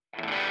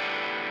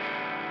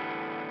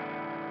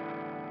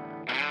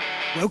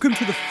Welcome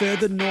to the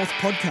Further North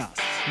podcast,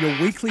 your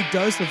weekly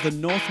dose of the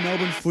North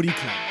Melbourne Footy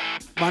Club.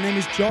 My name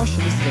is Josh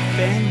and this is a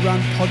fan-run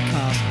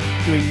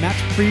podcast doing match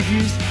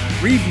previews,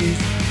 reviews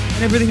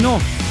and everything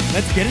North.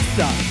 Let's get it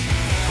started.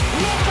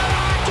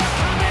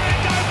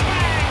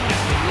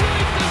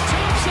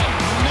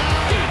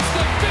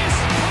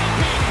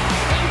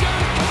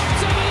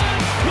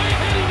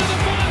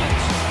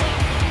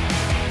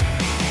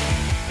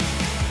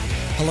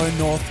 Hello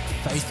North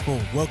faithful,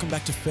 welcome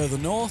back to Further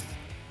North.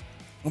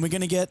 And we're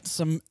going to get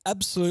some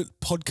absolute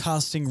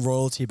podcasting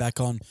royalty back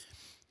on.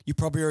 You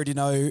probably already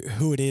know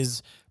who it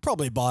is,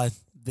 probably by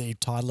the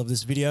title of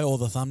this video or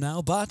the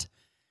thumbnail, but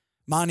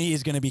Marnie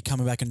is going to be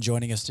coming back and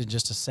joining us in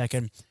just a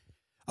second.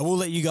 I will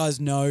let you guys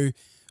know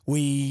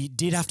we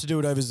did have to do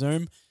it over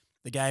Zoom.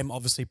 The game,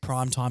 obviously,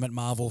 prime time at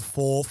Marvel,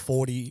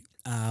 4:40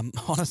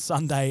 on a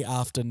Sunday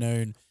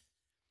afternoon.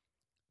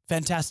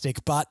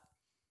 Fantastic, but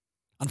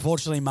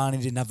unfortunately,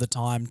 Marnie didn't have the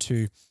time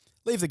to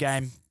leave the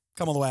game,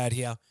 come all the way out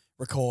here,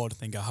 record,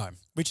 then go home,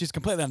 which is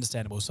completely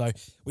understandable. So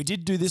we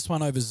did do this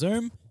one over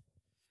Zoom.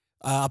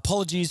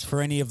 Apologies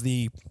for any of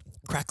the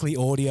crackly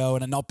audio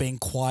and it not being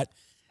quite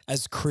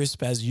as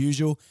crisp as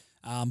usual,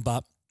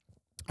 but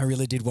I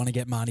really did want to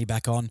get Marnie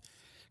back on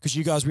because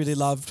you guys really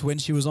loved when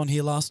she was on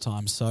here last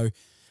time. So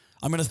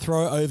I'm going to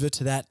throw over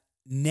to that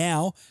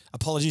now.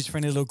 Apologies for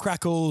any little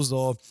crackles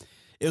or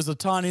it was a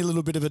tiny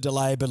little bit of a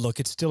delay, but look,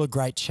 it's still a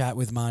great chat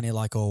with Marnie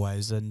like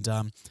always. And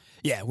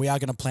yeah, we are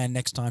going to plan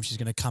next time she's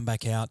going to come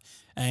back out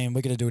and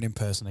we're going to do it in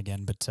person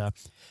again. But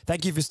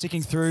thank you for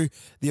sticking through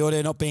the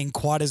audio not being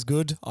quite as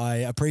good. I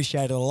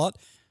appreciate it a lot.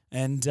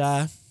 And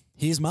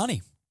here's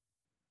Marnie.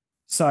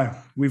 So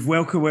we're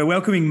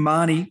welcoming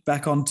Marnie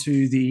back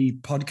onto the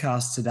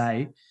podcast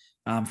today,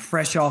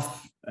 fresh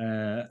off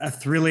a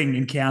thrilling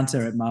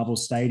encounter at Marvel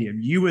Stadium.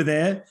 You were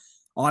there.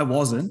 I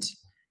wasn't.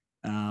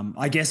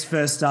 I guess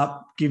first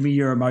up, give me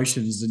your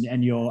emotions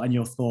and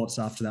your thoughts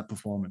after that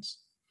performance.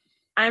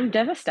 I'm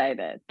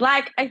devastated.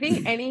 Like, I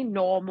think any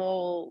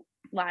normal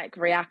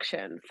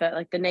reaction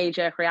for the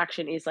knee-jerk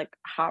reaction is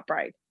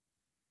heartbreak.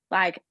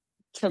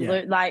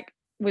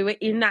 We were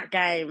in that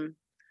game,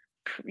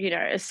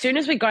 as soon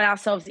as we got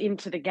ourselves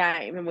into the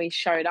game and we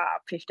showed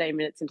up 15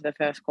 minutes into the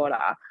first quarter,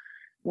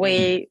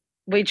 I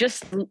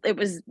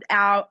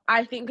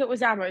think it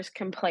was our most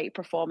complete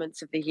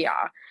performance of the year.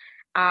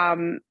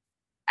 And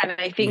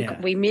I think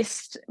we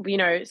missed,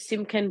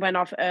 Simpkin went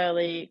off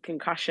early,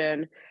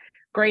 concussion.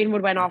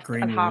 Greenwood went off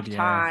at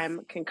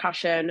half-time,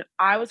 concussion.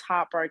 I was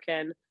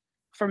heartbroken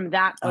from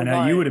that alone. I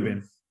know you would have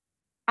been.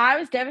 I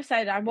was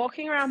devastated. I'm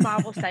walking around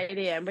Marvel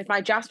Stadium with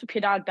my Jasper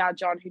Pittard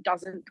badge on, who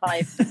doesn't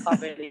play for the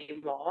club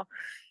anymore.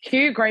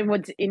 Hugh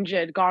Greenwood's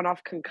injured, gone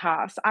off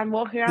concussed. I'm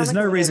walking around. There's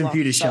no reason for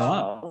you to show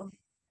up.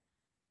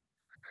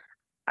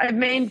 I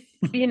mean,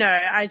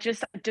 I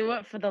just do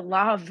it for the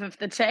love of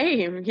the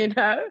team,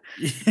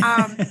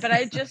 But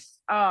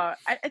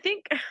I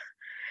think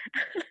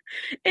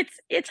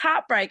it's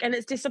heartbreak and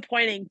it's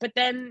disappointing. But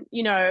then,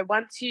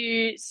 once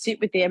you sit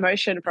with the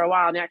emotion for a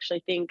while and you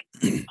actually think,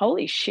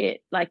 holy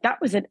shit, that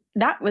was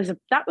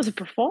a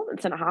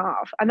performance and a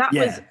half. And that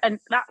was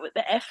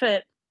the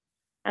effort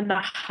and the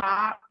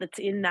heart that's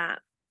in that.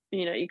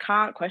 You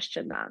can't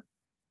question that.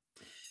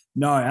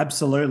 No,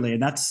 absolutely.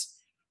 And that's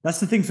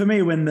the thing for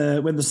me when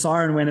the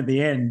siren went at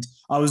the end,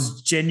 I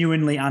was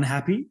genuinely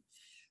unhappy,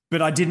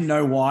 but I didn't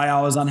know why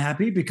I was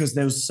unhappy because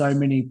there was so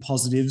many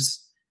positives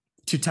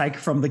to take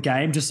from the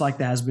game, just like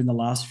there has been the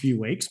last few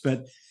weeks.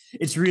 But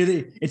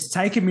it's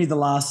taken me the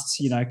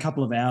last,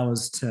 couple of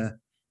hours to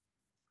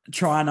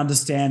try and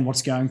understand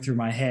what's going through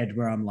my head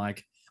where I'm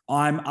like,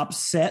 I'm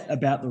upset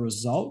about the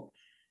result,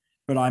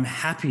 but I'm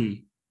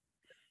happy.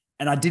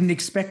 And I didn't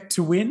expect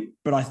to win,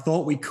 but I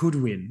thought we could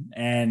win.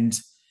 And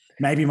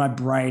maybe my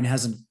brain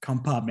hasn't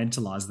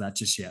compartmentalized that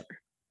just yet.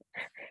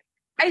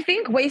 I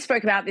think we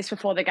spoke about this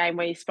before the game.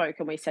 We spoke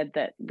and we said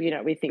that,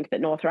 we think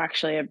that North are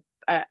actually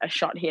a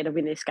shot here to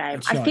win this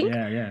game. I think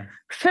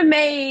for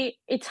me,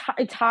 it's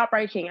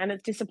heartbreaking and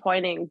it's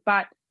disappointing,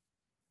 but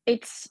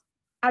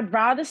I'd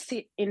rather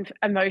sit in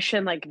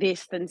emotion like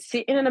this than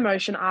sit in an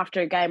emotion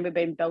after a game we've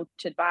been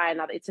belted by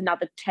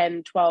another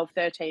 10, 12,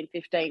 13,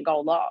 15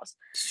 goal loss.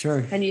 It's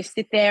true. And you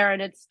sit there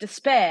and it's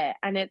despair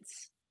and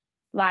it's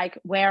like,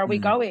 where are we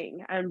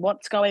going and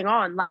what's going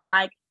on?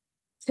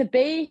 To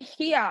be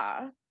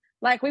here,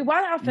 we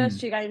won our first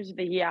two games of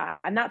the year,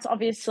 and that's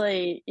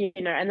obviously,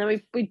 and then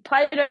we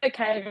played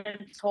okay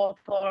against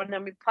Hawthorn, and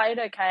then we played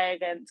okay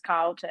against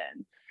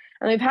Carlton.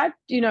 And we've had,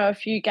 a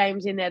few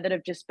games in there that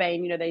have just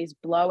been, these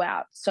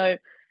blowouts. So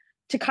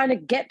to kind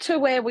of get to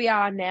where we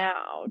are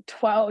now,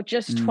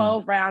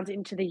 12 rounds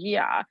into the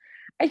year,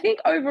 I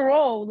think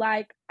overall,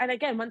 and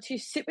again, once you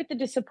sit with the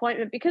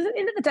disappointment, because at the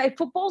end of the day,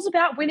 football's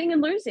about winning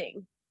and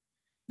losing.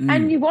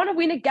 And you want to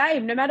win a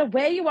game, no matter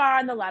where you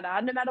are in the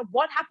ladder, no matter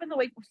what happened the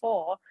week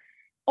before.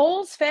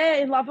 All's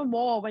fair in love and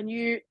war when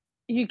you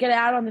get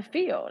out on the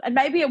field. And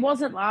maybe it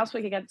wasn't last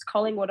week against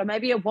Collingwood, or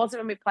maybe it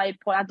wasn't when we played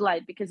Port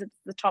Adelaide because it's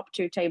the top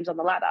two teams on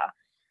the ladder.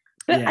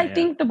 But I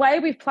think the way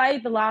we've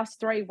played the last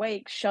 3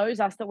 weeks shows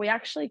us that we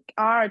actually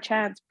are a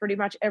chance pretty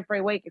much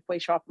every week if we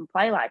show up and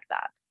play like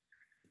that.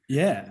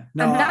 Yeah.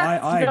 No, And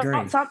that's I agree.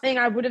 not something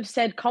I would have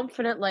said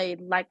confidently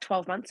like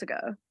 12 months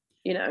ago,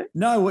 you know?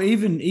 No, well,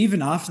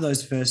 even after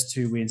those first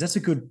 2 wins, that's a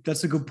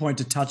good point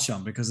to touch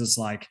on, because it's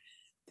like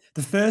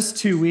the first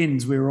 2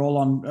 wins, we were all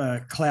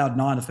on cloud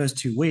nine. The first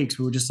 2 weeks,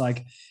 we were just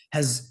like,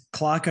 has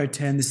Clarko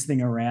turned this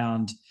thing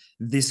around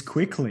this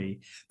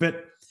quickly?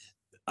 But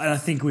I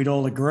think we'd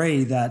all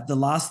agree that the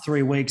last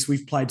 3 weeks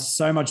we've played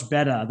so much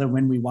better than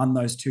when we won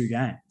those 2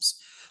 games.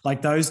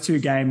 Like those 2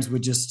 games were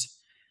just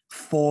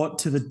fought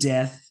to the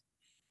death,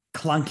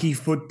 clunky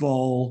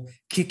football,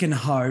 kick and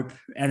hope,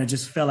 and it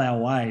just fell our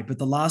way. But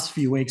the last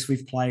few weeks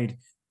we've played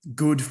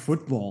good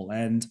football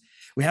and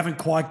we haven't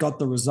quite got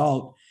the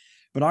result.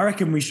 But I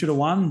reckon we should have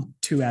won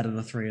 2 out of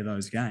the 3 of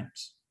those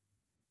games.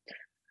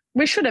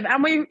 We should have.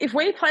 And if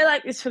we play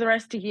like this for the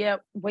rest of the year,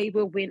 we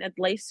will win at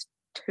least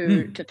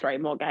 2 to 3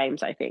 more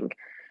games, I think.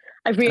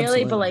 I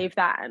really believe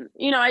that. And,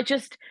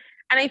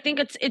 I think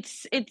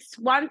it's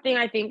one thing.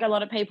 I think a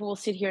lot of people will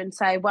sit here and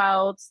say,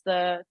 well, it's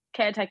the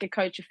caretaker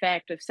coach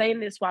effect. We've seen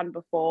this one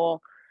before.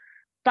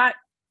 But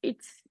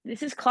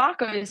this is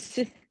Clarko's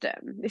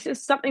system. This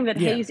is something that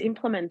he's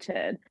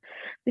implemented.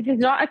 This is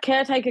not a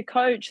caretaker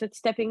coach that's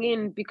stepping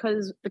in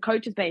because the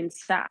coach has been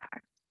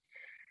sacked.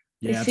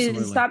 This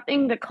is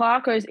something that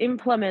Clarko's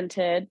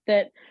implemented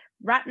that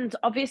Ratton's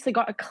obviously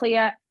got a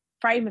clear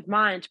frame of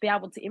mind to be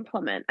able to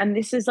implement, and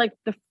this is the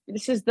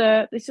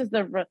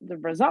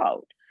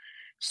result.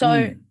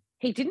 So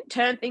he didn't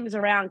turn things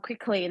around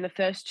quickly in the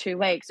first 2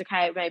 weeks.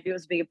 Okay, maybe it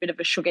was a bit of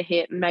a sugar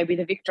hit, and maybe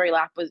the victory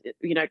lap was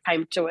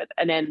came to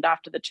an end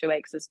after the 2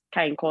 weeks, as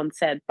Kane Corn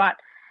said. But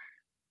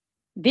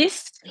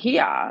this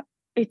here,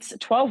 it's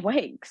 12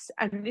 weeks,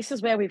 and this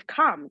is where we've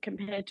come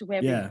compared to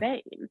where we've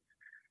been.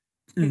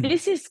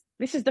 This is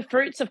the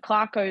fruits of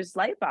Clarko's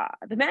labour.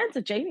 The man's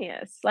a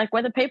genius. Like,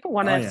 whether people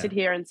want to sit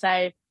here and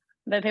say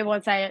that people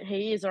want to say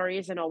he is or he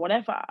isn't or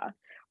whatever,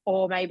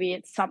 or maybe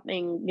it's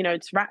something,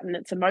 it's Ratton,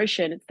 it's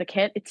emotion, it's the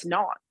kid. It's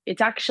not.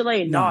 It's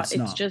actually not.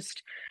 It's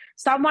just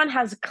someone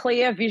has a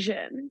clear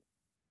vision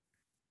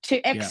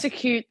to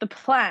execute the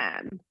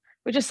plan,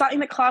 which is something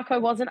that Clarko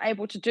wasn't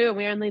able to do.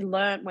 We only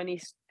learned when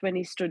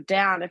he stood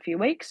down a few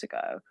weeks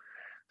ago.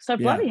 So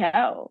bloody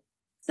hell.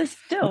 So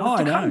still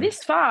to come this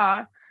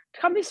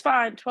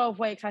far in 12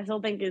 weeks, I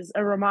still think is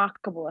a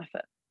remarkable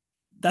effort.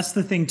 That's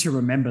the thing to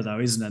remember, though,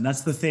 isn't it?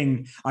 That's the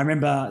thing I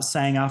remember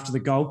saying after the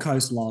Gold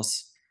Coast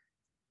loss.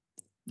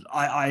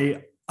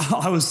 I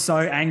was so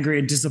angry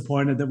and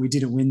disappointed that we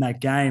didn't win that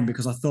game,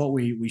 because I thought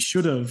we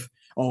should have,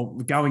 or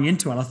going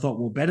into it, I thought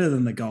we're better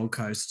than the Gold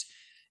Coast.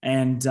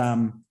 And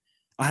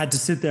I had to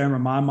sit there and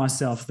remind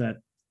myself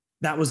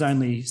that was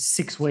only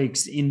 6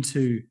 weeks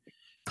into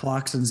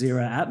Clarkson's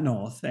era at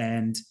North.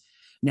 And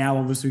now,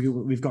 obviously,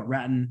 we've got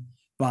Ratton,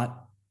 but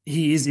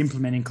he is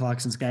implementing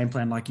Clarkson's game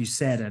plan, like you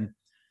said. And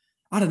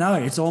I don't know,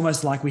 it's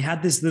almost like we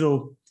had this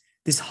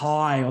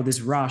high or this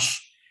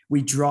rush.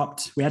 We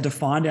dropped, we had to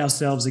find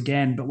ourselves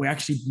again, but we're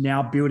actually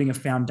now building a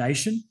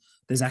foundation.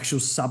 There's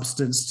actual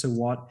substance to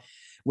what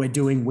we're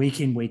doing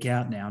week in, week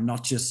out now,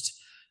 not just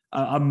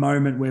a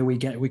moment where we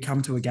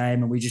come to a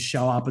game and we just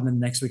show up and then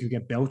the next week we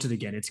get belted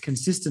again. It's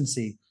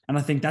consistency. And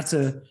I think that's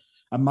a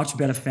much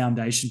better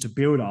foundation to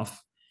build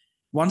off.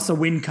 Once a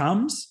win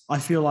comes, I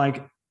feel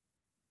like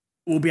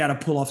we'll be able to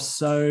pull off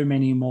so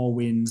many more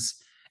wins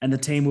and the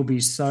team will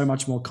be so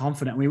much more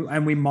confident.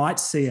 We might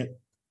see it,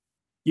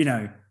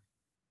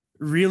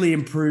 really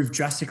improve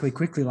drastically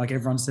quickly, like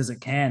everyone says it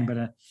can.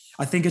 But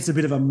I think it's a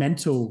bit of a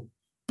mental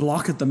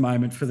block at the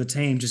moment for the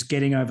team, just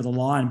getting over the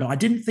line. But I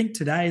didn't think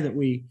today that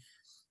we,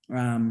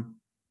 I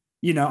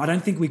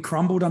don't think we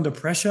crumbled under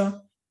pressure.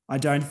 I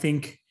don't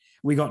think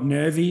we got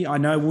nervy. I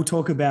know we'll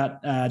talk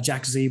about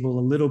Jack Zeeble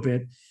a little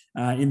bit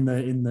in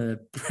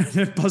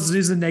the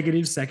positives and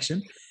negatives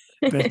section.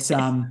 But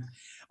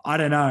I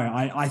don't know.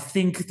 I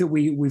think that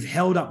we've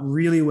held up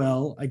really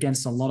well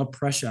against a lot of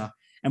pressure,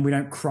 and we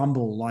don't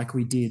crumble like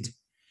we did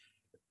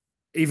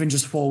even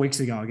just 4 weeks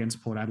ago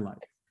against Port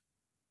Adelaide.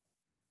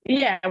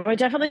 Yeah, we're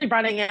definitely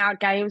running our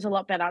games a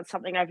lot better. It's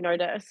something I've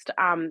noticed.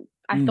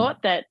 I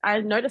thought that I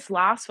noticed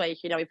last week,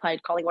 we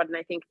played Collingwood, and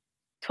I think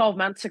 12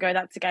 months ago,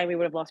 that's a game we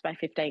would have lost by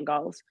 15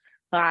 goals.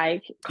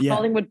 Like,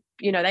 Collingwood,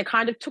 they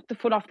kind of took the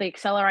foot off the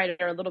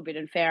accelerator a little bit,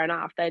 and fair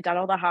enough. They'd done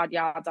all the hard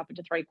yards up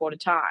into three-quarter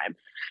time.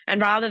 And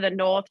rather than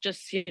North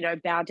just,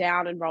 bow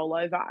down and roll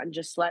over and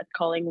just let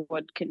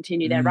Collingwood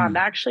continue their run, they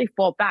actually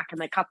fought back and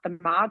they cut the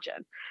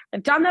margin.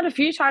 They've done that a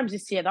few times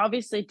this year. They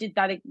obviously did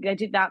that. They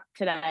did that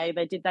today.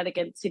 They did that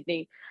against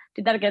Sydney.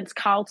 Did that against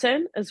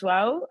Carlton as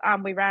well.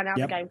 We ran out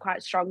the game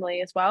quite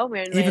strongly as well.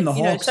 Even the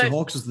Hawks, the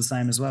Hawks was the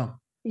same as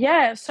well.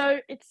 Yeah, so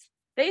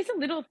these are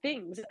little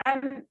things,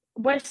 and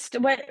we're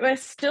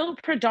still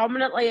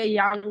predominantly a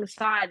young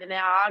side, and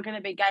there are going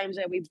to be games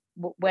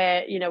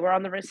where we're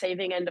on the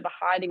receiving end of a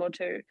hiding or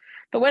two,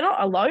 but we're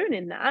not alone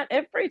in that.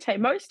 Every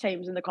team, most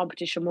teams in the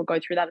competition will go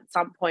through that at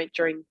some point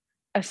during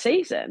a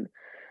season.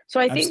 So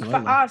I think for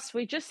us,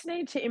 we just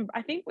need to.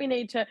 I think we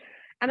need to.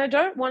 and I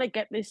don't want to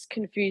get this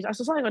confused. I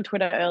saw something on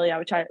Twitter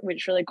earlier,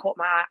 which really caught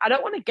my eye. I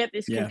don't want to get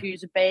this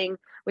confused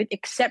with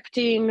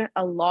accepting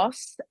a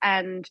loss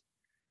and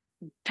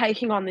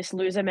taking on this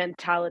loser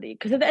mentality.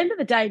 Because at the end of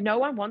the day, no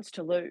one wants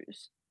to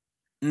lose.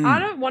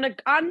 I'm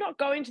not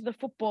going to the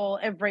football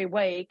every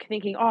week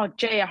thinking, oh,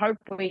 gee, I hope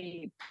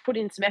we put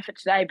in some effort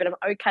today, but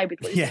I'm okay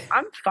with losing. Yeah.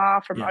 I'm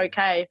far from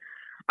okay.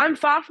 I'm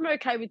far from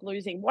okay with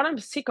losing. What I'm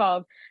sick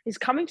of is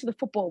coming to the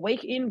football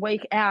week in,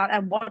 week out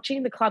and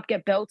watching the club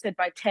get belted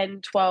by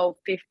 10, 12,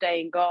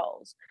 15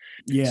 goals.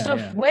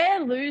 If we're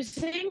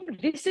losing,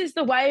 this is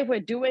the way we're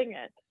doing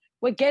it.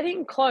 We're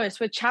getting close.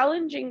 We're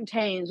challenging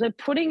teams. We're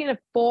putting in a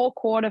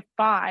 4-quarter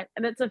fight,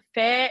 and it's a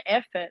fair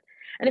effort.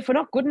 And if we're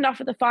not good enough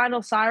at the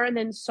final siren,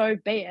 then so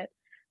be it.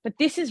 But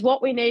this is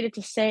what we needed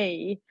to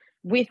see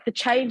with the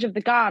change of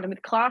the guard and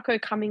with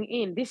Clarko coming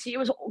in. This year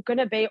was going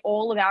to be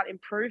all about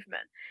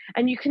improvement.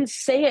 And you can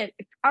see it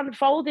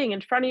unfolding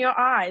in front of your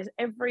eyes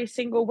every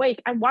single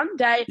week. And one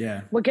day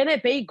we're going to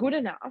be good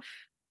enough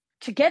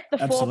to get the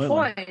 4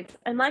 points.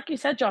 And like you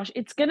said, Josh,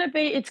 it's going to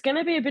be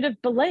a bit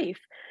of belief.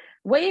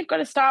 We've got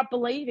to start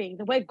believing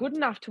that we're good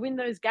enough to win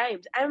those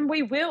games, and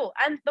we will,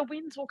 and the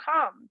wins will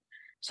come.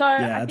 So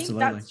I think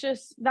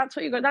that's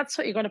what you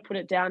got to put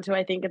it down to,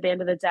 I think, at the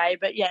end of the day.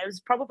 But yeah, it was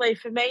probably,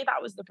 for me,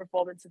 that was the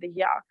performance of the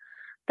year.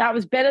 That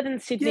was better than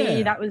Sydney.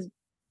 Yeah. That was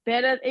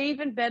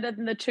even better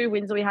than the 2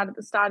 wins that we had at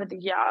the start of the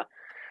year.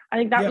 I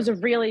think that was a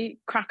really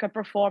cracker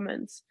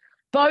performance.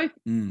 Both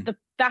the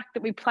fact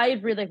that we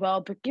played really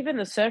well, but given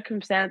the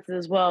circumstances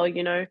as well,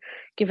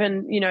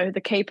 given,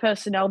 the key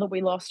personnel that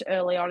we lost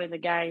early on in the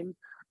game,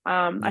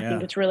 I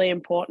think it's really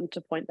important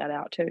to point that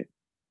out too.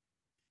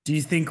 Do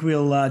you think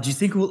we'll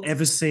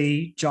ever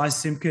see Jai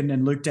Simpkin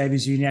and Luke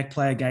Davies-Uniacke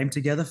play a game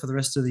together for the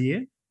rest of the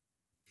year?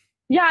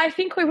 Yeah, I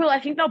think we will. I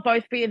think they'll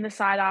both be in the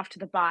side after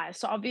the bye.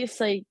 So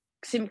obviously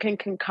Simpkin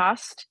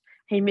concussed.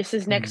 He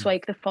misses next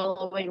week. The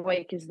following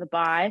week is the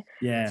bye.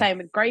 Yeah. Same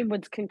with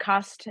Greenwood's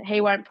concussed.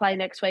 He won't play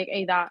next week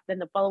either. Then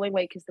the following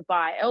week is the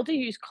bye.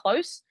 LDU's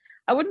close.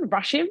 I wouldn't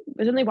rush him.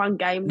 There's only one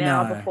game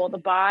now before the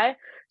bye.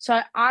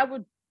 So I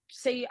would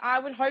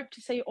hope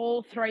to see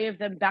all 3 of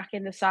them back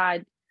in the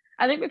side.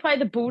 I think we played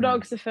the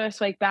Bulldogs the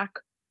first week back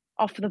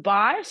off the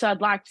bye. So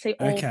I'd like to see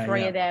all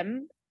 3 of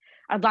them.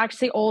 I'd like to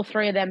see all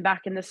 3 of them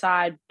back in the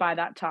side by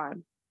that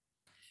time.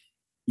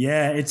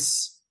 Yeah,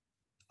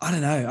 I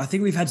don't know. I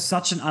think we've had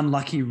such an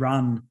unlucky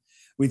run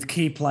with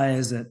key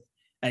players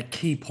at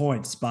key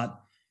points. But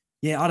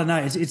yeah, I don't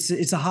know.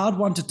 It's a hard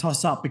one to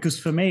toss up because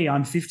for me,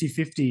 I'm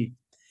 50-50.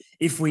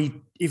 If we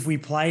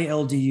play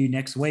LDU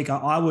next week,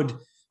 I would,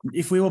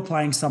 if we were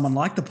playing someone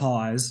like the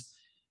Pies,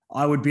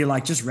 I would be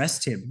like, just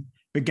rest him.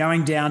 But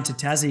going down to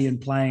Tassie and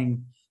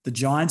playing the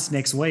Giants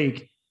next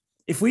week,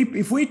 if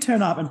we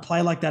turn up and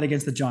play like that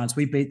against the Giants,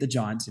 we beat the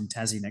Giants in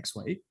Tassie next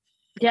week.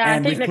 Yeah,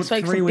 I think next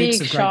week's 3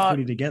 weeks of great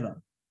footy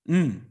together.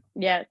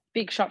 Yeah,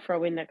 big shot for a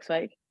win next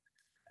week.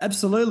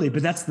 Absolutely,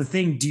 but that's the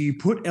thing. Do you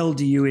put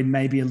LDU in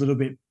maybe a little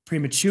bit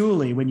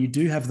prematurely when you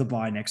do have the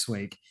bye next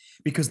week?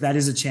 Because that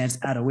is a chance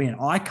at a win.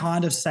 I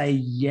kind of say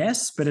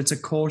yes, but it's a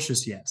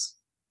cautious yes.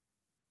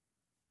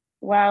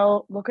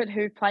 Well, look at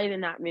who played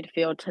in that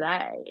midfield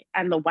today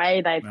and the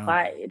way they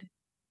played.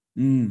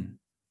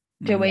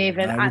 Do we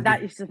even?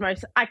 That is the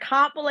most. I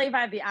can't believe I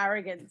have the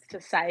arrogance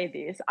to say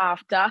this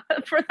after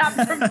for that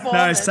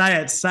performance.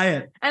 No, say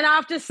it. And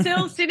after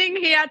still sitting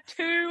here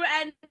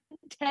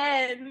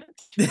 2-10,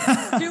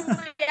 do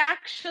we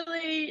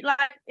actually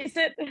Is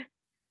it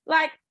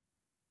like?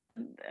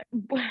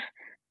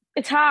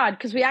 It's hard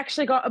because we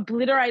actually got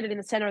obliterated in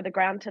the center of the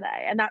ground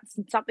today, and that's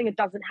something that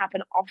doesn't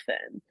happen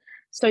often.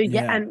 So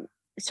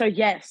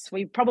yes,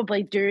 we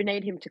probably do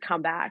need him to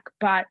come back,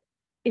 but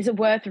is it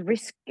worth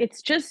risk?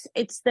 Is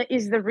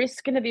the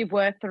risk going to be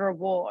worth the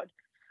reward?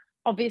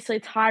 Obviously,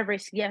 it's high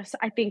risk. Yes,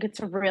 I think it's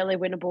a really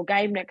winnable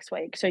game next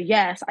week. So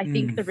yes, I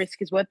think the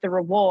risk is worth the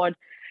reward.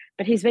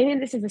 But he's been in.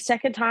 This is the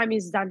second time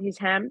he's done his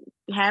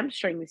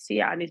hamstring this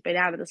year, and he's been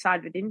out of the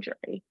side with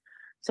injury.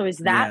 So is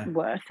that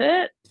worth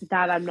it?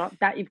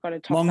 That you've got to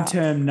top long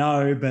term,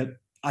 no. But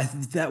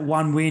that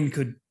one win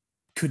could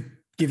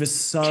give us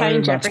so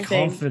change much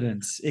everything.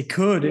 Confidence. It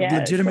could. It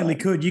legitimately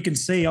could. You can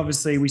see,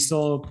 obviously, we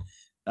saw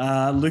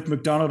Luke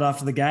McDonald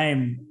after the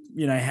game,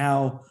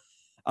 how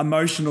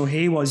emotional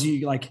he was.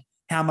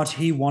 How much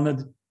he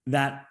wanted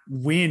that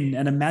win.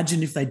 And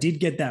imagine if they did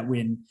get that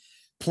win,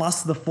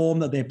 plus the form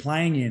that they're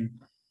playing in.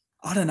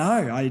 I don't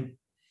know.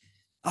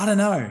 I don't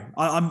know.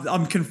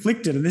 I'm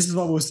conflicted. And this is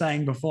what we were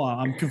saying before.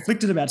 I'm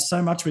conflicted about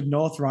so much with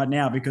North right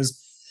now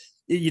because,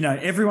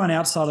 everyone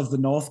outside of the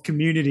North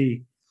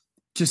community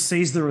just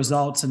sees the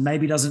results and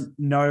maybe doesn't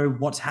know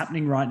what's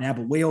happening right now,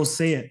 but we all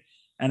see it.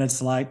 And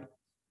it's like,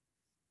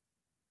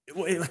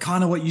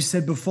 kind of what you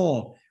said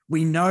before.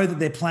 We know that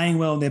they're playing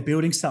well and they're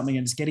building something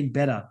and it's getting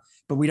better,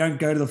 but we don't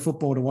go to the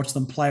football to watch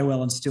them play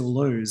well and still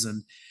lose.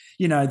 And,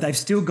 they've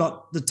still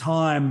got the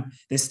time.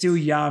 They're still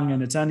young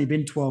and it's only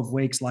been 12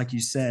 weeks, like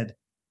you said.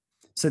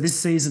 So this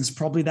season's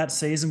probably that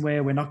season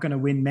where we're not going to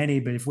win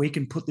many, but if we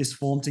can put this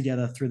form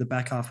together through the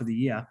back half of the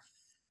year,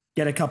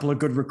 get a couple of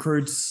good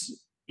recruits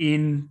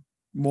in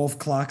Morph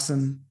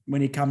Clarkson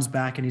when he comes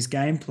back and his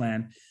game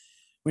plan,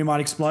 we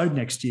might explode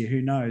next year.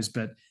 Who knows?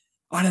 But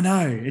I don't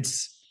know.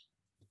 It's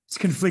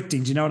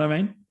conflicting. Do you know what I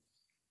mean?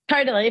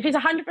 Totally. If he's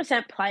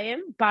 100%, play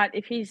him. But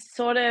if he's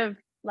sort of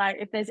like,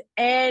 if there's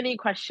any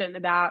question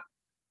about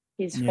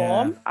his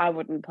form, I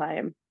wouldn't play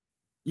him.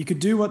 You could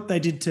do what they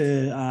did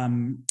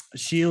to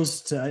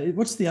Shields.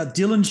 What's the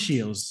Dylan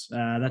Shields?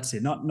 That's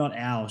it. Not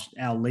our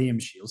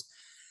Liam Shields.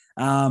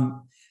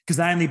 Because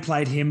they only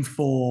played him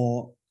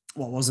for,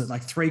 what was it,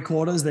 like 3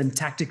 quarters, then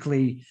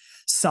tactically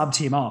subbed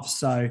him off.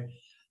 So,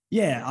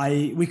 yeah,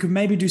 we could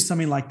maybe do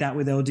something like that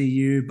with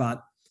LDU,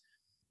 but,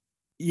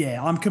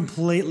 yeah, I'm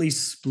completely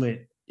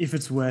split if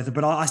it's worth it.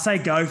 But I say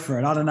go for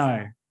it. I don't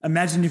know.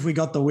 Imagine if we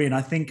got the win.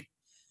 I think,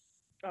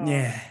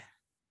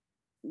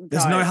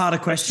 there's no harder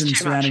questions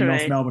surrounding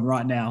North Melbourne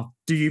right now.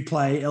 Do you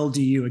play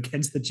LDU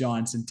against the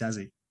Giants in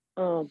Tassie?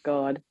 Oh,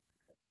 God.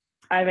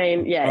 I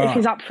mean, if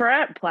he's up for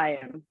it, play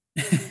him.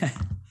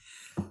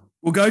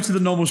 We'll go to the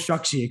normal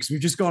structure here because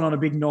we've just gone on a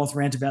big North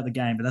rant about the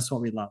game, but that's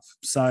what we love.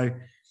 So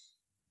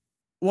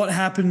what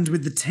happened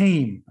with the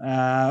team?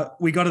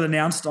 We got it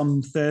announced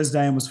on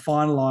Thursday and was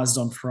finalised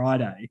on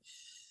Friday.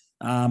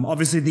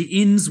 Obviously,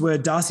 the ins were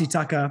Darcy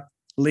Tucker,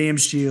 Liam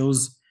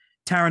Shields,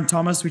 Tarryn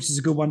Thomas, which is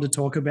a good one to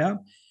talk about.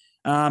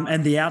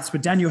 And the outs were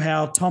Daniel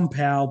Howe, Tom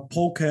Powell,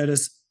 Paul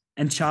Curtis,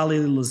 and Charlie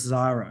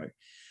Lazaro.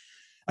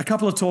 A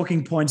couple of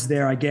talking points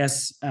there, I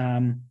guess.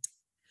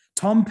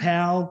 Tom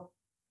Powell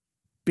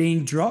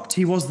being dropped.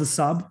 He was the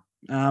sub.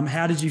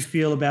 How did you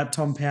feel about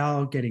Tom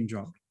Powell getting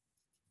dropped?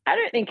 I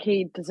don't think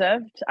he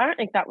deserved. I don't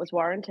think that was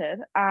warranted.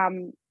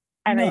 And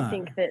I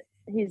think that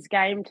his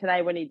game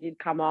today, when he did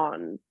come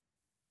on,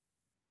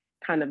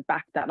 kind of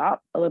backed that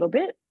up a little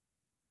bit.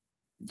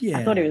 Yeah,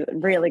 I thought he was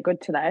really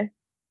good today.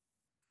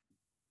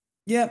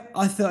 Yeah,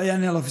 I thought,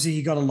 and obviously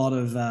he got a lot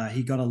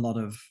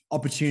of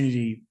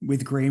opportunity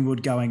with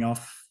Greenwood going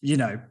off,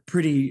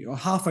 pretty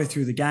halfway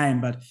through the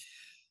game. But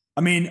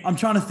I mean, I'm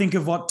trying to think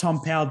of what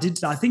Tom Powell did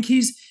today. I think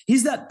he's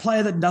that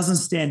player that doesn't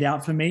stand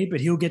out for me,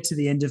 but he'll get to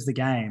the end of the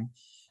game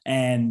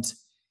and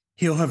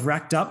he'll have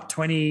racked up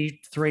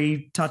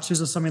 23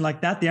 touches or something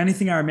like that. The only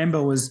thing I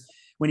remember was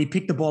when he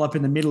picked the ball up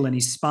in the middle and he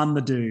spun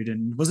the dude.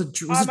 And was it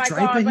Draper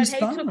God, he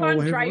spun? When he took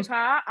on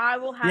Draper, I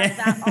will have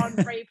that on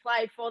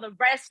replay for the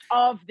rest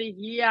of the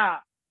year.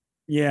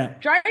 Yeah,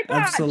 Draper,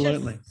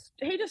 absolutely.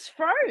 He just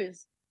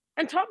froze.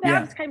 And Tom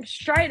Powell just came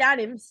straight at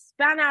him,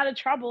 span out of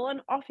trouble,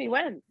 and off he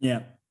went.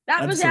 Yeah,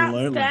 that was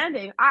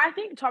outstanding. I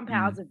think Tom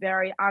Powell's a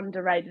very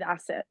underrated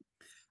asset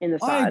in the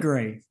side.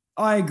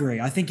 I agree.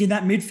 I think in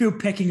that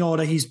midfield pecking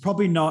order, he's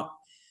probably not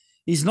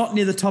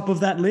near the top of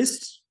that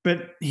list.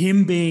 But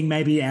him being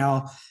maybe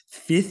our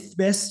 5th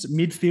best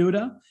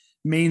midfielder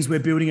means we're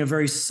building a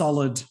very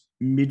solid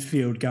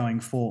midfield going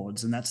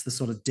forwards. And that's the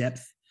sort of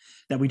depth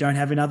that we don't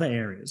have in other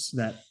areas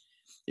that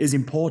is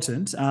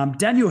important.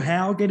 Daniel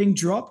Howe getting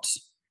dropped.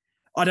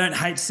 I don't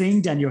hate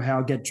seeing Daniel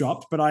Howe get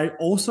dropped, but I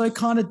also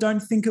kind of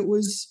don't think it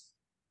was,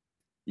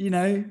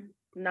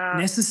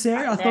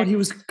 necessary. I thought he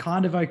was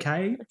kind of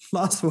okay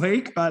last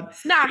week, but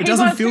it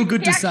doesn't feel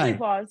good to say.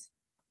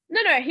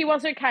 No, he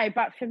was okay.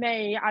 But for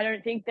me, I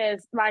don't think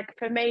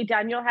for me,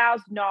 Daniel Howe's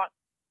not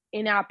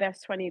in our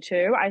best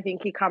 22. I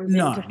think he comes in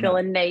to fill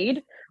a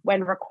need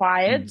when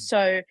required.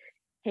 So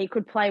he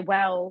could play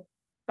well,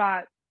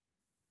 but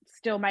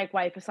still make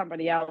way for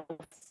somebody else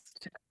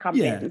to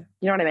come in.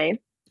 You know what I mean?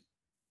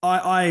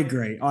 I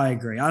agree. I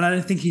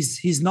don't think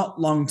he's not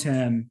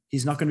long-term.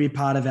 He's not going to be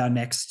part of our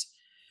next,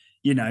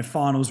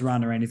 finals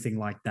run or anything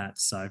like that.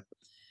 So,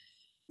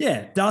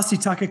 yeah, Darcy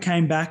Tucker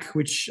came back,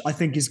 which I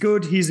think is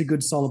good. He's a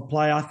good, solid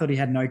player. I thought he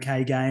had an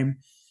okay game.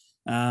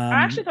 I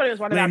actually thought he was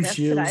one of our best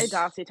today,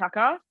 Darcy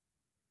Tucker.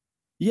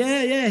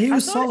 Yeah, he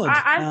was solid.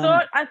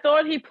 I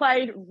thought he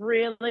played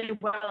really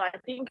well. I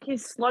think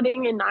he's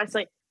slotting in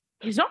nicely.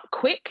 He's not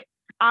quick,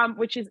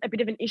 which is a bit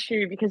of an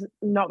issue because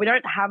we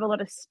don't have a lot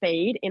of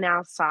speed in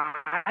our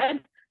side.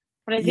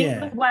 But I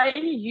think the way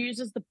he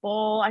uses the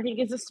ball, I think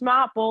he's a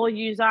smart ball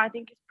user. I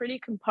think he's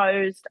pretty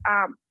composed.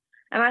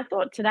 And I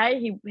thought today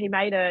he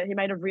made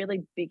a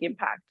really big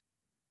impact.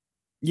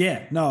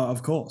 Yeah, no,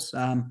 of course.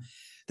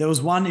 There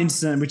was one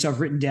incident which I've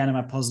written down in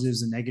my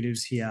positives and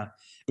negatives here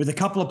with a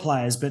couple of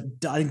players, but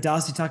I think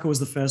Darcy Tucker was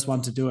the first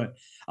one to do it.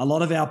 A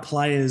lot of our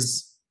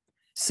players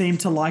seem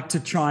to like to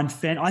try and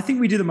fend. I think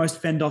we do the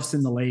most fend-offs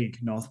in the league,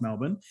 North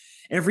Melbourne.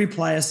 Every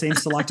player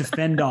seems to like to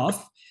fend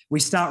off. We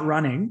start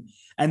running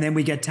and then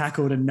we get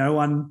tackled and no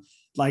one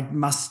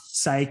must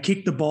say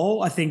kick the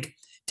ball. I think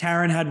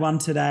Tarryn had one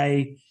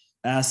today.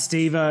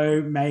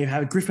 Steve-O may have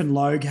had, Griffin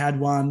Logue had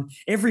one.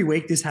 Every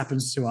week this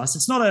happens to us.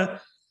 It's not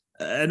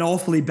an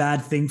awfully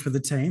bad thing for the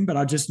team, but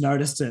I just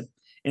noticed it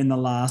in the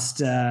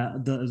last,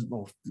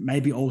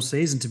 maybe all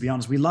season, to be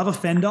honest. We love a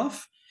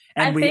fend-off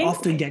and we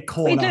often get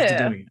caught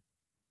after doing it.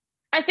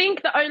 I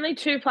think the only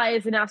 2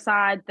 players in our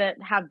side that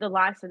have the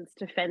license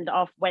to fend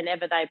off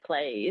whenever they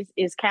please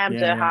is Cam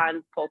Durham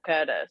and Paul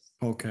Curtis.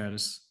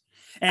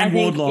 And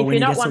Wardlaw when he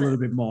gets a little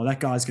bit more. That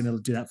guy's going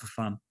to do that for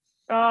fun.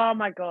 Oh,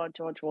 my God,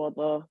 George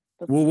Wardlaw.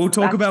 We'll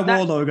talk about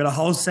Wardlow. We've got a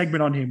whole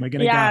segment on him. We're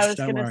going to gush. I was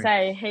going to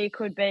say he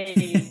could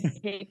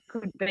be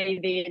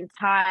the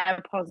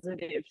entire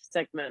positive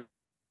segment.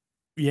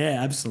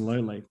 Yeah,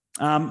 absolutely.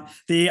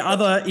 The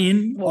other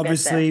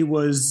obviously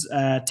was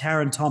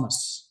Tarryn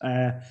Thomas.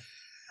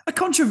 A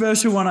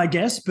controversial one, I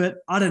guess, but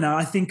I don't know.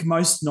 I think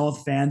most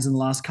North fans in the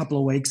last couple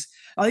of weeks,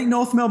 I think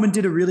North Melbourne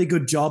did a really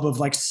good job of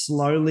like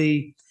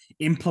slowly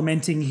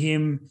implementing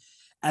him,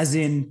 as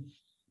in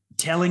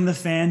telling the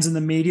fans and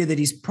the media that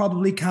he's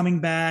probably coming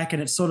back,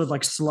 and it sort of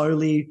like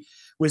slowly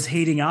was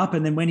heating up.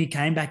 And then when he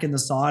came back in the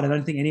side, I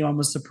don't think anyone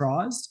was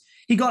surprised.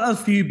 He got a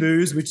few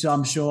boos, which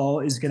I'm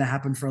sure is going to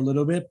happen for a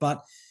little bit,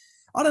 but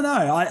I don't know.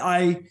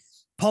 I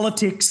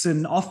politics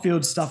and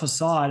off-field stuff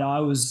aside,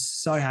 I was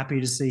so happy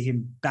to see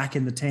him back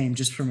in the team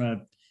just from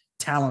a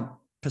talent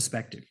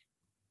perspective.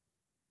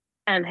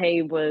 And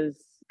he was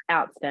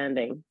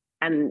outstanding.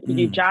 And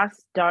you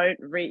just don't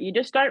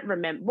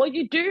remember. Well,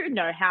 you do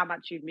know how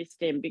much you've missed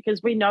him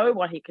because we know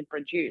what he could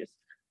produce.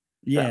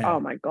 Yeah. But,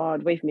 oh my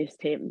God, we've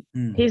missed him.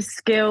 His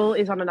skill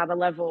is on another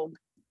level.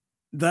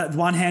 That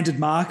one-handed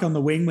mark on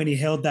the wing when he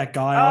held that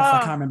guy off. I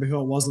can't remember who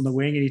it was on the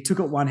wing, and he took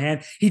it one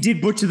hand. He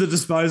did butcher the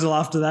disposal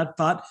after that,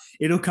 but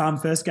it'll come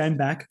first game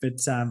back. But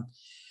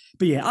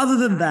yeah, other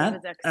than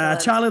that,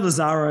 Charlie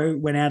Lazaro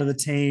went out of the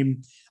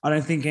team. I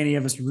don't think any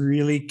of us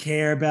really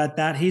care about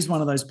that. He's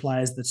one of those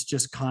players that's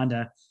just kind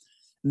of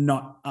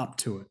not up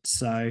to it.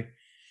 So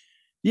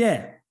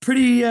yeah,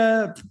 pretty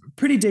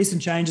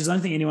decent changes. I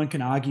don't think anyone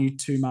can argue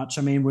too much.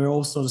 I mean, we're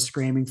all sort of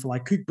screaming for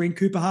like bring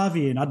Cooper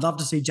Harvey in. I'd love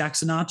to see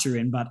Jackson Archer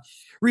in, but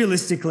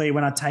realistically,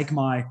 when I take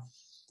my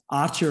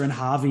Archer and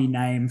Harvey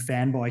name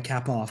fanboy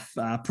cap off,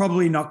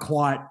 probably not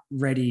quite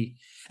ready,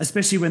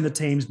 especially when the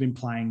team's been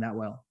playing that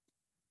well.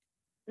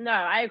 No,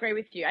 I agree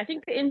with you. I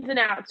think the ins and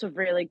outs are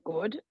really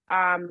good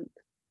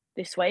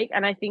this week,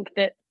 and I think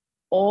that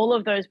all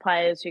of those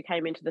players who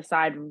came into the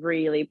side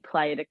really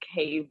played a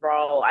key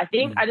role. I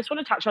think I just want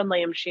to touch on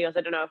Liam Shields.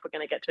 I don't know if we're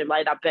going to get to him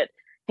later, but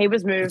he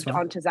was moved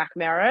on to Zach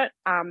Merritt.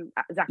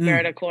 Zach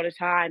Merritt at quarter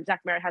time.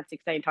 Zach Merritt had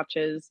 16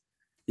 touches,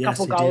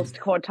 couple goals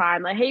to quarter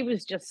time. Like, he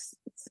was just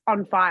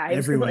on fire. He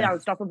was completely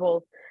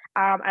unstoppable.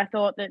 I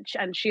thought that,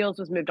 and Shields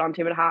was moved on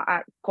to him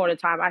at quarter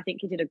time. I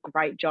think he did a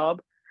great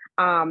job.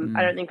 I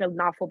don't think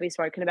enough will be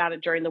spoken about it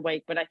during the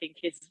week, but I think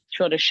his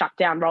sort of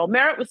shutdown role.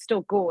 Merritt was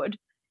still good.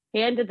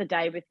 He ended the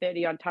day with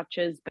 30 on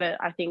touches, but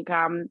I think,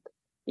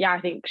 I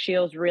think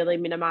Shields really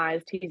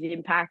minimised his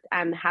impact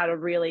and had a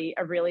really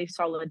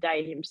solid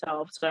day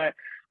himself. So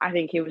I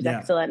think he was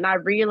excellent, and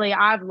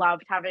I've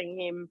loved having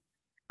him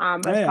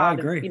as part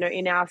of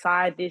in our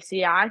side this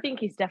year. I think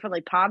he's definitely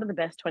part of the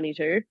best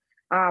 22.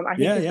 I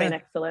think he's been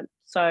excellent.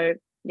 So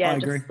I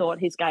just thought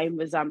his game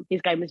was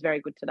very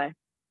good today.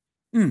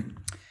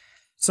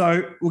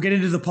 So we'll get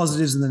into the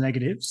positives and the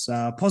negatives.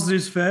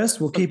 Positives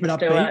first. We'll keep it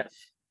upbeat.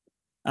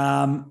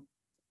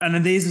 And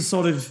then these are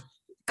sort of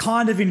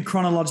kind of in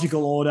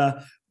chronological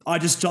order. I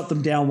just jot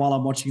them down while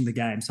I'm watching the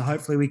game. So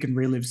hopefully we can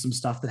relive some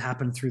stuff that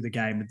happened through the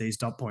game with these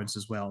dot points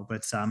as well.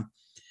 But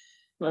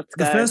let's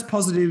go. The first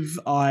positive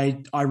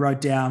I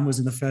wrote down was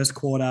in the first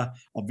quarter,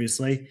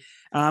 obviously.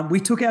 We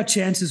took our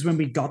chances when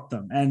we got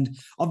them. And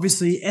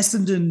obviously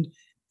Essendon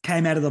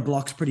came out of the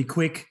blocks pretty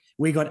quick.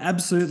 We got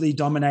absolutely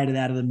dominated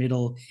out of the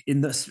middle in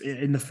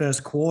the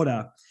first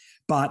quarter.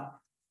 But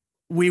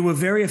we were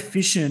very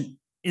efficient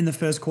in the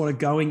first quarter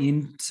going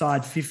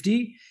inside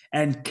 50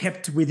 and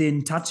kept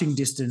within touching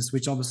distance,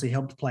 which obviously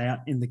helped play out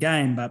in the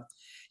game. But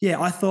yeah,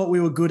 I thought we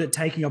were good at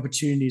taking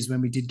opportunities when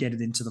we did get it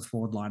into the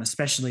forward line,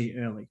 especially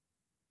early.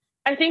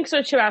 I think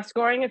so too. Our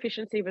scoring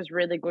efficiency was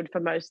really good for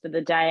most of the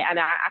day, and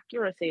our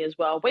accuracy as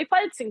well. We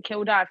played St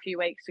Kilda a few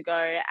weeks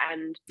ago,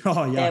 and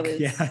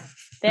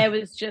there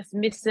was just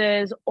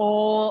misses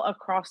all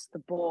across the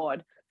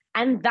board.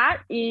 And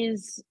that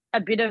is a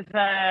bit of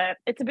an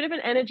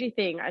energy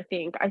thing, I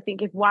think. I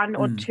think if one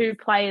or two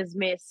players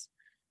miss,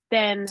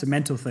 then it's a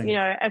mental thing.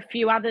 A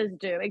few others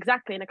do.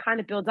 Exactly. And it kind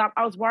of builds up.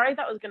 I was worried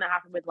that was going to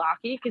happen with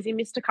Larky because he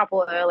missed a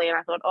couple early, and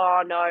I thought,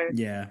 oh no,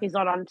 he's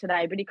not on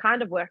today. But he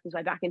kind of worked his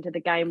way back into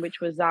the game, which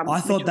was I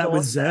thought that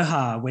was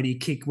Zerha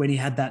when he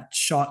had that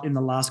shot in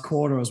the last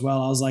quarter as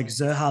well. I was like,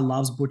 Zerha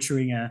loves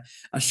butchering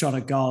a shot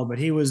at goal, but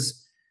he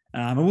was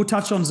and we'll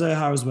touch on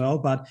Zerha as well,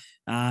 but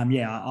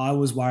I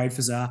was worried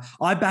for Zerha.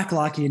 I back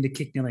Larky into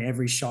kick nearly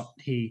every shot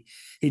he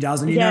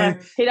does. And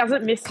he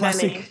doesn't miss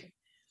many.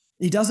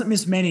 He doesn't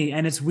miss many,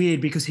 and it's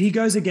weird because he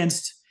goes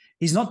against –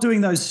 he's not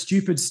doing those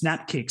stupid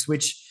snap kicks,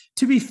 which,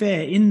 to be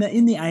fair, in the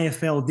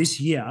AFL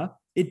this year,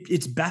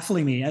 it's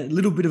baffling me. A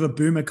little bit of a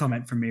boomer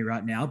comment from me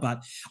right now,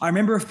 but I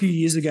remember a few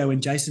years ago when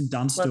Jason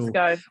Dunstall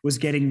was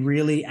getting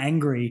really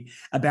angry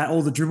about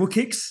all the dribble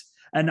kicks,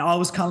 and I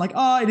was kind of like,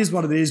 oh, it is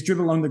what it is,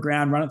 dribble along the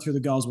ground, run it through the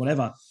goals,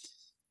 whatever.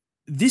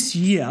 This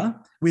year,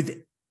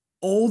 with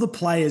all the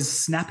players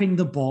snapping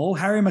the ball,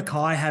 Harry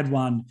Mackay had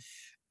one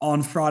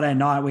on Friday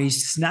night where he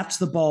snapped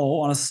the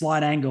ball on a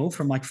slight angle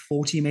from like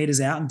 40 meters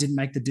out and didn't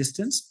make the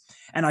distance.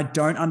 And I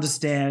don't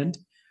understand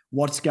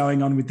what's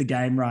going on with the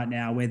game right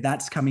now where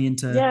that's coming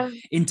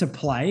into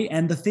play.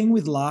 And the thing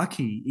with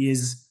Larky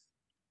is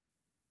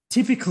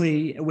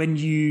typically when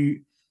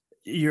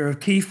you're a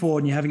key forward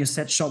and you're having a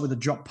set shot with a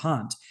drop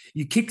punt,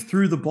 you kick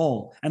through the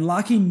ball. And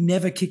Larky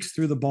never kicks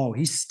through the ball.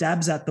 He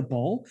stabs at the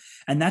ball.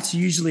 And that's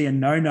usually a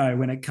no-no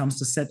when it comes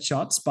to set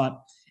shots, but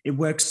it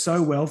works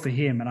so well for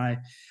him. And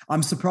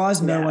I'm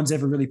surprised no one's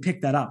ever really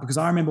picked that up, because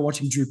I remember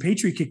watching Drew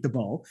Petrie kick the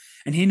ball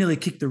and he nearly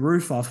kicked the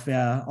roof off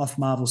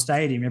Marvel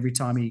Stadium every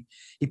time he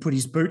put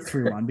his boot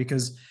through one,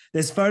 because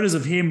there's photos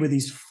of him with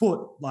his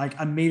foot like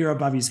a meter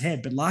above his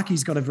head. But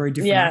Larky's got a very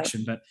different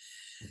action. But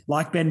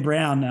like Ben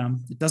Brown,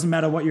 it doesn't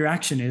matter what your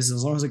action is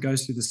as long as it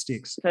goes through the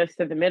sticks. Goes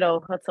to the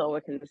middle. That's all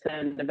we're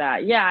concerned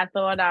about. Yeah,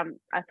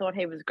 I thought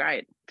he was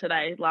great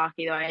today,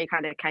 Larky, the way he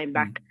kind of came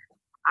back,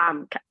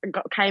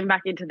 came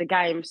back into the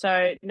game.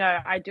 So no,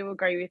 I do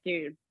agree with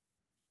you.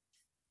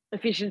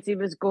 Efficiency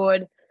was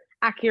good,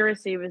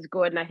 accuracy was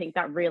good, and I think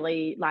that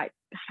really like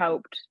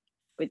helped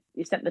with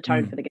you set the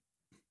tone for the game.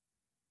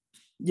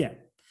 Yeah.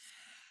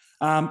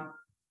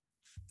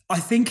 I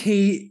think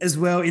he as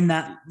well in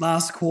that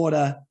last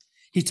quarter,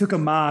 he took a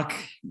mark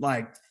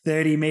like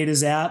 30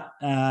 meters out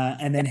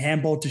and then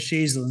handballed to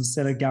Sheasel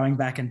instead of going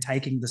back and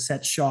taking the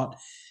set shot.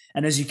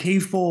 And as you key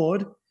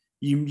forward,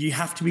 you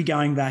have to be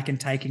going back and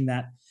taking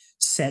that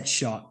set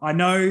shot. I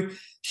know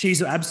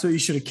Sheasel absolutely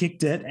should have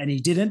kicked it and he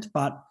didn't,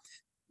 but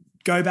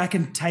go back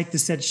and take the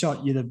set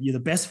shot. You're the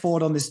best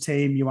forward on this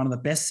team. You're one of the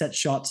best set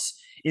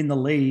shots in the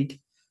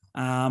league.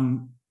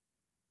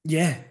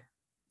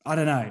 I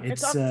don't know.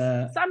 It's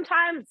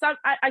sometimes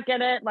I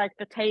get it, like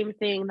the team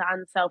thing, the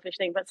unselfish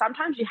thing, but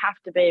sometimes you have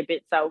to be a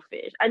bit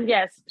selfish. And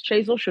yes,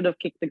 Sheasel should have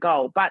kicked the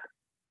goal, but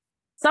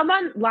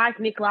someone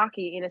like Nick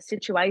Larky in a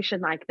situation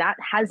like that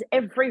has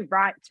every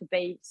right to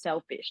be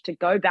selfish, to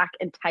go back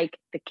and take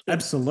the kick.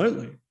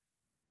 Absolutely.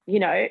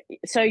 You know,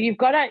 so you've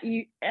got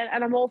to,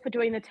 and I'm all for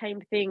doing the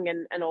team thing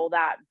and all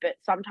that, but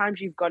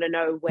sometimes you've got to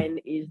know when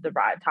is the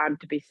right time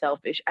to be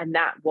selfish. And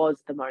that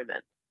was the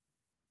moment.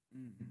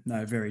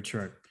 No, very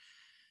true.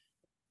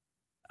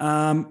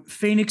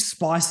 Phoenix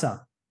Spicer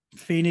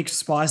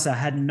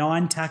had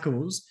 9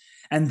 tackles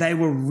and they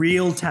were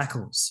real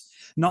tackles.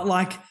 Not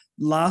like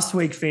last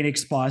week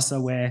Phoenix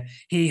Spicer where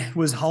he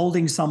was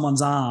holding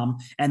someone's arm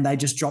and they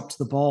just dropped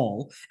the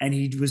ball and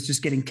he was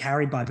just getting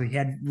carried by, but he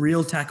had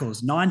real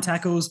tackles, 9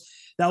 tackles.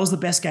 That was the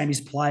best game he's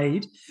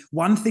played.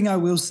 One thing I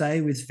will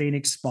say with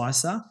Phoenix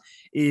Spicer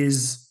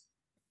is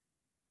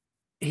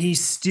he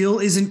still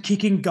isn't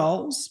kicking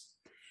goals.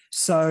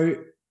 So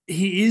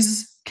he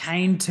is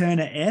Kane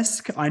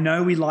Turner-esque. I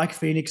know we like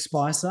Phoenix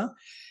Spicer,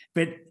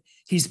 but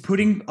he's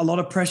putting a lot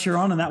of pressure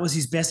on, and that was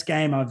his best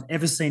game I've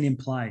ever seen him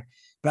play,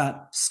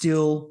 but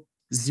still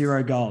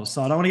 0 goals.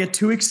 So I don't want to get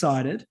too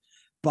excited,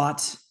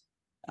 but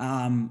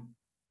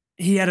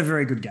he had a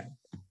very good game.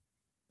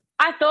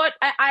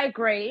 I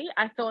agree.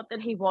 I thought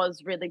that he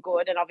was really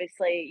good, and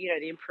obviously, you know,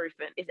 the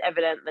improvement is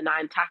evident, the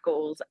 9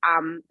 tackles.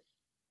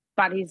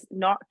 But he's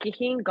not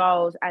kicking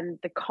goals, and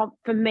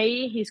for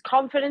me, his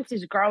confidence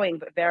is growing,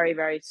 but very,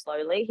 very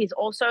slowly. He's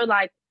also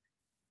like,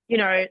 you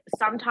know,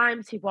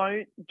 sometimes he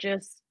won't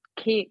just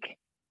kick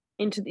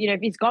into, you know,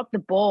 if he's got the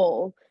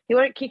ball, he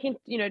won't kick in,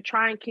 you know,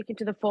 try and kick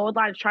into the forward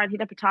line to try and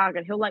hit up a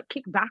target. He'll like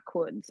kick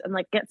backwards and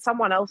like get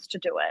someone else to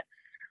do it.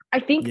 I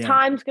think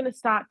time's going to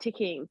start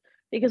ticking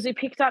because we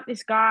picked up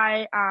this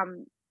guy,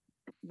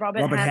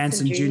 Robert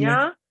Hansen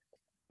Jr.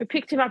 We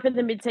picked him up in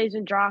the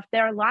mid-season draft.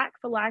 They're a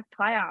like-for-like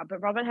player,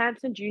 but Robert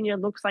Hansen Jr.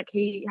 looks like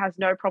he has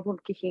no problem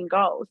kicking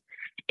goals.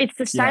 It's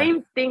the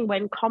same thing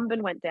when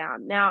Comben went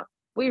down. Now,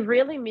 we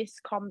really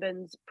miss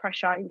Comben's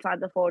pressure inside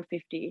the forward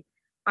 50.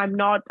 I'm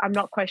not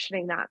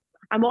questioning that.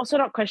 I'm also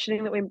not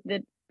questioning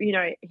that you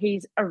know,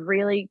 he's a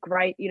really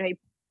great, you know,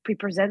 he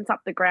presents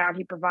up the ground,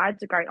 he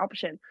provides a great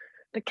option.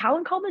 But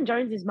Callum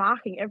Coleman-Jones is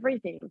marking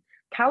everything.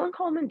 Callum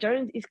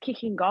Coleman-Jones is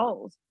kicking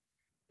goals.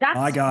 That's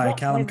my guy,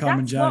 Callum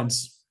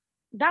Coleman-Jones.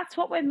 That's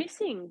what we're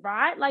missing,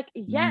 right? Like,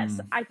 yes,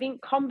 I think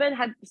Comben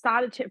had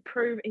started to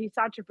prove, he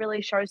started to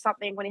really show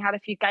something when he had a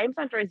few games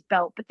under his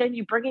belt, but then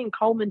you bring in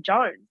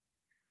Coleman-Jones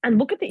and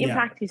look at the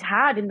impact he's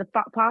had in the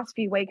past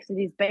few weeks that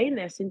he's been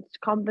there since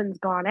Comben's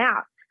gone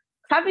out.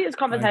 Having this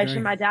conversation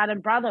with my dad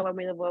and brother when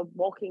we were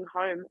walking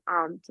home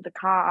to the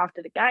car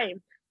after the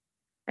game,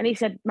 and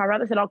my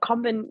brother said, oh,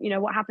 Comben, you know,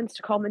 what happens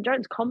to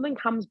Coleman-Jones? Comben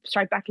comes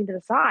straight back into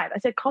the side. I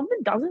said,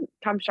 Comben doesn't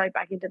come straight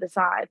back into the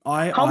side.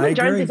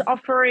 Coleman-Jones is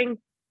offering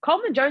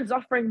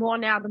more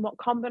now than what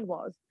Comben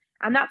was.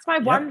 And that's my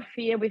one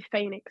fear with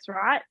Phoenix,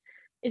 right?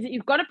 Is that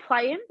you've got to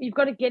play him, you've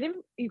got to get him,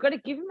 you've got to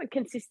give him a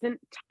consistent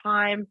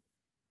time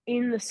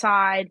in the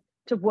side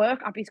to work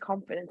up his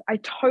confidence. I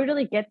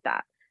totally get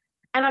that.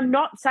 And I'm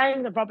not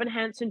saying that Robin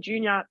Hansen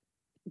Jr.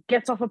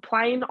 gets off a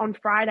plane on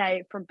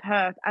Friday from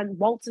Perth and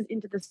waltzes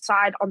into the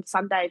side on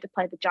Sunday to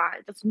play the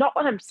Giants. That's not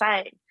what I'm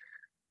saying.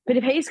 But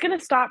if he's going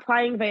to start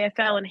playing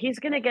VFL and he's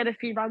going to get a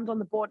few runs on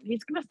the board and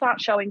he's going to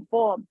start showing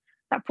form,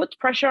 that puts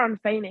pressure on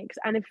Phoenix.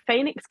 And if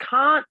Phoenix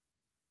can't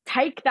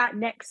take that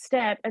next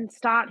step and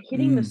start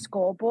hitting the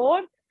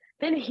scoreboard,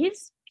 then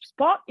his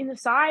spot in the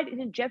side is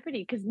in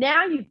jeopardy because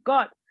now you've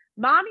got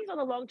Marnie's on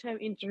the long-term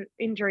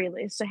injury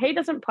list, so he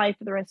doesn't play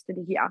for the rest of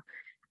the year.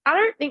 I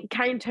don't think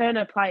Kane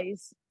Turner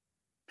plays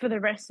for the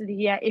rest of the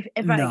year, if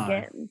ever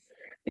again,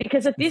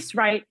 because at this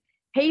rate,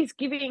 he's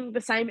giving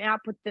the same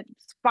output that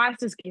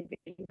Spicer's giving.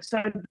 So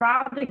I'd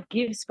rather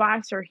give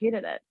Spicer a hit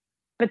at it.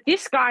 But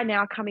this guy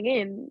now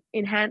coming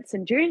in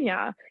Hansen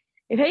Jr.,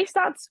 if he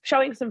starts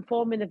showing some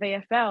form in the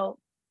VFL,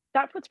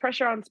 that puts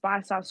pressure on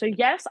Spicer. So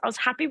yes, I was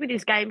happy with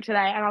his game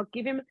today, and I'll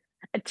give him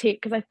a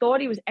tick because I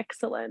thought he was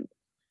excellent.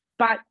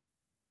 But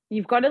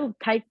you've got to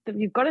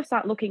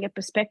start looking at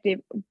perspective.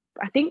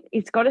 I think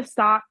he's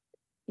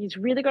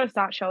really got to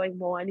start showing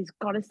more, and he's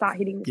got to start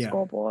hitting the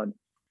scoreboard.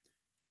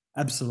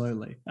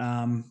 Absolutely.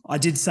 I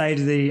did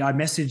say I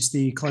messaged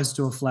the Close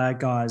to a Flag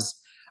guys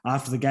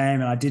after the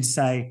game, and I did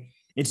say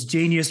it's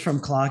genius from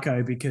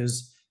Clarko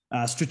because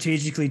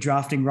strategically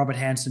drafting Robert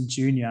Hansen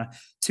Jr.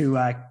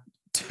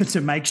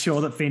 to make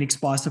sure that Phoenix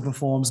Spicer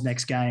performs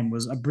next game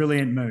was a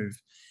brilliant move.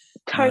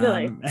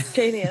 Totally.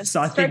 Genius.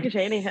 So I think,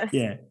 genius.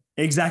 Yeah,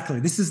 exactly.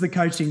 This is the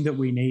coaching that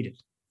we needed.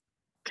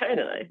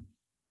 Totally.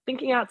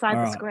 Thinking outside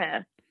the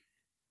square.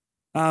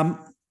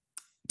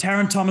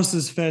 Tarryn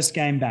Thomas's first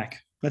game back.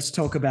 Let's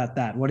talk about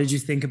that. What did you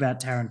think about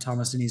Tarryn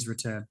Thomas in his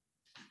return?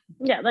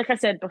 Yeah, like I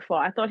said before,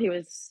 I thought he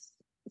was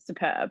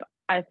superb.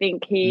 I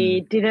think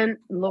he didn't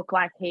look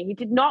like he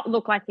did not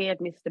look like he had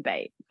missed a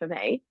beat for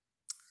me.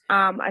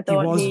 I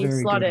thought he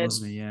slotted, good,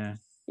 wasn't he? Yeah.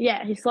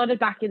 Yeah, he slotted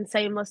back in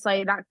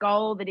seamlessly. That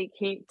goal that he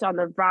kicked on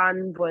the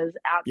run was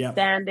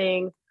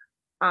outstanding.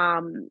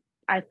 Yep.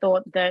 I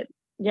thought that,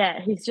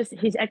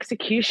 his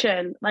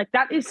execution, like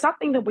that is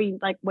something that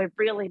we're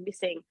really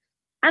missing.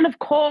 And of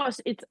course,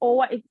 there's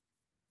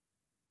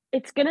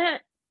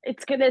gonna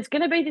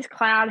be this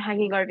cloud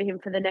hanging over him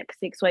for the next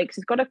 6 weeks.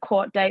 He's got a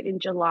court date in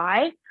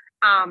July.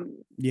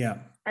 And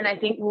I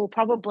think we'll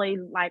probably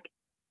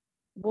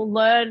we'll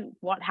learn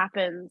what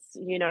happens,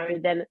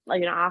 then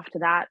after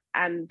that,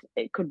 and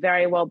it could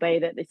very well be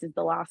that this is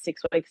the last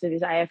 6 weeks of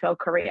his AFL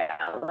career.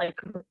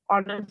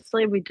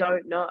 Honestly, we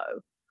don't know.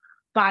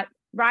 But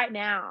right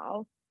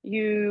now,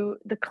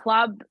 the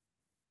club,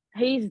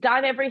 he's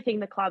done everything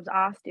the club's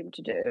asked him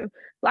to do.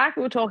 Like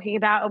we were talking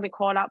about when we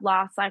caught up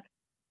last,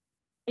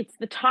 it's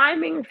the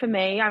timing for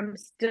me. I'm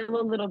still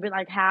a little bit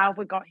how have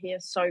we got here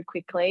so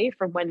quickly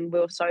from when we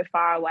were so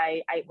far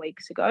away 8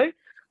 weeks ago?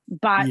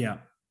 But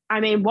I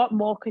mean, what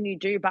more can you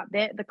do? But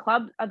the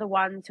club are the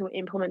ones who are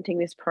implementing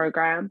this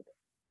program.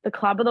 The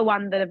club are the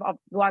ones that have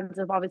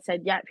obviously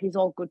said, yep, he's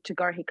all good to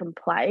go. He can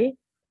play.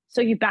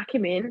 So you back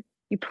him in,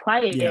 you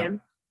play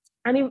him.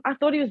 And I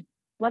thought he was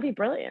bloody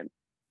brilliant.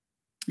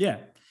 Yeah.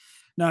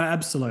 No,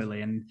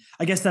 absolutely. And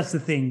I guess that's the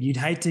thing. You'd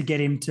hate to get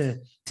him to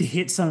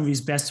hit some of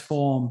his best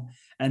form,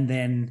 and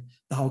then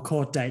the whole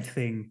court date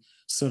thing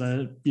sort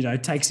of,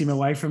 takes him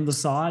away from the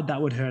side.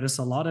 That would hurt us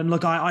a lot. And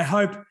look, I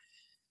hope,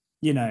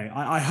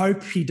 I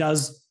hope he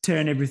does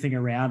turn everything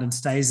around and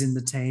stays in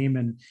the team,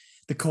 and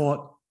the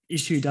court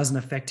issue doesn't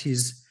affect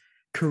his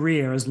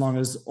career as long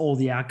as all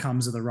the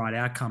outcomes are the right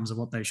outcomes of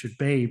what they should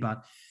be.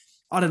 But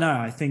I don't know.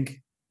 I think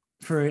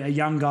for a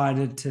young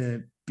guy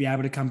to be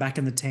able to come back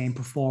in the team,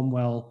 perform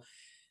well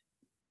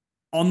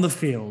on the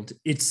field,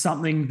 it's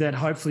something that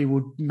hopefully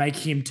would make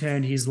him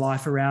turn his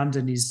life around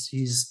and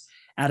his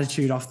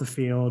attitude off the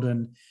field.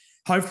 And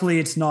hopefully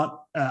it's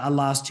not a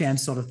last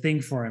chance sort of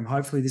thing for him.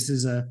 Hopefully this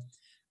is a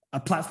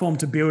platform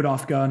to build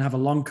off, go and have a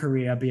long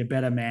career, be a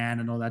better man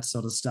and all that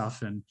sort of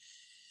stuff. And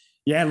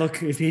yeah,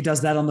 look, if he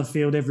does that on the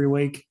field every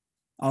week,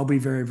 I'll be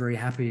very, very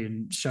happy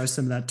and show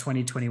some of that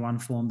 2021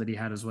 form that he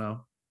had as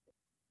well.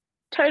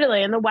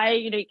 Totally. And the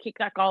way, he kicked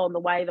that goal and the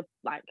way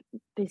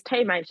his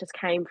teammates just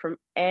came from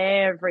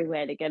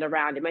everywhere to get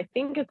around him. I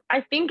think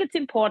it's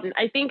important.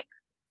 I think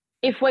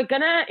if we've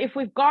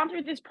gone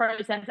through this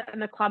process and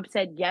the club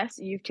said, yes,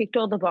 you've ticked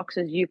all the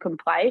boxes, you can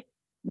play,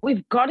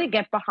 we've got to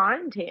get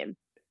behind him.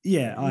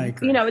 Yeah, I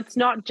agree. It's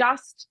not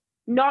just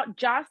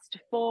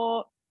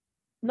for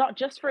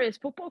his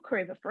football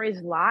career, but for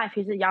his life.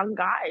 He's a young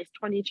guy. He's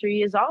 22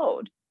 years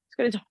old. He's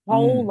got his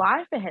whole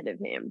life ahead of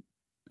him.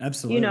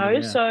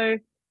 Absolutely. So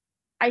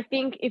I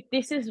think if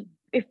this is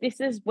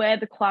where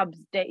the clubs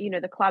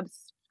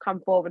come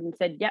forward and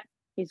said, yep,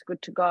 he's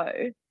good to go,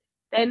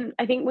 then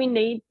I think we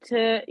need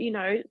to,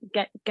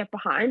 get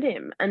behind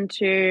him and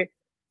to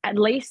at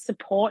least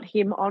support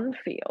him on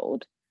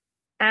field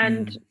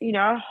and,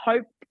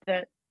 hope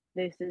that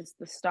this is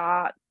the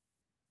start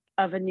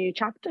of a new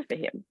chapter for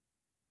him.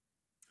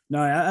 No,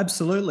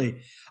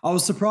 absolutely. I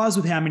was surprised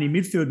with how many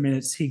midfield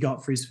minutes he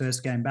got for his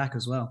first game back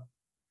as well.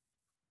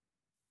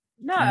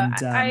 No, and,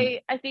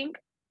 I think.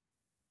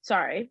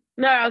 Sorry.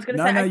 No, I was going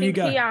to say. I think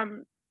he.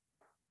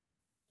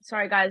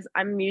 Sorry, guys.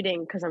 I'm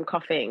muting because I'm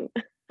coughing.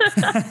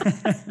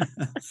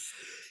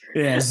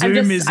 Yeah,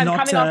 Zoom is I'm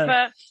not. Coming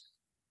off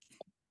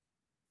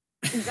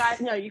you guys,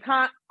 no, you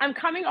can't. I'm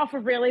coming off a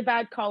really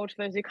bad cold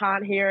for those who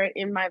can't hear it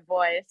in my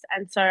voice,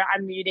 and so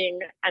I'm muting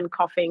and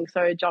coughing.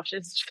 So Josh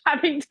is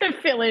having to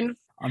fill in.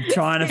 I'm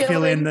trying to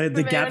fill in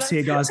the gaps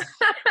here, guys.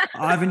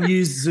 I haven't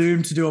used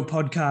Zoom to do a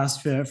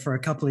podcast for a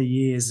couple of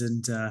years,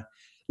 and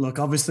look,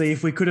 obviously,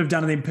 if we could have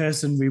done it in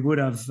person, we would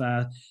have.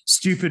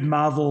 Stupid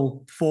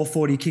Marvel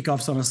 4:40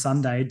 kickoffs on a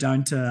Sunday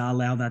don't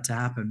allow that to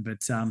happen. But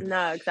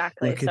no,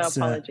 exactly. Look,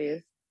 so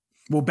apologies.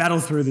 We'll battle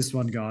through this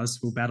one, guys.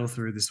 We'll battle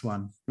through this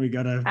one. We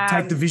got to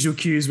take the visual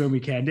cues when we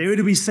can.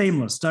 It'll be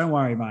seamless. Don't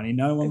worry, Marnie.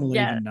 No one will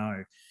even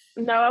know.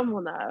 No one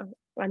will know.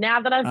 Well,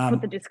 now that I've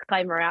put the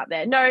disclaimer out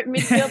there. No,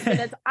 midfield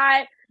minutes.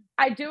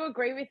 I do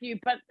agree with you.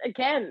 But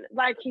again,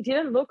 like, he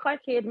didn't look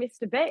like he had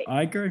missed a beat.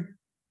 I agree.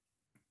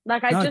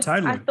 Like,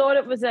 totally. I thought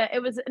it was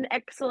an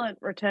excellent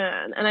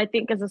return. And I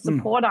think as a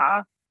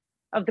supporter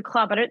of the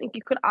club, I don't think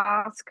you could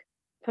ask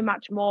for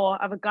much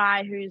more of a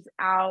guy who's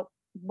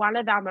one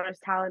of our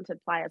most talented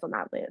players on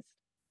that list.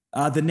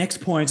 The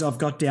next point I've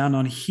got down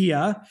on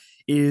here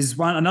is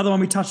another one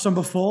we touched on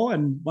before.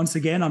 And once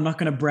again, I'm not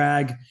going to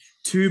brag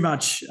too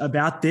much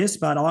about this,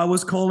 but I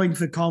was calling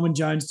for Coleman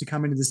Jones to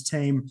come into this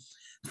team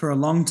for a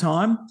long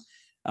time.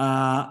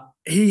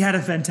 He had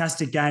a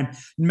fantastic game.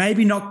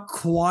 Maybe not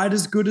quite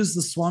as good as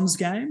the Swans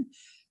game,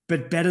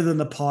 but better than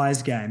the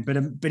Pies game.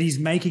 But he's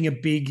making a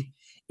big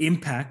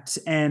impact.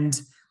 And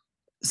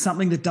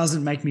something that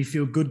doesn't make me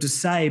feel good to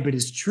say, but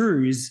is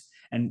true, is,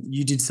 and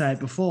you did say it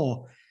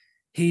before,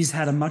 he's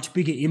had a much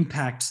bigger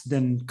impact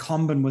than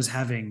Comben was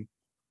having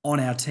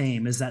on our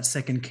team as that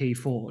second key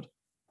forward.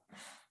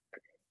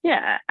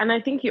 Yeah, and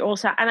I think you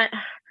also have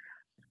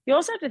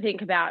to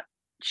think about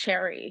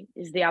Sherry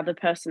is the other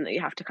person that you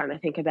have to kind of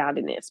think about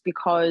in this,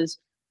 because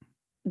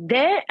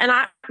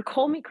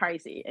call me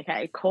crazy,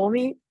 okay? Call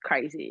me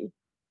crazy.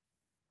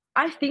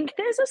 I think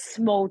there's a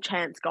small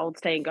chance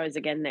Goldstein goes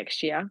again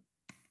next year.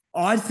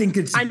 I think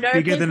it's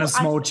bigger than a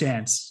small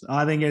chance.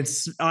 I think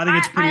it's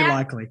pretty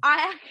likely.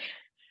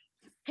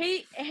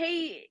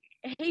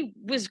 He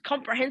was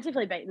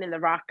comprehensively beaten in the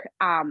ruck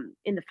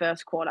in the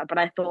first quarter, but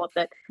I thought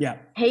that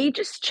he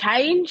just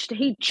changed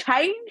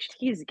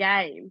his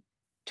game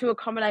to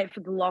accommodate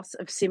for the loss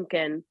of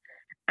Simpkin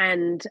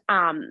and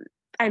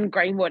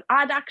Greenwood.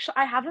 I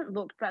haven't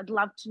looked, but I'd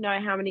love to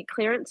know how many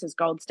clearances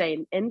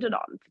Goldstein ended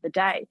on for the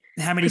day.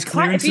 How many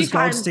clearances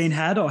Goldstein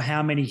had, or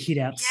how many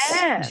hit-outs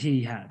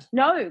he had?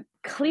 No,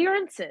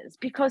 clearances,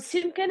 because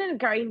Simpkin and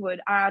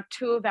Greenwood are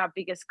two of our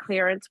biggest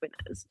clearance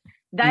winners.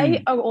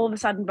 They are all of a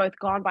sudden both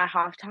gone by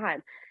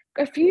half-time.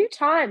 A few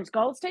times,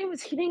 Goldstein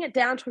was hitting it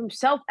down to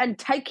himself and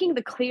taking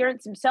the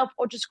clearance himself,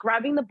 or just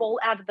grabbing the ball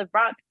out of the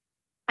ruck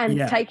and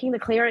taking the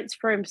clearance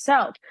for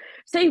himself.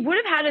 So he would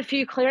have had a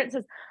few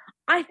clearances.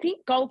 I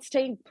think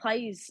Goldstein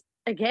plays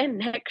again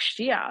next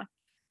year.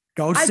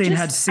 Goldstein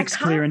had 6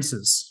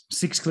 clearances.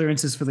 6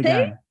 clearances for the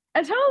game.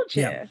 I told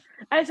you. Yeah.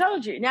 I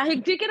told you. Now, he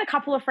did get a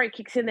couple of free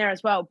kicks in there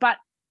as well, but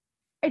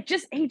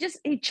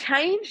he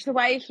changed the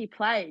way he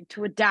played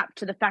to adapt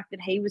to the fact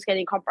that he was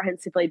getting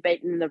comprehensively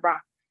beaten in the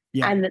ruck,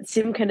 and that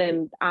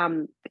Simpkin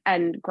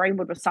and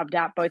Greenwood were subbed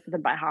out, both of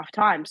them by half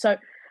time. So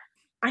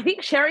I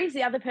think Sherry's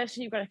the other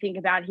person you've got to think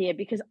about here,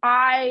 because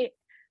I've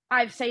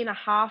seen a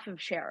half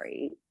of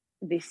Sherry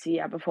this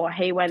year before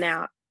he went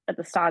out at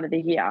the start of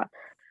the year,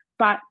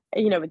 but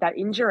with that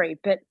injury.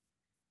 But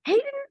he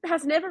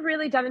has never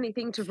really done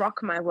anything to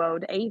rock my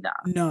world either.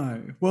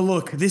 No. Well,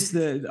 look,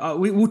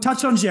 we'll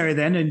touch on Jerry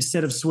then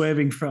instead of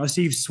swerving. I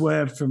see you've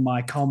swerved from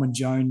my Coleman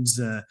Jones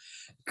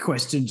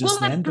question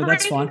then, but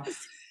that's fine.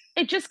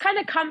 It just kind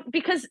of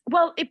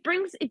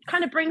it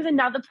kind of brings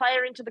another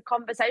player into the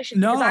conversation.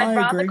 Because I'd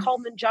rather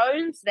Coleman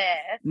Jones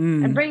there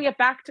and bring it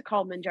back to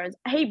Coleman Jones.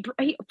 He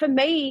for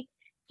me,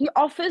 he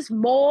offers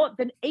more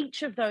than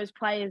each of those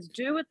players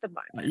do at the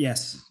moment.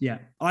 Yes, yeah.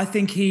 I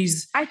think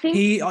he's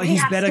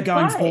better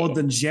going forward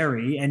than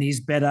Jerry, and he's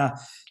better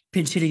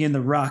pinch hitting in the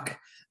ruck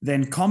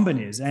than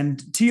Comben is.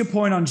 And to your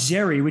point on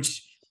Jerry,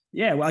 which,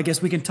 I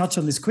guess we can touch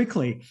on this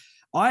quickly.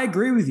 I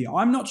agree with you.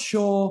 I'm not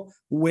sure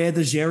where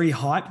the Jerry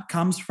hype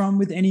comes from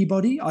with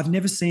anybody. I've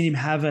never seen him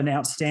have an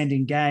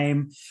outstanding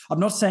game. I'm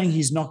not saying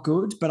he's not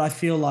good, but I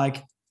feel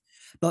like,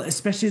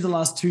 especially the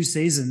last 2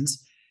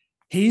 seasons,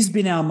 he's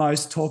been our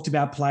most talked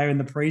about player in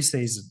the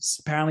preseasons.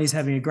 Apparently he's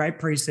having a great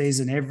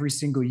preseason every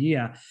single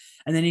year.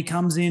 And then he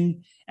comes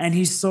in and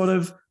he's sort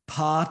of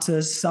par to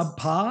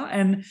subpar.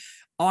 And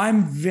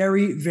I'm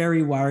very,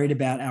 very worried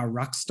about our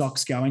ruck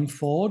stocks going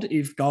forward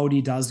if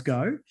Goldie does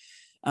go.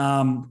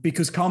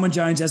 Because Coleman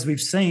Jones, as we've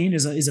seen,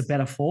 is a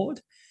better forward.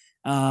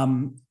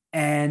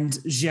 And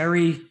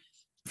Jerry,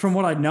 from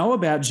what I know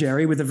about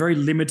Jerry, with a very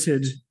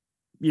limited,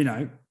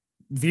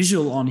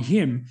 visual on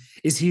him,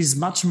 is he's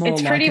much more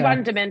it's pretty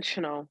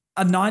one-dimensional.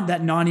 That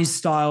 90s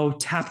style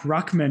tap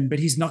ruckman, but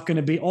he's not going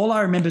to be. All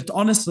I remember,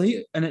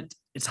 honestly, and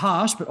it's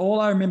harsh, but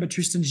all I remember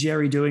Tristan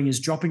Jerry doing is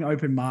dropping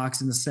open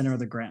marks in the center of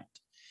the ground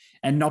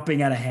and not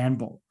being at a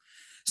handball.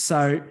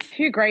 So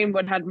Hugh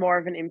Greenwood had more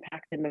of an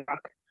impact in the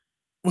ruck.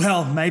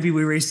 Well, maybe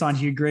we re-sign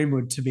Hugh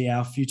Greenwood to be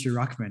our future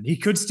ruckman. He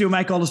could still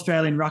make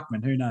All-Australian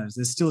ruckman. Who knows?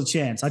 There's still a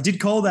chance. I did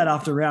call that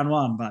after round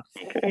 1, but...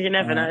 You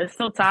never know. There's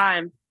still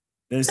time.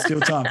 There's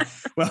still time.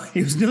 Well,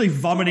 he was nearly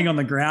vomiting on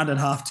the ground at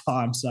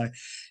halftime, so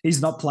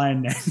he's not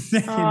playing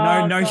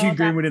now. No Hugh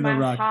Greenwood in the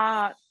ruck.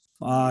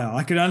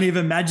 I could only have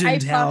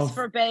imagined how...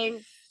 for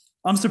being...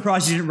 I'm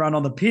surprised you didn't run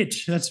on the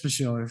pitch, that's for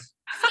sure.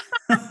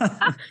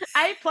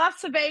 A+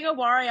 for being a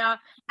warrior.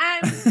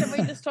 And can we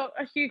just talk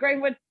Hugh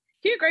Greenwood?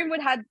 Hugh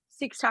Greenwood had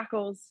 6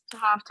 tackles to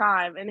half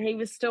time, and he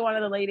was still one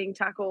of the leading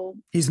tackle.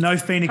 He's no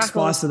Phoenix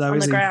Spicer though, on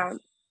is the he? ground.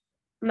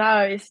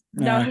 No.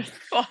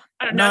 Oh,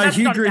 I don't know. No, That's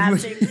Hugh not a bad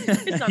Greenwood.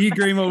 thing. Hugh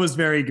Greenwood was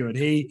very good.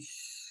 He's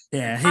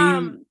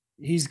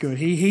good.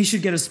 He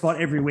should get a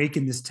spot every week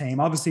in this team.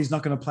 Obviously, he's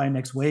not going to play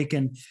next week,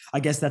 and I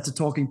guess that's a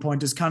talking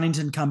point. Does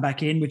Cunnington come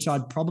back in? Which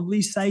I'd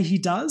probably say he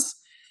does.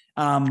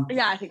 Yeah,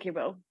 I think he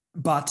will.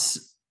 But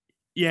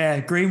yeah,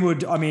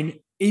 Greenwood. I mean,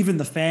 even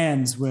the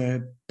fans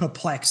were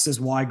perplexed as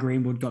why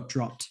Greenwood got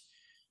dropped.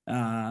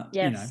 Yes.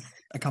 You know,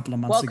 a couple of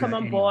months ago. Welcome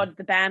on board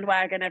the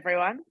bandwagon,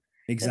 everyone.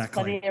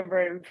 Exactly. There's plenty of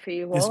room for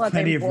you There's all. I've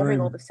been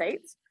warming all the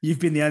seats. You've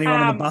been the only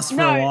one on the bus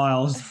for a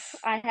while.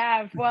 I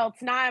have. Well,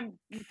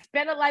 it's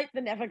better late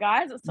than never,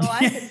 guys. That's all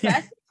I can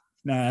say.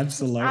 No,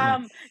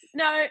 absolutely.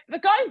 No,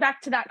 but going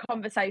back to that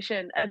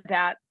conversation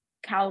about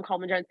Callum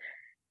Coleman-Jones,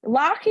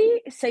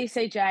 Larky,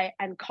 CCJ,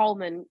 and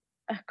Comben,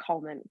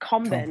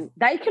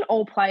 they can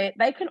all play it.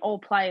 They can all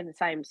play in the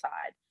same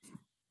side.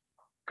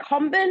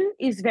 Comben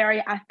is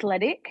very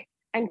athletic,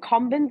 and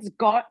Comben's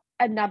got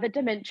another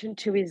dimension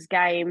to his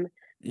game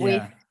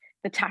with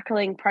the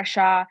tackling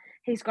pressure.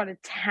 He's got a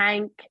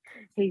tank.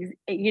 He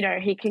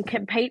can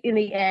compete in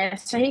the air,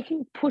 so he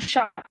can push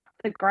up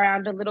the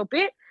ground a little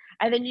bit.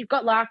 And then you've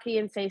got Larky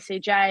and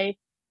CCJ.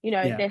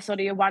 They're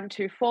sort of your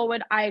 1-2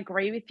 forward. I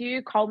agree with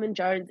you.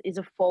 Coleman-Jones is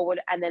a forward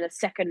and then a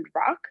second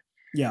ruck.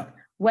 Yeah.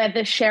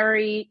 Whether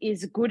Sherry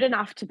is good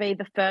enough to be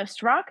the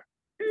first ruck,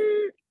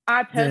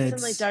 I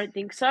personally don't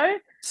think so.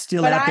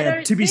 Still out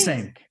there to be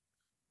seen.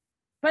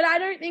 But I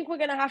don't think we're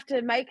going to have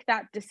to make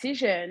that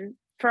decision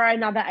for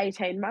another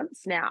 18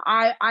 months now.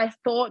 I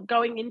thought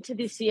going into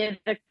this year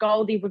that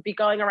Goldie would be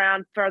going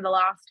around for the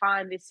last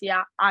time this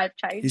year. I've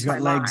changed. He's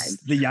got legs, mind.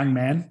 The young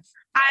man.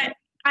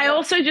 I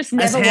also just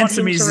never as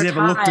handsome as he's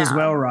ever looked as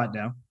well right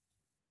now.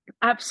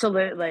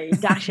 Absolutely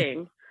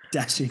dashing.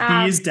 Dashing.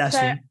 He is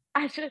dashing.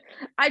 So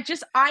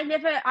I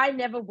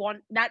never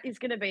want that is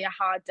going to be a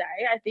hard day.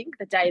 I think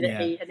the day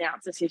that he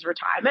announces his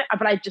retirement,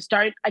 but I just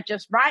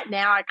right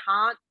now I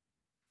can't.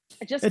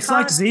 It's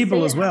like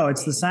Zeeble as well.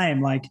 It's the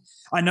same. Like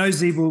I know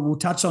Zeeble, we'll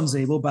touch on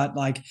Zeeble, but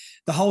like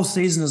the whole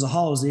season as a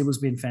whole, Zeeble's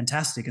been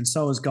fantastic, and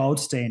so has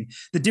Goldstein.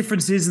 The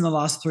difference is in the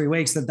last 3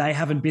 weeks that they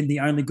haven't been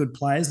the only good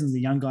players, and the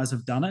young guys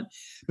have done it.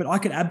 But I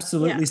could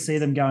absolutely see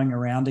them going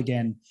around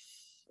again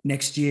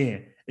next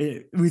year.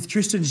 With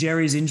Tristan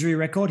Xerri's injury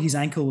record, his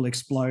ankle will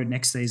explode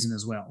next season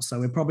as well. So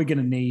we're probably going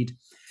to need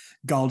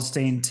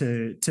Goldstein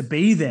to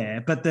be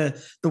there. But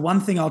the one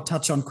thing I'll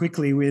touch on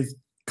quickly with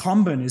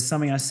Comben is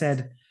something I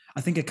said, I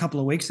think a couple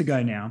of weeks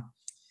ago now.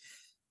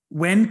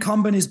 When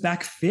Comben is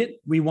back fit,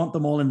 we want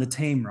them all in the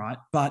team, right?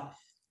 But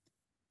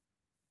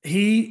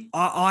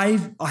I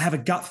have a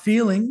gut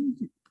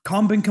feeling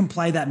Comben can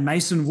play that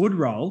Mason Wood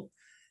role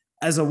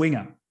as a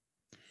winger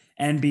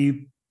and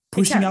be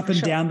pushing up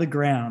and down the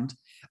ground.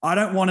 I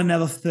don't want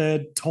another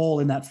third tall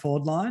in that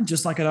forward line,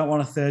 just like I don't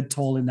want a third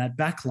tall in that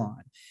back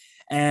line.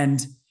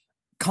 And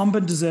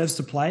Comben deserves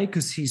to play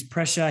because he's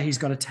pressure, he's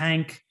got a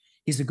tank,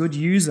 he's a good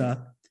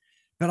user.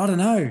 But I don't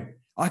know.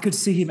 I could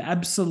see him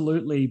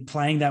absolutely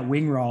playing that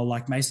wing role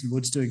like Mason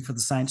Wood's doing for the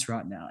Saints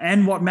right now.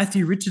 And what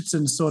Matthew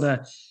Richardson sort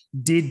of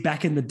did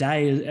back in the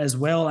day as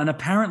well. And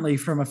apparently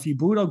from a few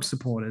Bulldog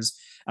supporters,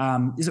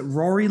 is it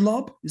Rory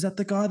Lobb? Is that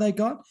the guy they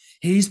got?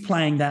 He's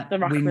playing that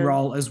wing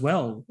role as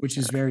well, which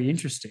is very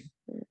interesting.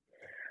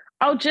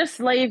 I'll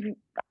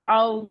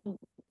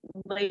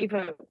leave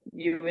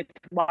you with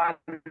one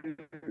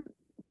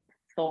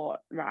thought,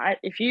 right?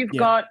 If you've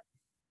got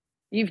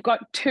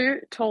 2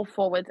 tall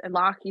forwards and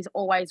Larky's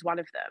always one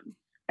of them,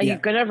 and you're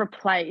going to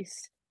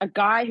replace a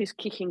guy who's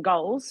kicking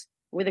goals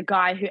with a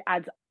guy who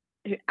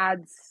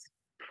adds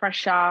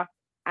pressure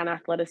and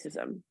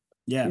athleticism.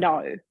 Yeah.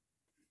 No.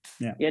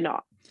 Yeah. You're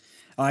not.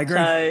 I agree.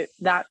 So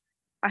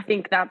I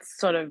think that's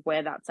sort of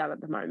where that's at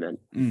the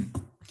moment. No,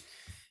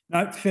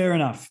 fair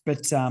enough.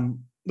 But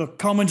look,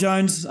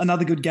 Coleman-Jones,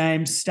 another good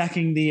game,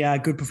 stacking the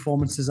good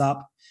performances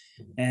up.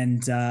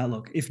 And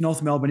look, if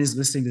North Melbourne is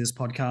listening to this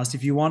podcast,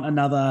 if you want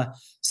another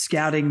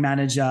scouting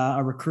manager,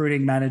 a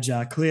recruiting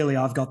manager, clearly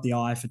I've got the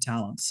eye for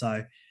talent.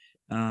 So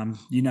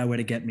you know where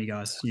to get me,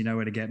 guys. You know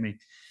where to get me.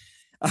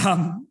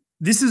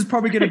 This is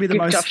probably going to be the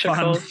most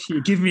fun.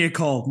 Give me a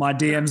call. My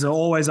DMs are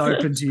always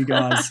open to you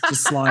guys.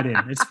 Just slide in.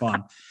 It's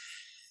fun.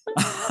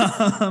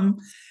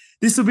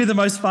 This will be the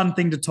most fun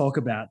thing to talk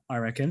about, I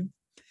reckon.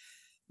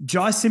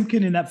 Jai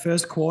Simpkin in that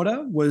first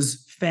quarter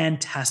was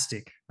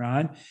fantastic,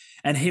 right?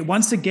 And he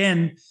once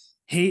again,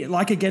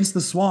 like against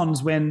the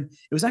Swans, when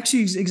it was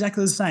actually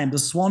exactly the same. The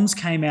Swans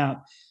came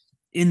out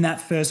in that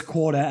first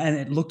quarter and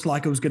it looked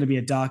like it was going to be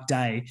a dark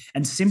day.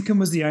 And Simpkin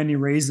was the only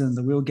reason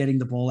that we were getting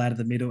the ball out of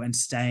the middle and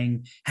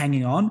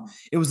hanging on.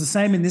 It was the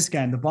same in this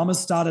game. The Bombers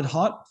started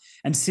hot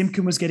and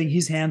Simpkin was getting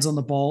his hands on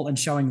the ball and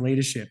showing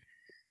leadership.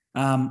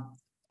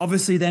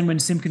 Obviously, then when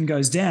Simpkin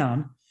goes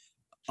down,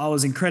 I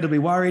was incredibly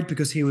worried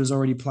because he was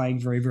already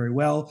playing very, very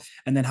well.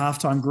 And then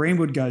halftime,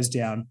 Greenwood goes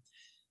down.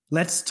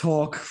 Let's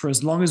talk for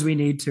as long as we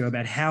need to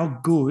about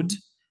how good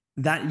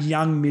that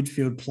young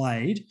midfield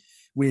played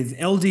with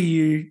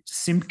LDU,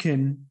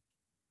 Simpkin,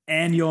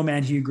 and your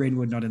man Hugh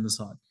Greenwood not in the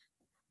side?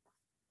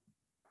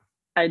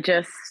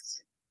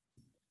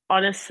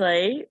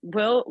 Honestly,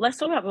 let's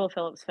talk about Will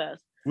Phillips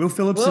first. Will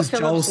Phillips is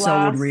Joel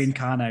Selwood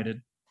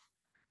reincarnated.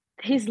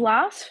 His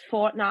last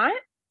fortnight,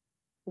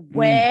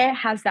 where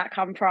has that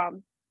come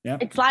from?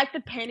 Yep. It's like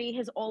the penny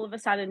has all of a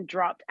sudden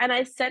dropped. And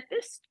I said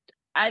this,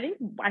 I think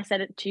I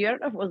said it to you. I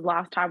don't know if it was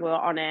last time we were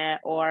on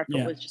air or if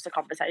it was just a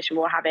conversation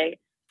we were having.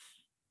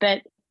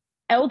 But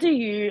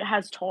LDU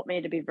has taught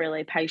me to be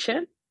really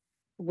patient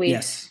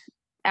with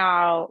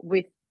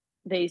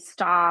these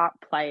star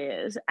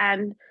players.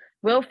 And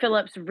Will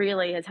Phillips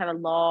really has had a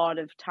lot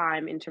of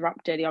time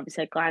interrupted. He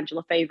obviously had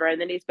glandular fever, and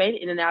then he's been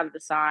in and out of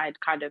the side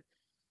kind of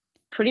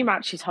pretty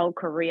much his whole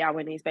career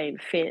when he's been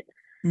fit.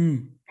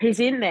 He's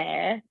in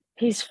there.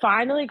 He's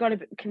finally got a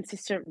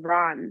consistent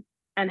run,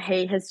 and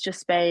he has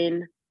just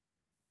been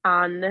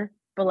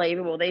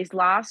unbelievable. These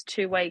last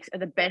 2 weeks are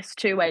the best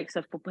 2 weeks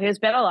of football. He was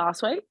better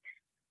last week,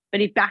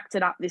 but he backed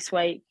it up this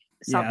week.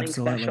 Something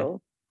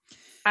special.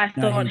 I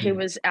thought he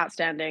was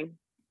outstanding.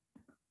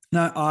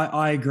 No,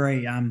 I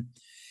agree.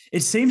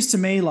 It seems to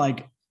me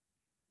like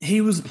he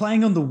was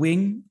playing on the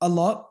wing a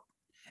lot,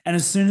 and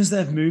as soon as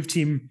they've moved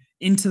him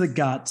into the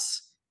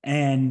guts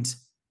and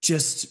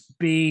just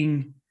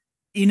being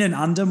in and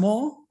under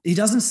more, he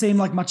doesn't seem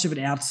like much of an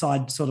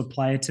outside sort of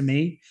player to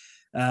me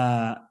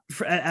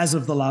as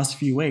of the last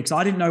few weeks.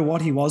 I didn't know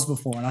what he was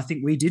before, and I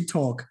think we did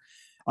talk.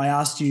 I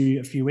asked you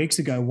a few weeks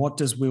ago, what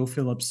does Will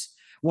Phillips,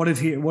 what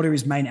are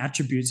his main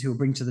attributes he'll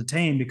bring to the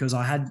team? Because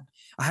I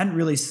hadn't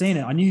really seen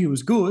it. I knew he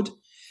was good,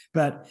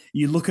 but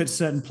you look at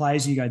certain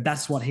players and you go,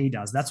 that's what he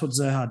does. That's what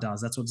Zerha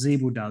does. That's what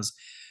Zeeble does.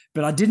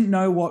 But I didn't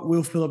know what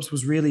Will Phillips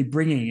was really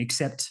bringing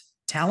except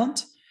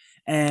talent.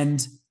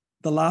 And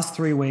the last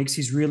 3 weeks,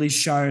 he's really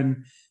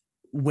shown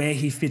where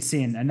he fits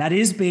in. And that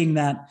is being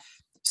that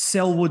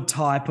Selwood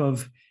type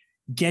of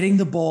getting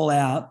the ball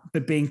out,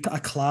 but being a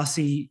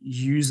classy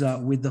user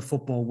with the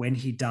football when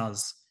he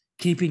does,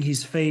 keeping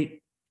his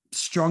feet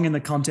strong in the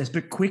contest,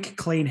 but quick,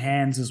 clean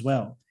hands as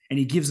well. And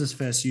he gives us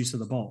first use of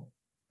the ball.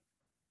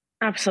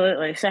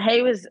 Absolutely. So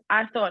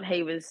I thought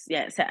he was,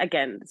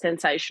 again,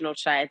 sensational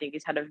today. I think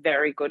he's had a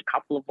very good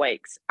couple of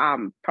weeks,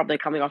 probably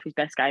coming off his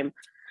best game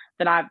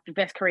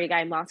best career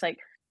game last week,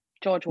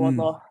 George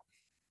Wardlaw.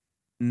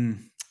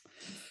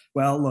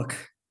 Well, look,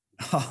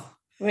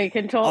 we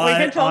can talk.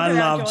 I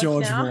love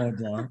George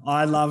Wardlaw.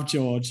 I love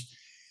George.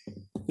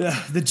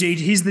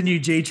 He's the new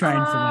G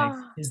train for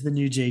me. He's the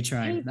new G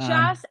train.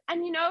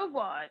 And you know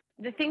what?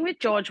 The thing with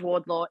George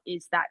Wardlaw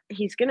is that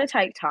he's going to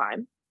take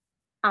time.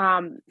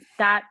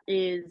 That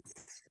is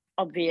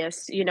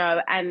obvious,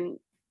 and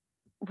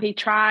he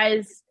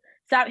tries.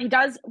 So he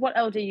does what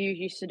LDU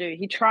used to do.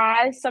 He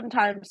tries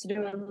sometimes to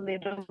do a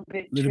little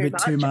bit too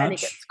much, and he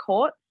gets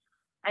caught.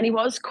 And he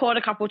was caught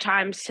a couple of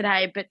times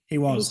today, but he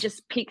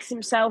just picks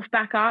himself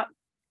back up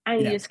and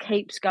he just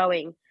keeps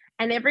going.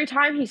 And every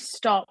time he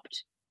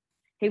stopped,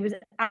 he was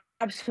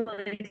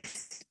absolutely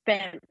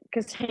spent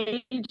because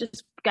he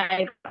just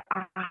gave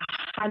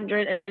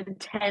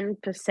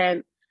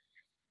 110%.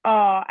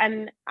 Oh,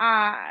 and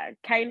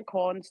Kane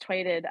Corns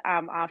tweeted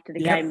after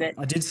the game that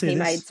he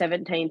made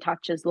 17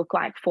 touches look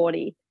like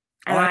 40.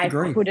 And I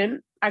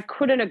couldn't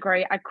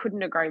agree. I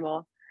couldn't agree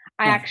more.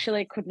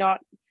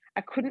 I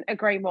couldn't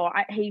agree more.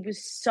 He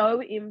was so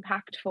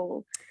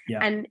impactful,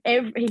 and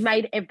he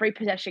made every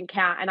possession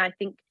count. And I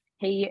think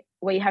we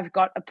have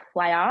got a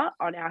player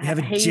on our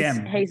hands.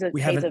 He's a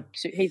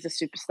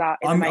superstar.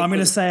 I'm going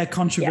to say a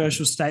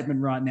controversial statement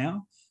right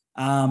now,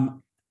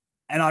 and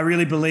I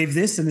really believe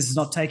this. And this is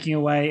not taking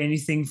away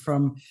anything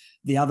from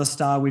the other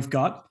star we've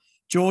got.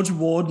 George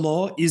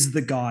Wardlaw is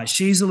the guy.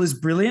 Sheasel is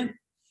brilliant,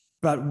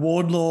 but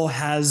Wardlaw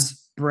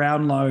has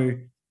Brownlow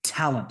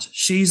talent.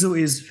 Sheasel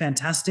is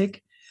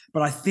fantastic.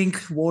 But I think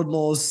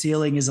Wardlaw's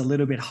ceiling is a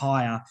little bit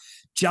higher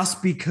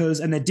just because,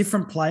 and they're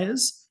different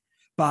players,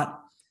 but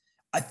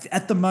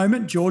at the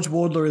moment, George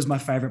Wardlaw is my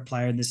favorite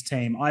player in this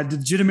team. I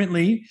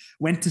legitimately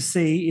went to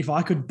see if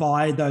I could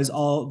buy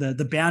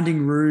the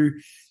Bounding Roo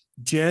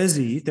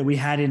jersey that we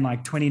had in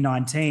like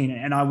 2019.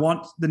 And I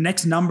want the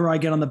next number I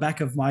get on the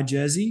back of my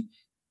jersey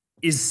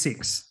is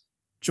 6.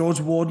 George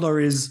Wardlaw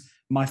is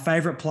my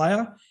favorite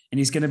player, and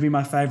he's going to be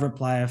my favorite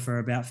player for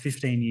about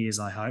 15 years,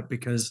 I hope,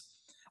 because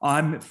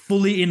I'm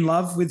fully in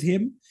love with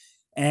him,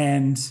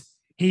 and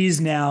he is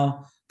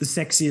now the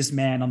sexiest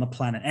man on the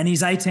planet. And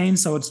he's 18,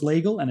 so it's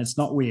legal and it's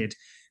not weird.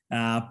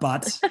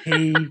 But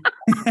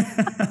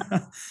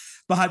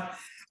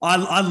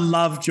I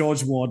love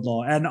George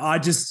Wardlaw, and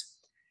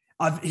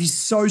he's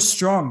so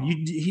strong.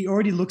 He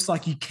already looks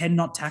like you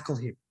cannot tackle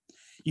him.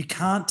 You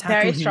can't tackle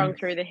him. Very strong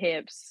through the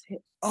hips.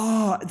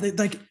 Oh,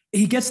 like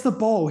he gets the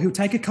ball, he'll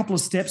take a couple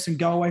of steps and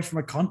go away from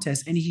a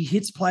contest, and he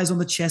hits players on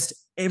the chest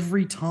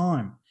every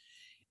time.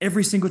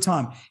 Every single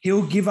time.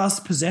 He'll give us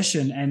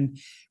possession and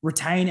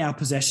retain our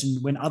possession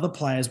when other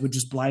players would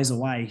just blaze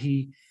away.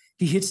 He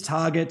hits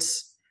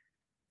targets.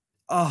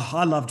 Oh,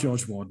 I love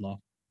George Wardlaw.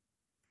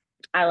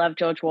 I love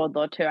George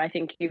Wardlaw too. I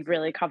think you've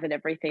really covered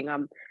everything.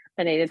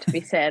 that needed to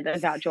be said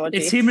about Georgie.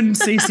 It's him and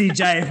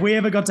CCJ. If we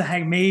ever got to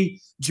hang me,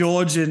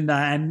 George, and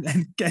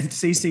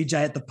CCJ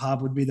at the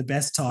pub, would be the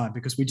best time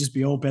because we'd just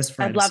be all best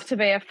friends. I'd love to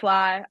be a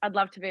fly. I'd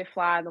love to be a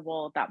fly on the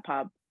wall of that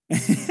pub.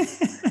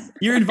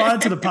 You're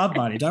invited to the pub,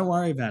 Marnie. Don't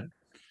worry about it.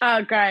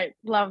 Oh, great.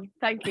 Love.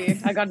 Thank you.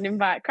 I got an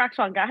invite. Cracked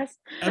on, guys.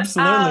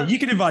 Absolutely. You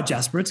can invite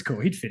Jasper. It's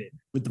cool. He'd fit in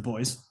with the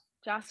boys.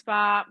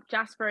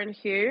 Jasper and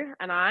Hugh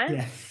and I.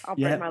 Yeah. I'll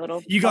bring my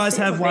little... You guys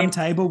have one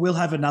table. We'll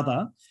have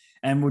another.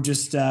 And we'll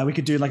just, we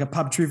could do like a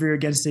pub trivia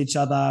against each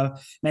other,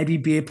 maybe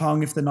beer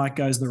pong if the night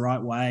goes the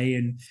right way.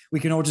 And we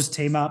can all just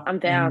team up. I'm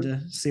down.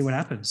 And see what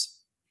happens.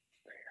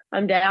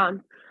 I'm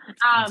down.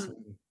 All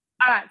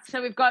right.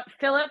 So we've got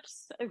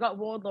Phillips, we've got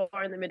Wardlaw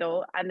in the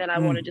middle. And then I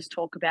want to just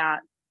talk about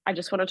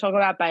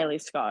Bailey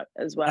Scott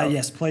as well.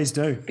 Yes, please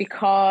do.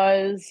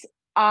 Because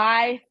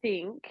I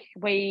think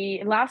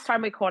last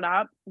time we caught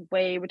up,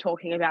 we were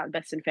talking about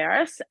best and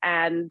fairest,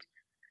 and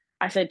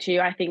I said to you,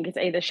 I think it's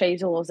either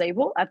Sheasel or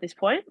Zeeble at this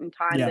point in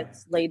time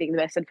that's leading the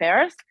best and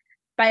fairest.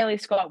 Bailey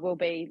Scott will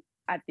be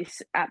at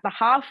the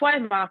halfway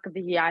mark of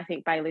the year. I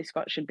think Bailey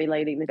Scott should be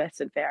leading the best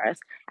and fairest,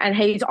 and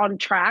he's on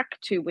track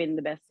to win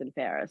the best and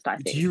fairest. I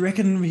think. Do you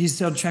reckon he's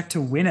on track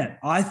to win it?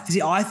 I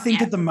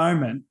think at the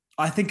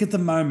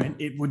moment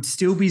it would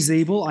still be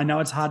Zeeble. I know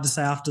it's hard to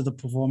say after the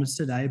performance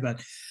today,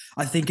 but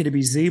I think it'd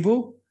be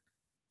Zeeble.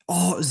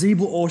 Oh,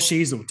 Zeeble or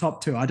Sheasel,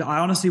 top two. I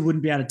honestly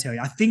wouldn't be able to tell you.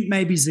 I think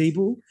maybe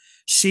Zeeble.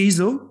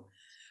 Sheasel,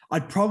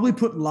 I'd probably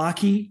put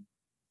Larkey,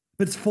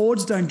 but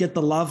forwards don't get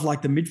the love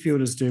like the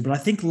midfielders do. But I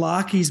think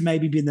Larkey's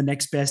maybe been the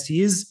next best.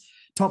 He is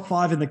top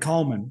 5 in the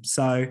Coleman.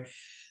 So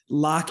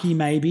Larkey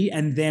maybe,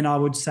 and then I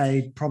would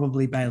say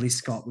probably Bailey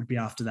Scott would be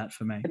after that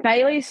for me.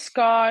 Bailey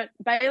Scott's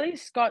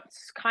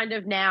kind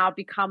of now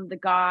become the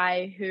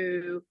guy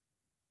who,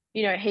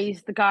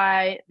 he's the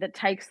guy that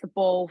takes the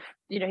ball.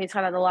 He's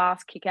kind of the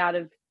last kick out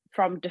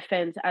from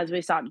defense as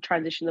we start to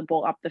transition the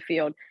ball up the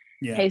field.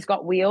 Yeah. He's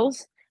got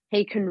wheels.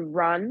 He can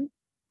run,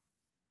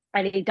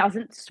 and he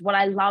doesn't. What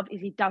I love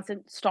is he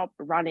doesn't stop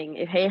running.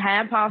 If he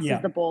hand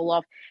passes the ball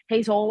off,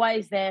 he's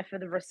always there for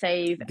the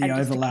receive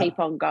just to keep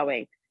on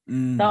going.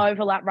 The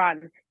overlap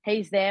run,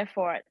 he's there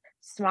for it.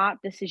 Smart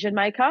decision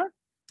maker,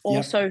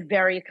 also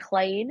very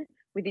clean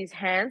with his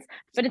hands.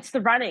 But it's the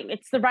running,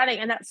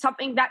 and that's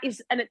something that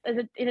is. And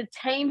in a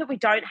team that we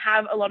don't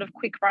have a lot of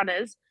quick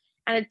runners,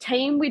 and a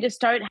team we just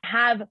don't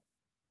have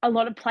a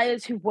lot of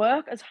players who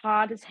work as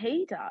hard as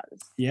he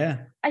does. Yeah.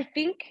 I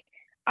think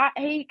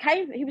he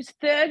was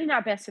third in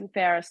our best and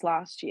fairest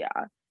last year.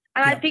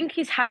 And I think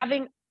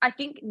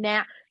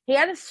now he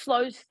had a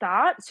slow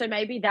start, so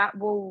maybe that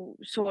will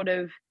sort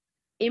of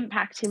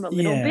impact him a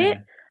little bit.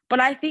 But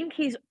I think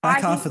he's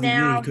at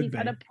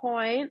a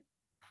point,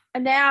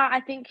 and now I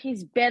think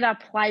he's better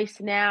placed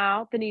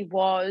now than he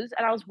was.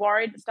 And I was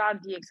worried at the start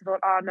of the year because I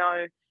thought, oh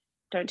no,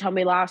 don't tell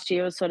me last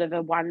year was sort of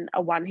a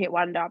one-hit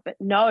wonder. But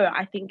no,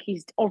 I think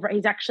he's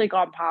actually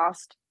gone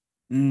past.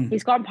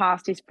 He's gone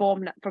past his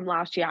form from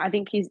last year. I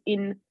think he's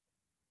now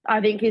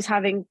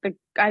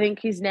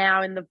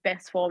in the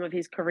best form of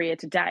his career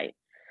to date.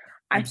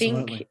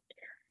 Absolutely. I think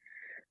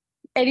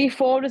Eddie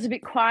Ford was a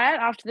bit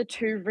quiet after the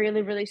 2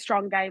 really, really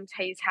strong games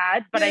he's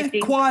had. But I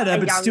think quieter,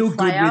 but still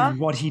good with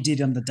what he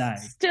did on the day.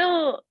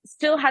 Still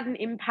had an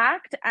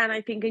impact, and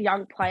I think a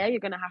young player, you're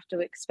going to have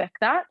to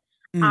expect that.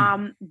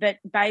 But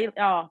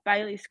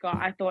Bailey Scott,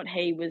 I thought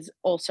he was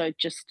also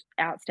just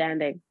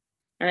outstanding.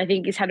 And I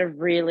think he's had a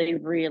really,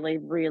 really,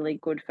 really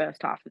good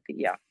first half of the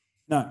year.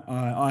 No,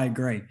 I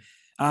agree.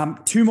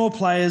 2 more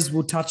players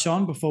we'll touch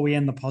on before we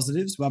end the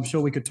positives. Well, I'm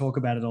sure we could talk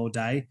about it all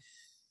day.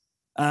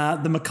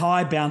 The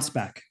Mackay bounce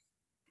back.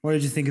 What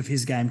did you think of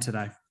his game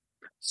today?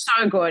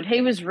 So good.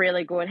 He was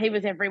really good. He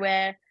was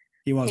everywhere.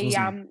 He was,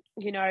 wasn't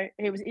he?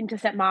 He was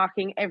intercept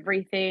marking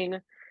everything.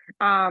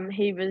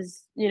 He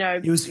was,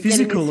 he was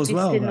physical as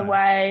well. In the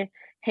way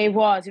he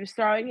was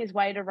throwing his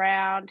weight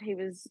around. He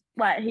was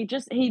like,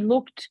 he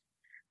looked.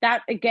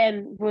 That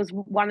again was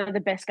one of the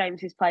best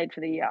games he's played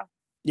for the year.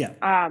 Yeah.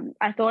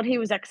 I thought he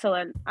was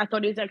excellent.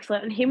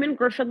 And him and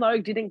Griffin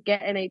Logue didn't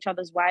get in each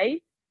other's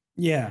way.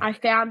 Yeah. I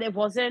found there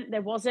was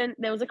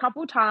a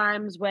couple of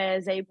times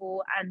where Zeeble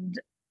and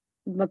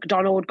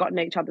McDonald got in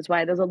each other's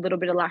way. There's a little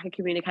bit of lack of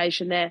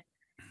communication there.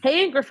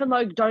 He and Griffin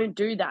Logue don't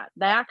do that.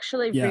 They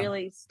actually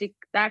really stick.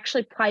 They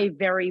actually play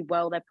very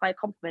well. They play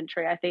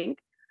complementary, I think.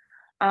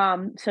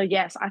 So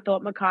yes, I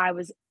thought Mackay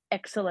was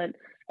excellent.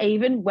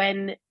 Even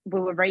when we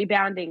were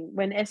rebounding,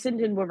 when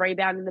Essendon were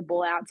rebounding the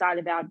ball outside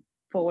of our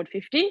forward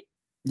 50,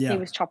 he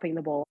was chopping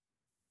the ball.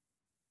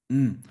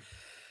 And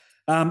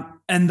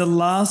the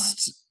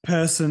last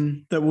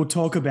person that we'll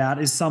talk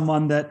about is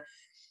someone that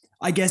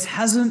I guess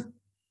hasn't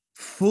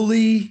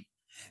been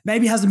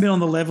on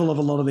the level of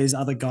a lot of these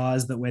other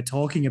guys that we're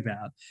talking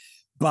about,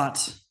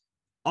 but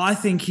I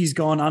think he's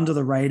gone under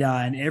the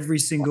radar, and every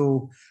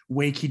single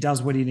week he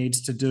does what he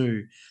needs to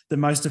do. The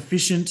most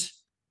efficient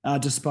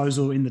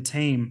disposal in the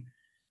team.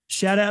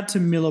 Shout out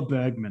to Miller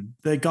Bergman.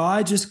 The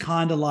guy just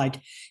kind of like,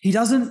 he's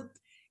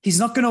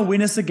not going to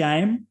win us a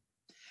game,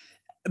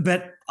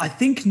 But I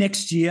think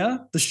next year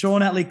the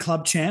Sean Atley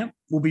Club Champ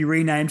will be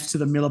renamed to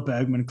the Miller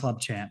Bergman Club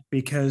Champ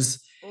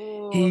because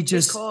he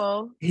just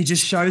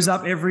shows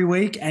up every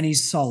week and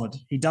he's solid.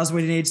 He does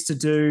what he needs to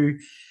do.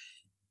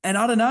 And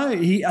I don't know,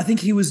 I think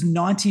he was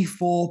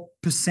 94%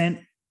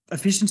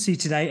 efficiency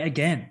today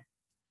again.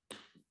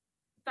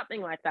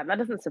 Something like that. That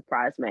doesn't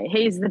surprise me.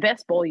 He's the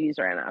best ball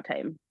user in our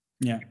team.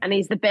 Yeah. And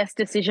he's the best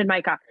decision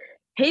maker.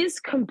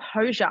 His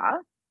composure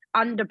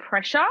under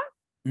pressure,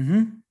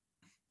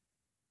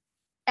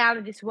 out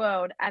of this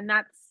world. And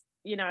that's,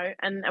 you know,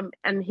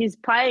 and he's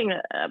playing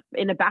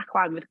in a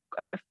backline with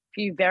a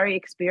few very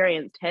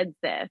experienced heads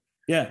there.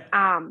 Yeah.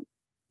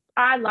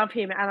 I love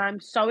him, and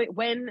I'm so he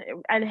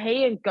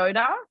and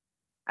Goda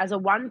as a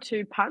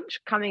 1-2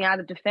 punch coming out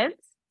of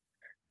defense.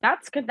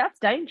 That's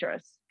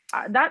dangerous.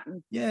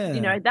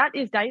 You know,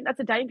 that's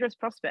a dangerous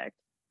prospect.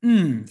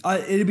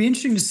 It'd be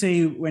interesting to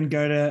see when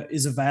Goda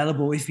is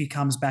available if he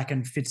comes back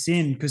and fits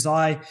in, because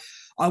I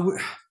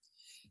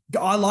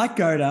like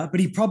Goda, but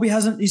he probably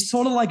hasn't. He's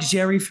sort of like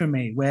Jerry for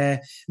me,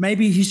 where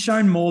maybe he's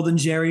shown more than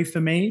Jerry for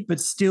me,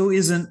 but still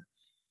isn't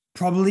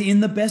probably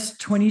in the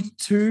best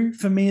 22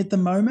 for me at the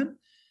moment.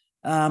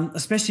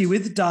 Especially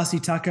with Darcy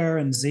Tucker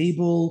and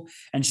Zeeble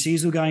and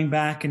Sheasel going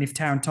back, and if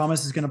Tarryn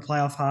Thomas is going to play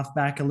off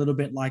halfback a little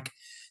bit like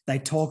they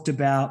talked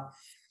about,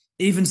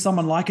 even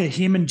someone like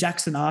him and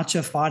Jackson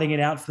Archer fighting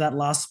it out for that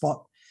last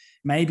spot,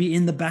 maybe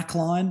in the back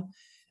line,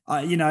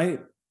 you know,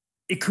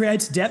 it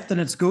creates depth and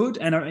it's good,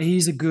 and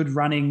he's a good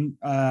running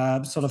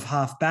sort of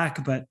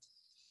halfback, but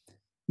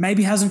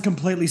maybe hasn't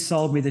completely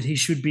sold me that he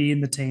should be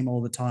in the team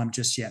all the time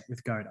just yet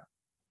with Goda.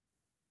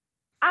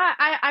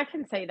 I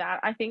can see that.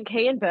 I think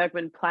he and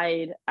Bergman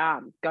played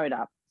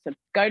Goda. So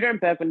Goda and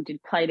Bergman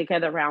did play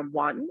together round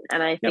one,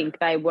 and I think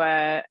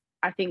they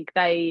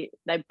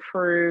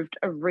proved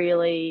a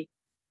really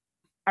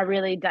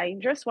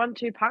dangerous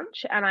 1-2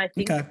 punch. And I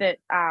think that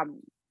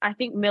I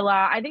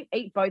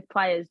think both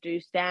players do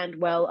stand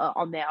well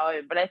on their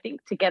own, but I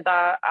think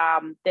together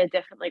they're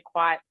definitely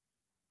quite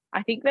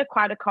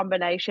a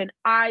combination.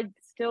 I'd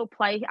still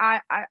play.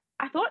 I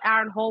thought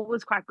Aaron Hall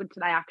was quite good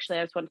today, actually.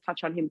 I just want to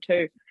touch on him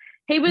too.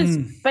 He was,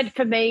 but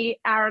for me,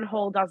 Aaron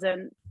Hall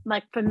doesn't,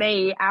 like, for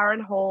me,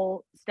 Aaron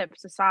Hall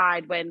steps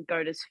aside when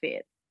Goda's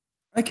fit.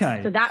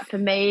 Okay. So that for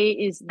me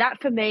is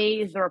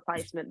the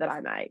replacement that I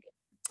make.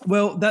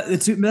 Well,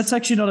 that's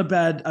actually not a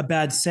bad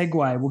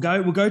segue.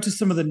 We'll go to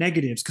some of the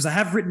negatives, because I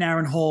have written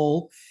Aaron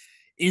Hall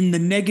in the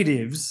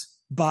negatives,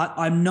 but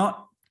I'm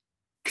not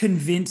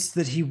convinced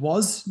that he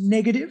was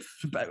negative.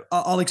 But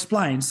I'll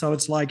explain. So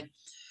it's like,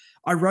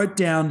 I wrote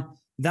down,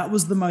 that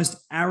was the most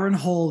Aaron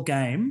Hall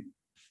game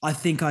I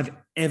think I've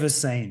ever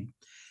seen,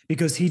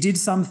 because he did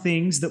some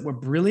things that were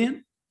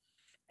brilliant,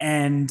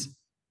 and,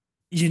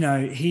 you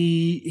know,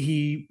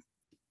 he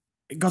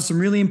got some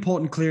really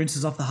important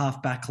clearances off the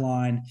half-back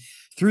line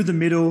through the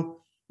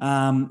middle.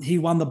 He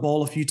won the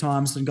ball a few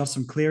times and got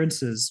some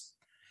clearances,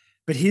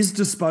 but his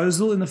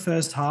disposal in the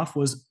first half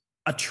was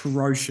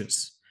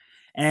atrocious.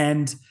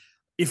 And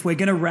if we're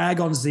going to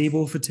rag on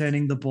Zeeble for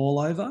turning the ball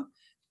over,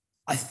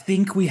 I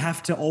think we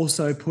have to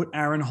also put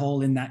Aaron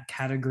Hall in that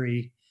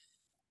category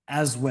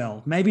as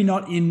well. Maybe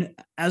not in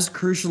as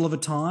crucial of a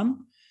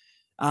time.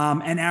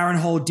 And Aaron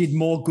Hall did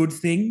more good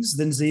things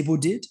than Zeeble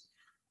did.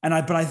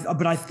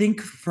 But I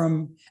think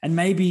and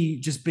maybe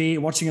just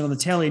watching it on the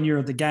telly and you're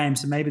at the game,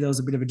 so maybe there was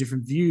a bit of a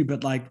different view,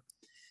 but like,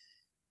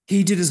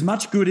 he did as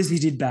much good as he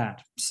did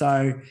bad.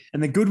 So,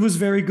 and the good was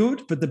very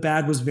good, but the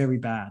bad was very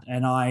bad.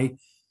 And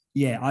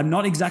I'm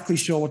not exactly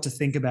sure what to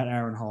think about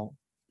Aaron Hall.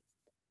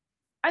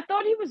 I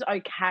thought he was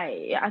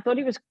okay. I thought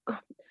he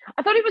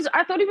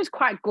was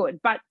quite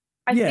good, but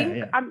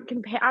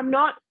I'm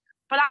not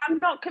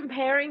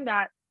comparing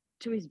that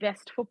to his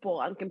best football.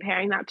 I'm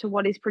comparing that to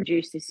what he's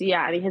produced this year,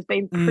 and he has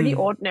been pretty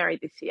ordinary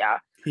this year.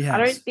 I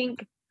don't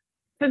think,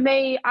 for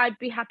me, I'd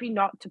be happy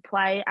not to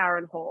play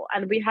Aaron Hall.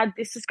 And we had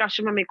this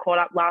discussion when we caught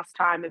up last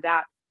time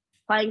about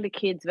playing the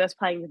kids versus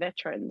playing the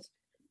veterans.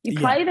 You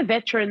play the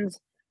veterans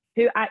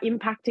who are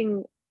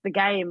impacting the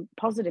game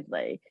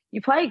positively.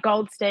 You play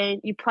Goldstein,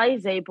 you play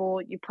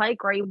Zeeble, you play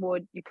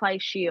Greenwood, you play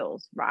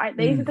Shields, right?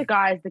 These are the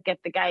guys that get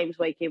the games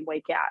week in,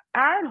 week out.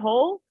 Aaron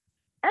Hall,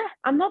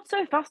 I'm not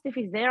so fussed if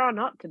he's there or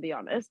not, to be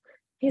honest.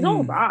 He's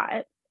all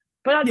right,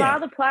 but I'd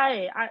rather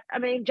play. I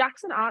mean,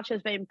 Jackson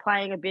Archer's been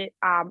playing a bit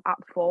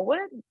up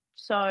forward,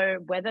 so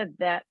whether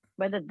that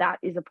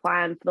is a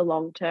plan for the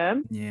long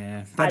term,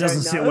 that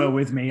doesn't sit well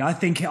with me. I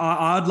think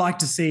I'd like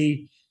to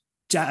see,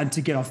 and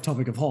to get off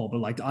topic of Hall, but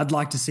like, I'd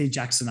like to see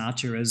Jackson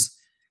Archer as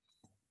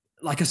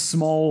like a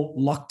small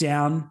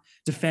lockdown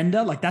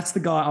defender. Like, that's the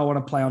guy I want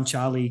to play on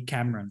Charlie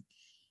Cameron,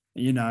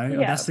 you know,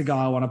 that's the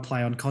guy I want to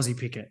play on Cozzy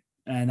Pickett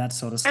and that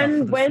sort of stuff.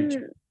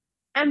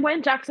 And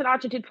when Jackson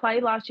Archer did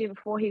play last year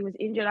before he was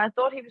injured, I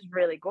thought he was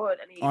really good.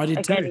 And he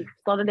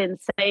slotted in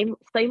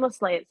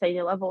seamlessly at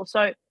senior level.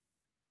 So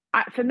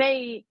for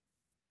me,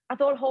 I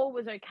thought Hall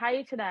was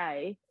okay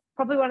today.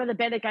 Probably one of the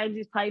better games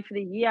he's played for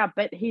the year,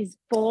 but his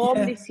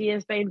form this year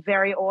has been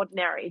very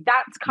ordinary.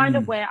 That's kind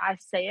of where I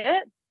see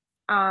it.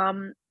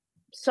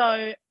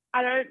 So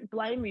I don't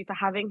blame you for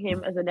having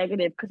him as a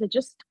negative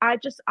because I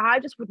just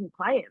wouldn't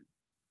play him.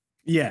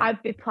 Yeah,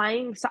 I'd be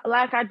playing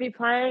I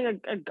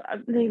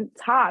mean,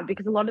 it's hard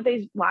because a lot of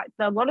the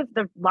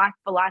like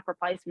for like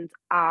replacements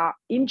are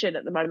injured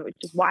at the moment, which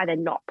is why they're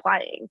not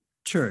playing.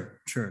 True.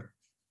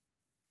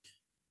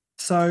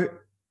 So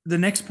the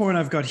next point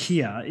I've got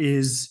here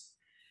is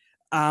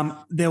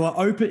there were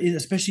open,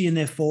 especially in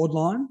their forward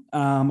line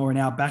or in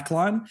our back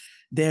line,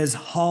 there's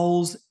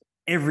holes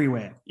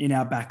everywhere in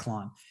our back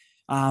line.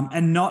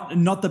 And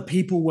not that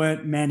people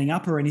weren't manning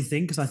up or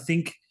anything, because I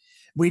think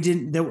we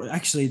didn't.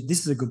 Actually,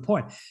 this is a good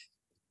point.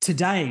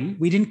 Today,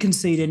 we didn't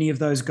concede any of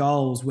those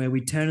goals where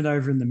we turn it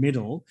over in the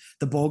middle,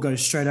 the ball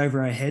goes straight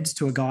over our heads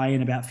to a guy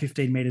in about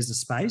 15 meters of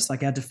space.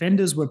 Like our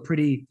defenders were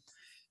pretty,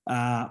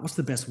 what's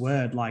the best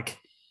word? Like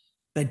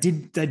they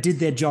did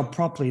their job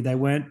properly. They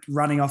weren't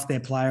running off their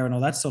player and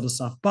all that sort of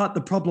stuff. But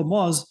the problem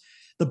was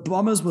the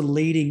Bombers were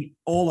leading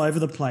all over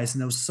the place,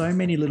 and there was so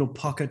many little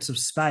pockets of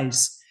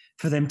space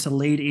for them to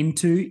lead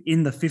into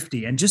in the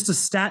 50. And just a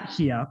stat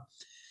here,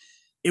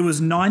 it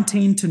was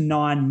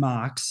 19-9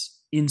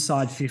 marks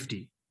inside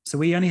 50. So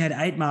we only had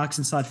 8 marks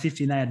inside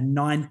 50 and they had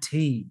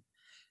 19.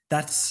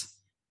 That's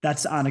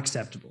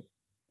unacceptable.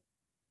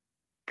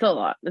 It's a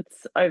lot.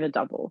 It's over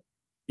double.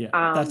 Yeah,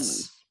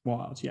 that's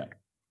wild. Yeah.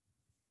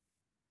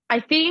 I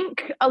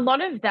think a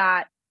lot of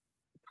that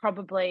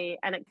probably,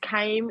 and it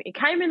came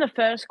in the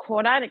first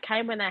quarter, and it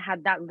came when they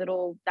had that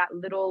little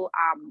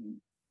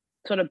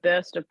sort of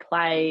burst of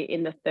play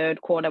in the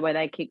third quarter where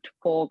they kicked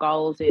 4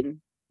 goals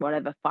in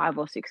whatever 5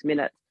 or 6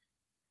 minutes.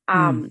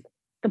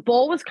 The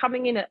ball was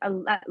coming in at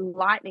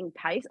lightning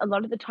pace. A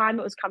lot of the time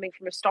it was coming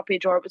from a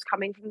stoppage or it was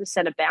coming from the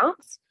centre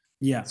bounce.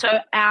 Yeah. So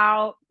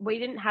we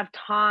didn't have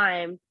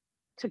time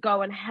to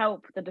go and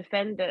help the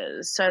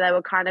defenders. So they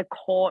were kind of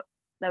caught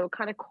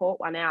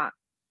one out.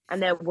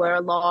 And there were a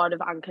lot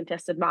of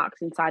uncontested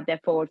marks inside their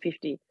forward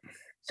 50.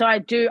 So I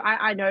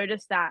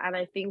noticed that. And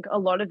I think a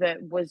lot of it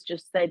was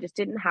they just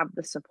didn't have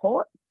the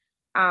support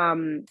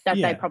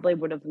they probably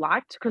would have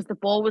liked, because the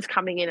ball was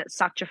coming in at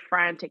such a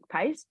frantic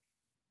pace.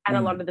 And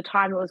a lot of the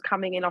time it was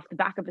coming in off the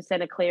back of a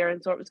centre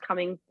clearance, or it was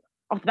coming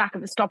off the back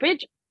of a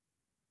stoppage.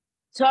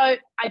 So I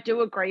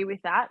do agree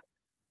with that.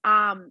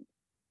 And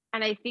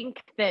I think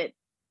that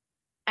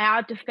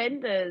our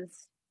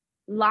defenders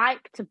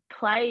like to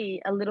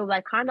play a little,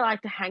 they kind of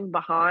like to hang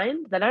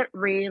behind. They don't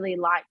really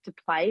like to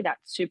play that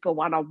super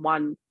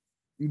one-on-one.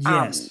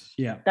 Yes.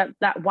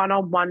 That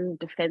one-on-one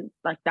defense,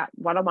 like that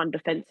one-on-one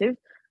defensive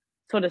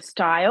sort of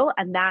style.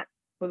 And that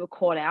we were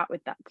caught out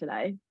with that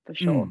today for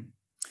sure.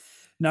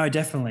 No,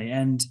 definitely.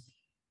 And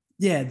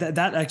yeah,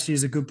 that actually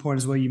is a good point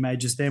as well you made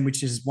just then,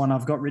 which is one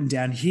I've got written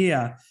down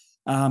here.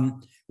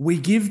 We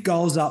give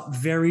goals up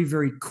very,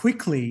 very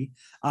quickly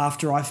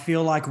after I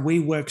feel like we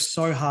work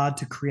so hard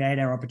to create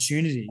our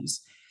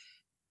opportunities.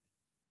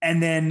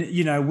 And then,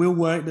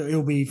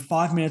 it'll be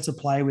 5 minutes of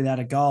play without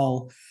a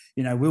goal.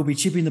 We'll be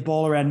chipping the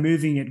ball around,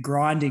 moving it,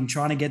 grinding,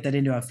 trying to get that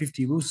into our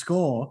 50. We'll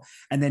score,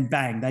 and then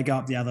bang, they go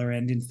up the other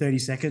end in 30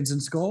 seconds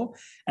and score.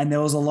 And there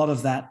was a lot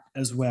of that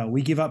as well.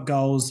 We give up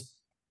goals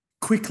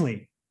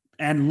quickly,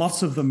 and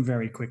lots of them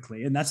very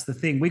quickly. And that's the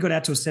thing. We got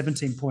out to a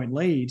 17-point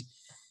lead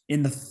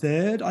in the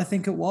third, I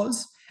think it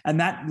was. And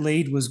that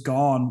lead was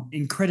gone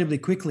incredibly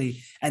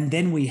quickly. And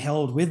then we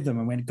held with them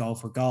and went goal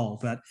for goal.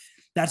 But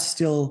that's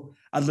still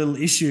a little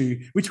issue,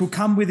 which will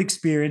come with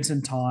experience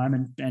and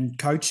time and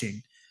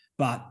coaching.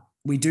 But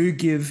we do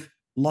give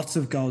lots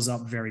of goals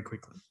up very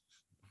quickly.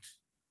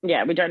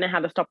 Yeah, we don't know how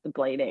to stop the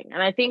bleeding.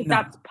 And I think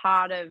that's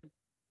part of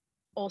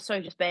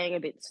also just being a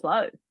bit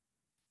slow.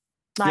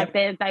 Like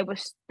they were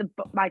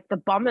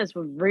the Bombers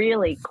were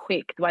really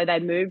quick the way they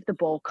moved the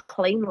ball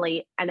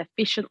cleanly and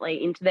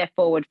efficiently into their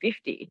forward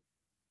 50.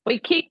 We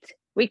kicked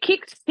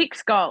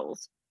 6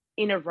 goals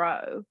in a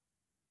row,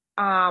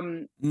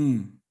 and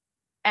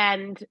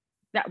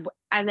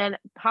then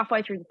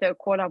halfway through the third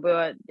quarter, we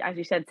were, as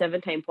you said,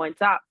 17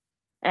 points up.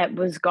 It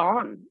was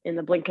gone in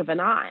the blink of an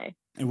eye.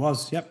 It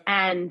was, yep.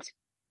 And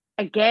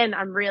again,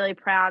 I'm really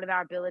proud of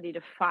our ability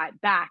to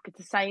fight back. It's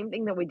the same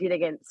thing that we did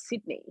against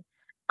Sydney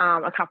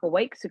a couple of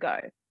weeks ago,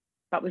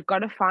 but we've got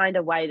to find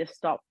a way to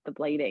stop the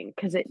bleeding,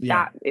 because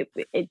you're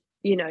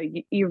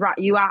right.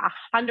 You are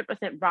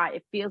 100% right.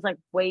 It feels like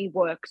we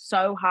work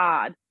so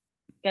hard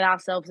to get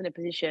ourselves in a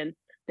position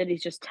that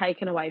is just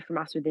taken away from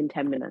us within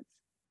 10 minutes.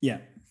 Yeah,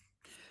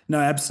 no,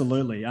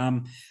 absolutely.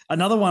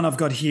 Another one I've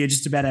got here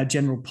just about our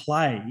general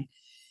play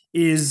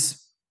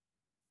is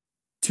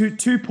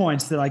two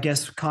points that I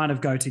guess kind of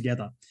go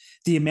together.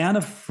 The amount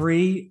of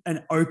free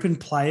and open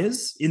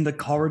players in the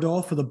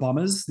corridor for the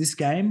Bombers this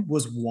game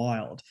was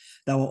wild.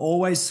 They were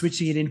always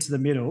switching it into the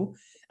middle,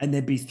 and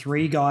there'd be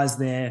 3 guys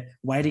there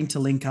waiting to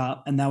link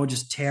up, and they were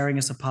just tearing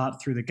us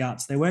apart through the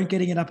guts. They weren't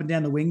getting it up and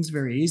down the wings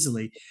very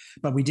easily,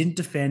 but we didn't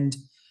defend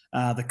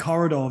the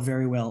corridor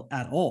very well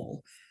at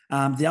all.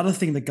 The other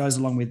thing that goes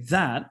along with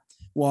that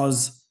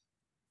was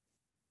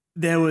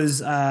there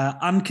was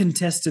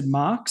uncontested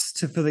marks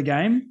for the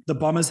game. The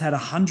Bombers had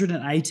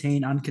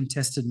 118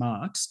 uncontested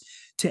marks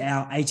to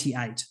our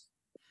 88.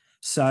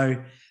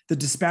 So the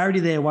disparity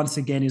there once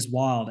again is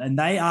wild. And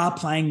they are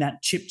playing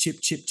that chip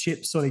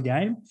sort of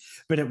game,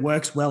 but it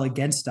works well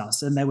against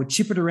us. And they would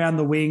chip it around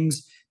the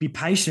wings, be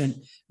patient,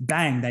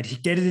 bang,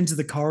 they'd get it into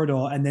the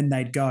corridor and then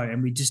they'd go.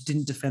 And we just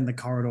didn't defend the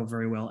corridor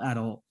very well at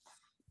all.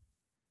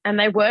 And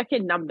they work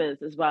in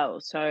numbers as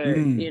well. So,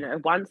 you know,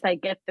 once they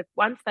get the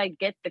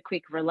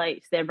quick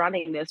release, they're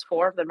running, there's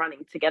 4 of them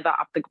running together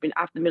up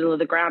the middle of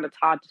the ground. It's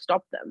hard to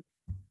stop them.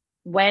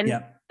 When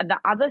the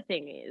other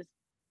thing is,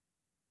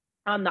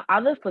 on the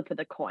other flip of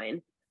the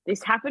coin,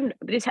 this happened.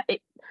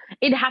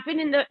 It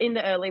happened in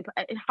the early.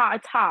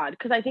 It's hard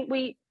because I think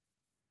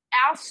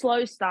our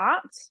slow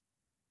starts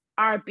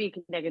are a big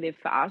negative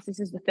for us. This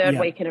is the third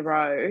week in a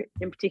row.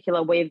 In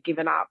particular, we've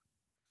given up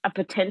a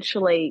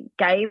potentially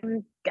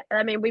game.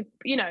 I mean, we've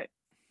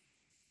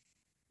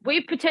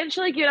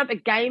potentially given up a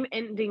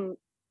game-ending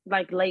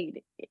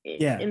lead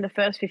in the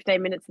first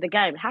 15 minutes of the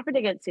game. It happened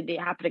against Sydney.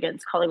 It happened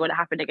against Collingwood. It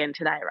happened again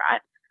today,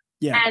 right?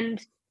 Yeah.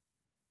 And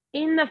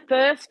in the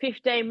first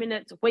 15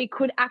 minutes, we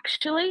could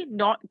actually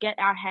not get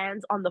our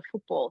hands on the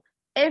football.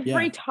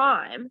 Every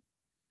time,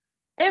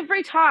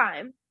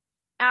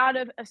 out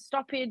of a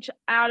stoppage,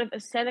 out of a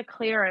centre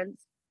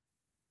clearance,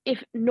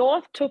 if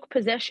North took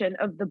possession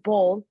of the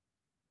ball,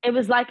 it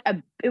was like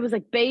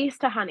bees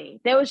to honey.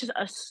 There was just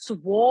a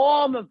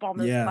swarm of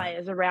Bombers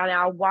players around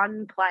our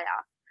one player,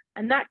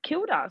 and that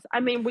killed us.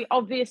 I mean,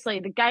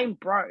 the game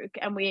broke,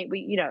 and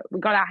we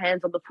got our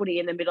hands on the footy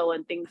in the middle,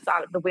 and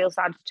the wheels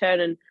started to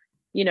turn, and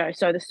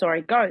so the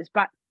story goes.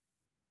 But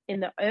in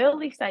the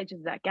early stages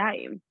of that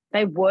game,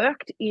 they've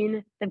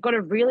got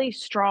a really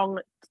strong,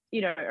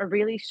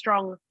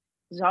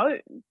 zone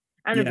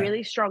and a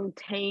really strong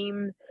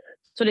team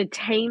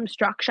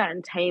structure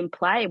and team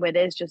play where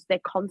they're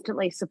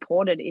constantly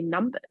supported in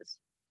numbers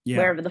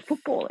wherever the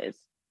football is.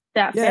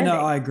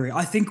 I agree.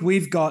 I think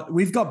we've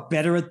got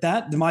better at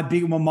that. My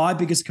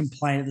biggest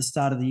complaint at the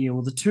start of the year,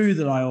 well, the two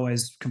that I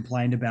always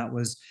complained about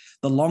was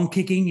the long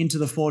kicking into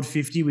the forward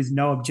 50 with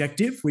no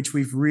objective, which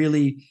we've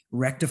really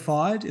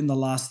rectified in the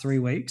last 3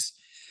 weeks.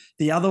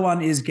 The other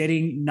one is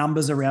getting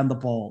numbers around the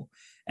ball.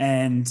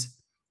 And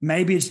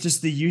maybe it's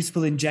just the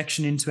useful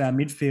injection into our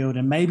midfield.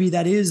 And maybe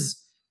that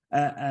is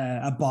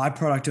a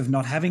byproduct of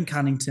not having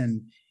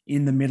Cunnington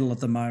in the middle at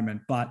the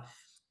moment. But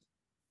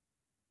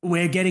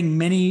we're getting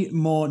many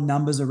more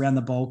numbers around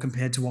the ball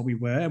compared to what we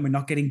were, and we're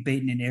not getting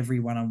beaten in every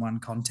one-on-one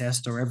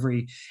contest or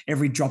every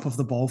drop of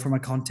the ball from a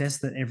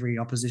contest that every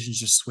opposition's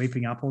just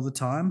sweeping up all the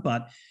time.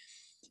 But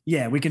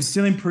yeah, we can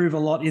still improve a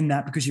lot in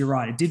that because you're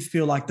right. It did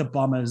feel like the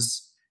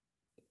Bombers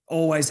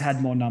always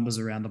had more numbers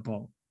around the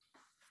ball.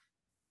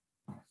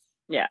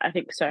 Yeah, I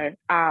think so.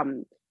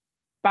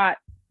 But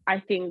I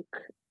think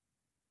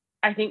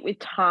with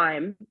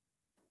time,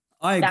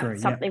 I agree.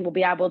 That's something we'll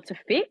be able to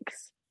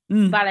fix.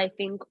 But I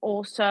think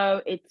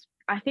also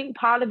I think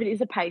part of it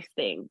is a pace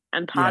thing,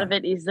 and part of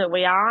it is that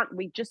we have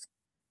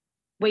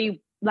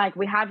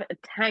a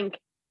tank.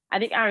 I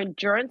think our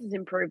endurance has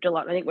improved a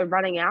lot. I think we're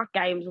running our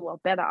games a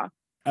lot better.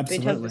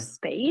 Absolutely. But in terms of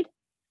speed,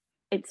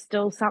 it's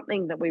still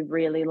something that we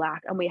really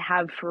lack, and we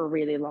have for a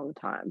really long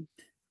time.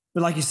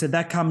 But like you said,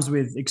 that comes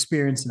with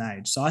experience and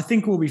age. So I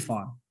think we'll be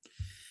fine.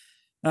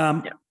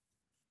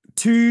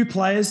 2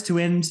 players to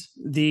end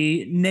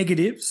the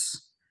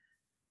negatives.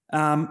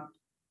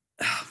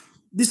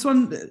 This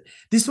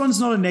one's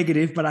not a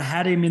negative, but I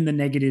had him in the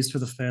negatives for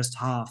the first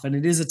half, and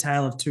it is a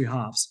tale of 2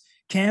 halves.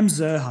 Cam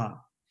Zurhaar,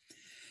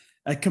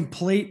 a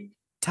complete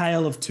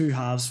tale of 2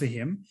 halves for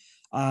him.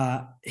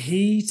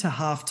 He to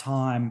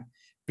halftime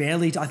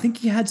barely. I think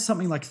he had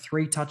something like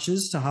 3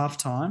 touches to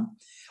halftime.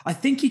 I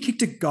think he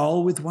kicked a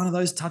goal with one of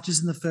those touches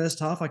in the first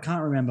half. I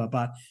can't remember,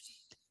 but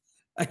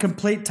a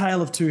complete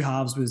tale of 2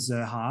 halves with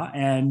Zurhaar,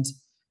 and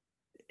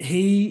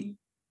he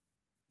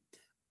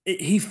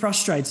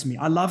frustrates me.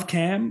 I love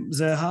Cam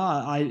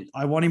Zurhaar.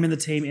 I want him in the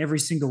team every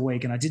single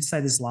week, and I did say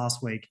this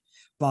last week,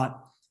 but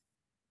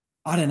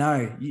I don't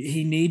know.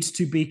 He needs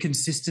to be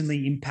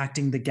consistently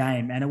impacting the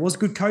game, and it was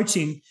good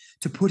coaching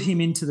to put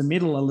him into the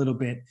middle a little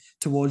bit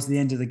towards the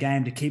end of the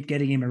game to keep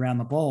getting him around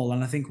the ball.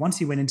 And I think once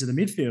he went into the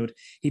midfield,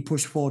 he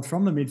pushed forward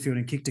from the midfield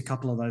and kicked a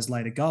couple of those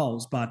later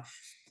goals. But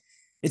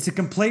it's a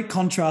complete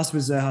contrast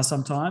with Zurhaar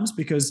sometimes,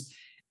 because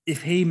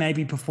if he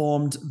maybe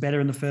performed better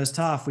in the first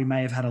half, we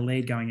may have had a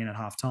lead going in at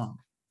halftime.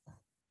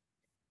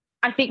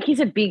 I think he's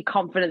a big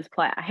confidence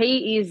player.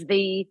 He's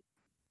a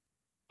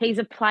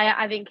player.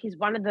 I think he's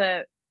one of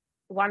the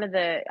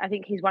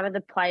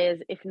players,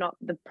 if not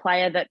the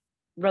player that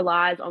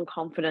relies on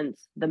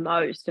confidence the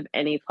most of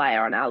any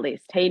player on our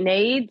list. He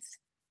needs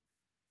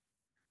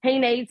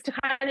to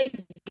kind of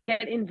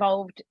get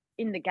involved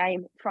in the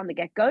game from the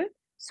get-go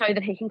so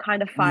that he can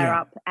kind of fire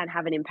up and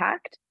have an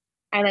impact.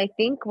 And I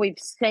think we've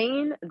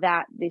seen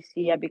that this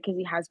year because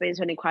he has been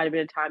spending quite a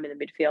bit of time in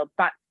the midfield.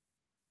 But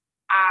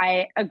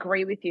I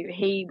agree with you.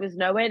 He was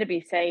nowhere to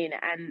be seen.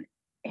 And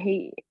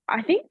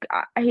I think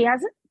he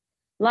hasn't.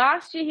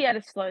 Last year, he had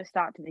a slow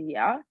start to the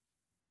year.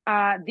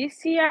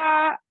 This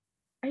year,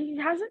 he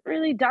hasn't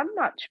really done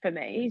much for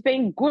me. He's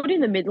been good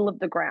in the middle of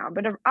the ground,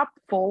 but up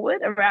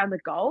forward around the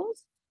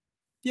goals.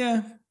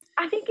 Yeah.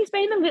 I think he's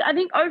been I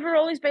think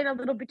overall he's been a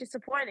little bit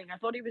disappointing. I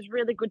thought he was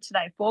really good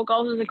today. 4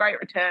 goals was a great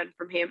return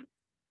from him.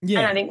 Yeah.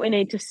 And I think we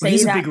need to see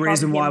he's that. a big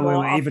reason why we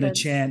were even a often.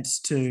 chance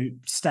to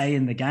stay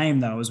in the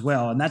game, though, as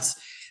well. And this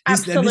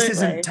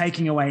isn't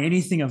taking away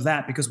anything of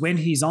that, because when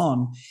he's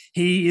on,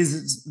 he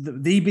is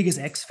the biggest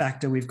X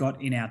factor we've got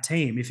in our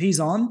team. If he's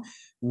on,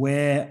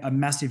 we're a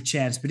massive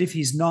chance. But if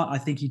he's not, I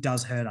think he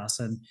does hurt us.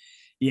 And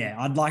yeah,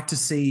 I'd like to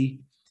see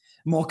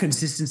more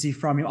consistency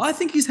from him. I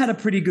think he's had a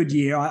pretty good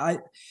year.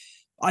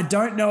 I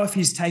don't know if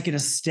he's taken a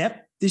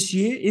step this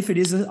year. If it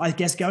is, I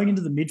guess going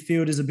into the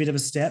midfield is a bit of a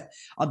step.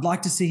 I'd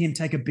like to see him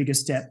take a bigger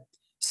step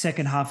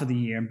second half of the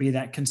year and be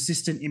that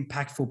consistent,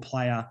 impactful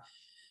player.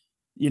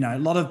 You know, a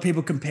lot of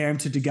people compare him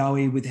to De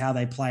Goey with how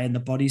they play and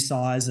the body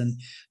size and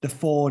the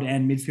forward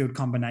and midfield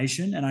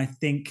combination. And I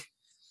think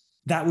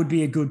that would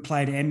be a good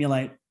play to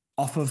emulate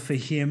off of for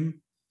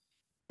him.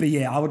 But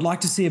yeah, I would like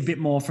to see a bit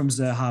more from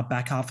Zerha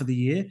back half of the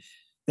year.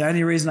 The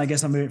only reason I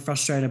guess I'm a bit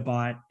frustrated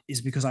by it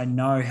is because I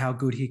know how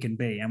good he can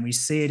be, and we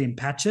see it in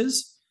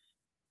patches.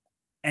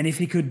 And if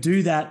he could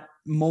do that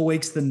more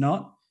weeks than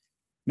not,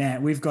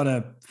 man, we've got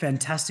a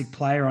fantastic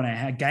player on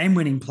our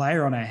game-winning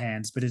player on our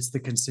hands, but it's the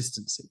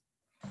consistency.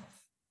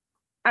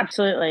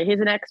 Absolutely. He's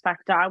an X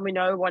factor, and we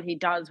know what he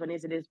does when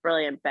he's at his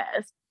brilliant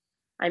best.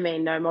 I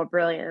mean, no more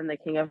brilliant than the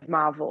King of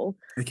Marvel.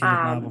 The King of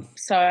Marvel.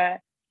 So,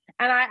 and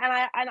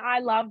I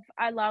love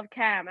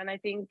Cam, and I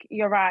think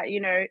you're right.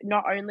 You know,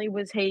 not only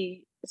was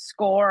he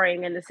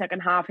scoring in the second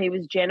half, he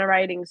was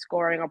generating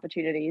scoring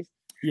opportunities,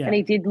 and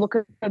he did look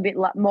a bit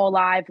more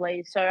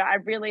lively. So I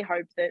really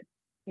hope that,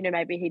 you know,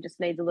 maybe he just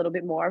needs a little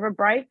bit more of a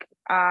break.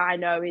 I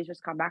know he's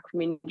just come back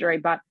from injury,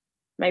 but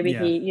maybe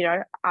he, you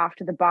know,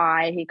 after the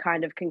bye, he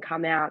kind of can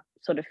come out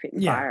sort of fit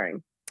and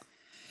firing.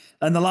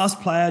 And the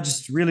last player,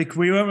 just really,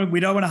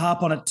 we don't want to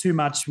harp on it too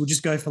much. We'll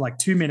just go for like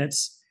 2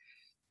 minutes.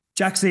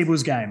 Jack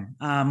Siebel's game.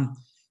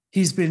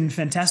 He's been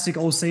fantastic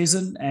all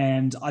season,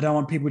 and I don't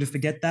want people to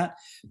forget that.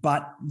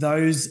 But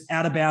those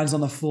out of bounds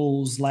on the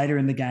fulls later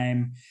in the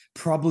game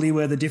probably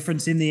were the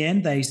difference in the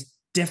end. They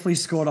definitely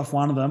scored off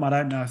one of them. I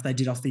don't know if they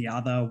did off the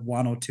other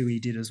one or two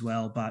he did as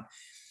well, but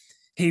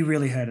he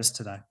really hurt us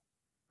today.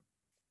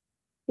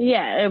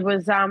 Yeah, it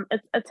was.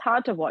 It's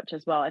hard to watch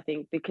as well, I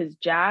think, because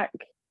Jack's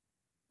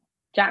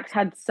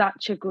had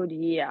such a good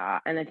year,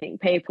 and I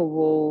think people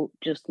will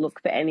just look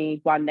for any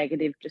one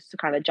negative just to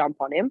kind of jump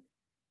on him.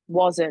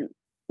 Wasn't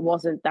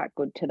that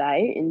good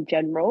today in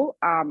general.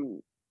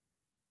 And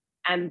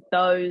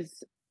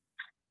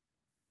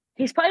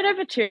he's played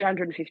over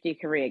 250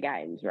 career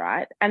games,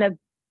 right? And a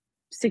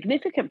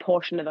significant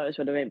portion of those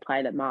would have been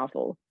played at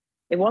Marvel.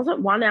 It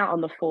wasn't one out on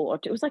the full,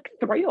 it was like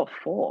 3 or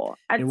 4.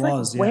 And it it's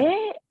was, like,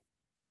 where?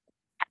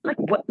 Like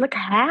what? Like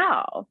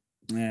how?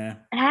 Yeah.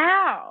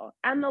 How?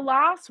 And the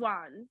last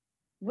one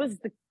was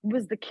the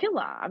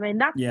killer. I mean,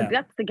 that's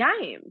the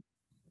game.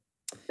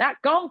 That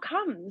goal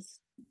comes.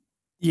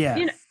 Yeah.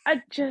 You know,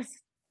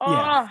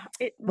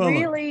 it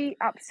really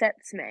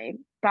upsets me.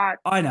 But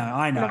I know.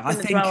 I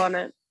think dwell on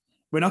it.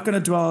 We're not going to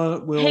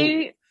dwell.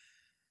 He'll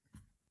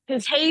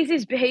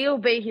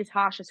be his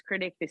harshest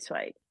critic this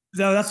week.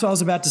 No, that's what I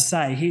was about to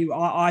say.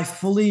 I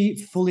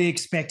fully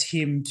expect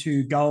him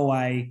to go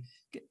away.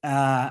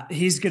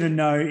 He's going to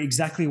know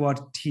exactly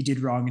what he did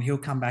wrong, and he'll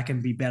come back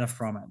and be better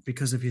from it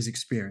because of his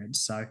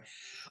experience. So,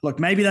 look,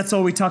 maybe that's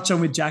all we touch on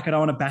with Jack. I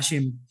don't want to bash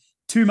him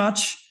too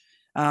much.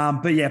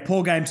 But yeah,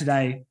 poor game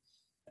today.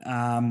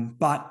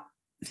 But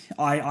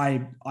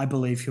I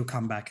believe he'll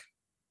come back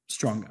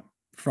stronger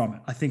from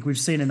it. I think we've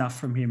seen enough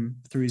from him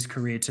through his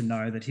career to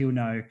know that he'll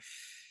know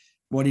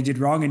what he did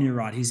wrong. And you're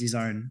right, he's his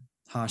own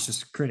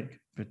harshest critic.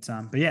 But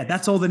yeah,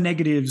 that's all the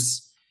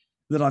negatives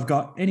that I've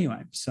got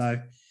anyway. So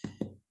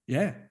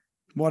yeah,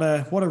 what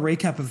a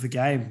recap of the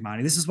game,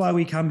 Marnie. This is why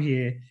we come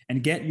here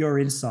and get your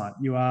insight.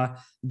 You are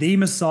the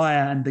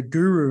messiah and the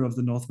guru of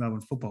the North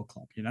Melbourne Football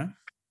Club, you know?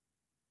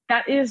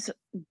 That is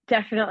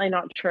definitely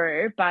not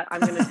true, but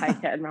I'm going to take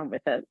it and run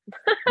with it.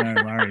 No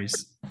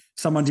worries.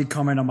 Someone did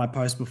comment on my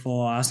post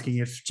before asking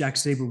if Jack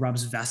Siebel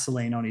rubs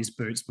Vaseline on his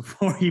boots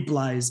before he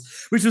plays,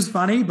 which was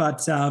funny,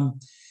 but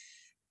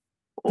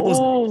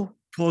poor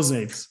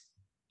Zeebs.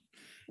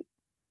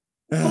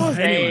 Poor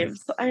Zeebs.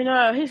 I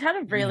know. He's had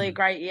a really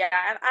great year.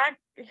 And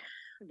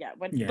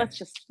we're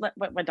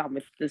done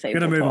with the Zeebs. Going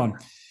to move on.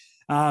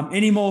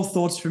 Any more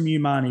thoughts from you,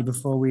 Marnie,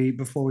 before we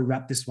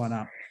wrap this one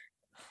up?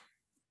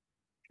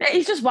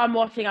 It's just one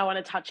more thing I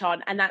want to touch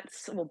on, and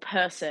that's,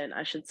 person,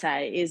 I should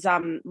say, is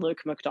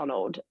Luke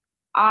McDonald.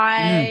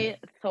 I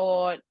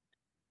thought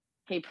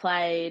he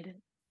played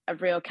a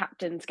real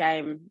captain's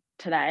game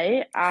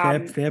today.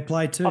 Fair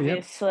play too.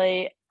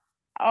 Obviously,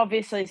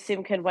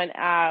 Simkin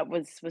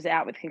was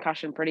out with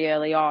concussion pretty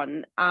early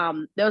on.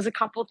 There was a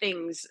couple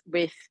things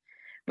with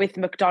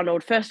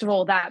McDonald. First of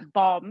all, that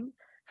bomb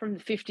from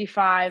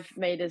 55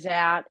 meters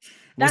out.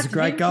 That's a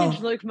great goal.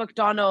 Luke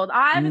McDonald.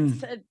 I've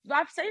seen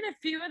a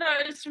few of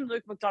those from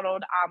Luke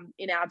McDonald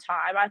in our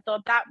time. I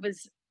thought that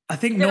was. I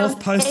think North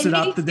posted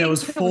up that there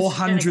was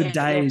 400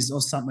 days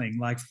or something,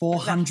 like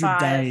 400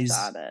 days.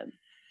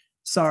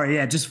 Sorry,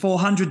 yeah, just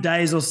 400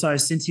 days or so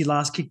since he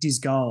last kicked his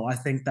goal. I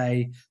think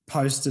they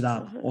posted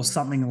up or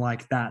something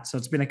like that. So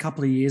it's been a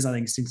couple of years, I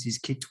think, since he's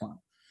kicked one.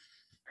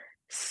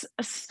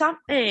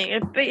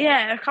 Something, but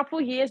yeah, a couple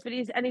of years. But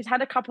he's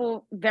had a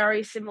couple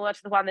very similar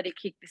to the one that he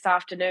kicked this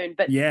afternoon.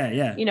 But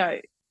yeah, you know,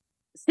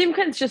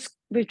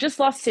 we've just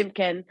lost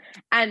Simpkin,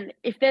 and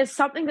if there's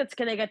something that's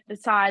going to get the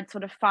side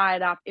sort of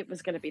fired up, it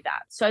was going to be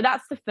that. So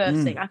that's the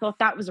first thing. I thought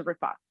that was a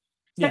ripper.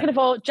 Second of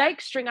all,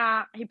 Jake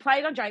Stringer, he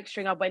played on Jake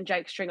Stringer when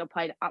Jake Stringer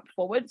played up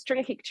forward.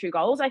 Stringer kicked 2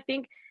 goals. I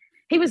think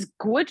he was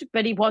good,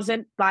 but he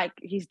wasn't like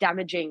his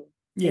damaging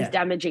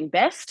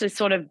best. To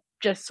sort of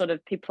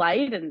he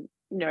played and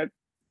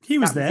he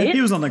was there.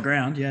 He was on the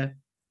ground, yeah.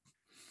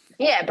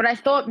 Yeah, but I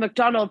thought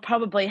McDonald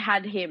probably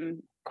had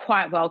him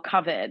quite well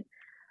covered.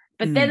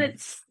 But then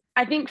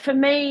I think for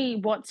me,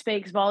 what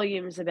speaks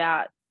volumes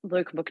about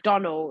Luke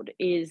McDonald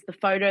is the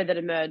photo that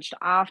emerged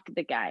after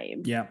the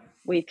game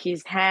with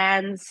his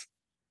hands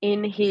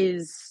in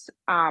his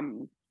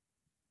head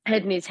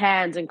in his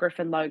hands and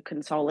Griffin Logue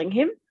consoling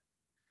him.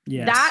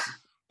 Yes. That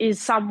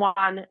is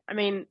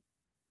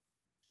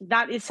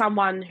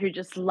someone who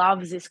just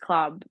loves this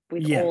club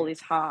with all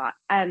his heart.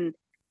 And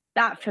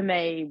that for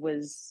me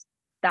was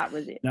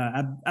it.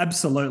 No,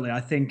 absolutely. I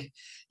think,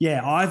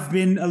 I've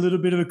been a little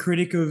bit of a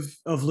critic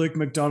of Luke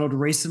McDonald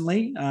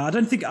recently. I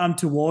don't think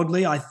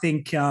untowardly. I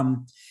think,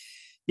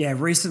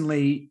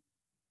 recently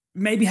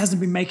maybe hasn't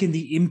been making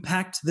the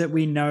impact that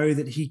we know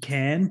that he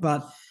can.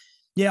 But,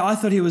 I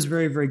thought he was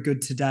very, very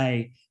good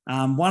today.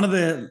 One of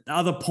the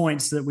other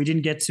points that we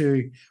didn't get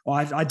to, or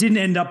I didn't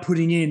end up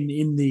putting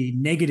in the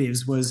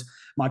negatives, was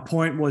my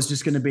point was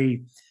just going to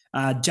be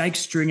Jake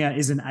Stringer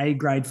is an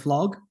A-grade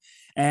flog.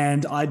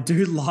 And I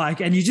do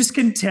and you just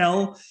can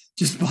tell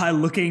just by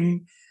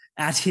looking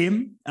at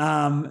him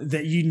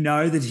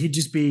that that he'd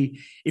just be,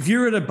 if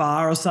you're at a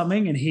bar or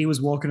something and he was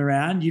walking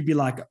around, you'd be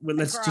like, well,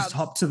 let's just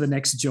hop to the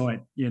next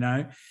joint,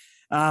 But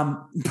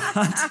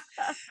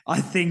I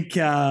think,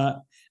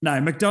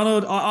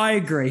 McDonald, I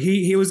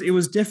agree. It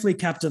was definitely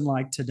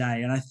captain-like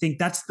today. And I think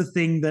that's the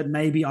thing that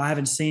maybe I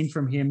haven't seen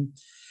from him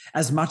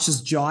as much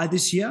as Jai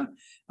this year.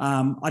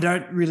 I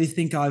don't really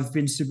think I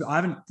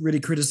haven't really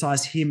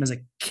criticized him as a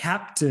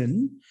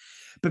captain,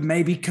 but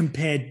maybe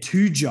compared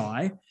to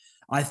Jai,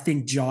 I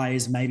think Jai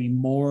is maybe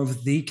more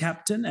of the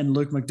captain and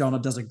Luke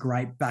McDonald does a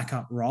great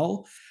backup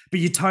role. But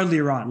you're totally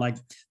right. Like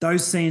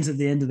those scenes at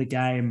the end of the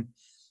game,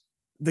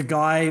 the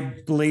guy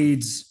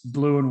bleeds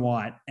blue and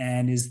white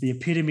and is the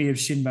epitome of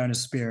shinbone of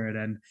spirit.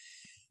 And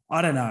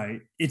I don't know,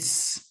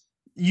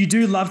 you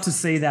do love to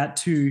see that,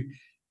 to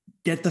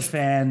get the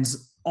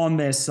fans on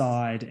their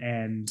side,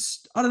 and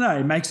I don't know,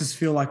 it makes us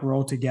feel like we're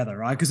all together,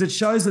 right? Because it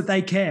shows that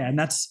they care, and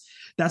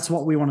that's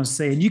what we want to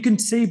see. And you can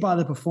see by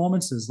the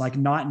performances, like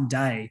night and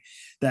day,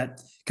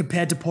 that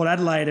compared to Port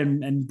Adelaide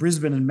and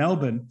Brisbane and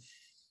Melbourne,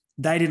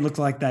 they didn't look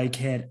like they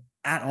cared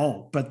at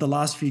all. But the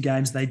last few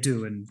games they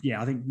do, and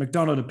I think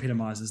McDonald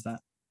epitomizes that.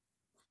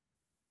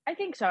 I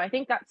think so. I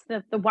think that's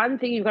the one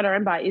thing you've got to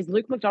remember is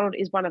Luke McDonald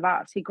is one of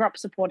us. He grew up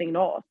supporting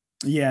North.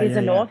 He's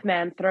a North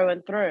man through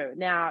and through.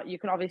 Now, you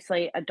can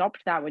obviously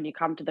adopt that when you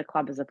come to the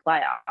club as a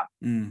player.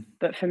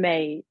 But for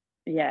me,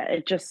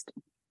 it just...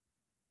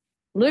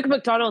 Luke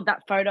McDonald,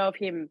 that photo of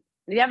him,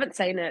 if you haven't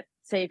seen it,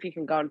 see if you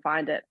can go and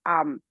find it.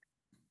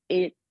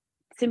 It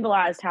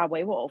symbolised how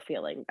we were all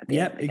feeling at the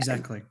end of the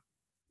exactly. game.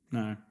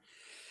 No,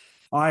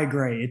 I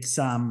agree. It's,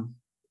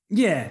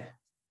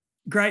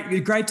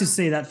 great to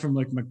see that from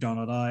Luke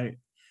McDonald. I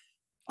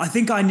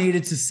think I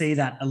needed to see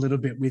that a little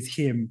bit with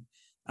him.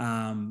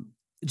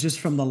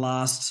 Just from the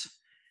last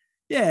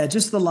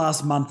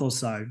month or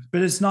so.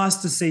 But it's nice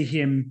to see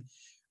him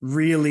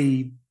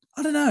really,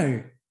 I don't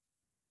know,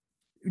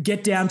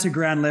 get down to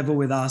ground level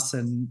with us.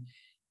 And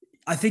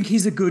I think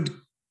he's a good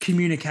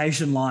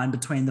communication line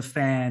between the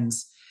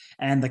fans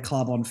and the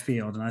club on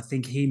field. And I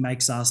think he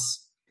makes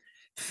us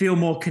feel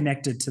more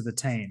connected to the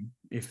team,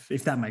 if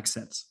that makes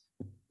sense.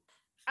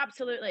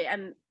 Absolutely.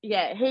 And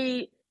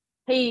he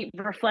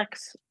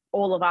reflects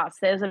all of us.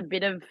 There's a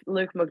bit of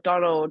Luke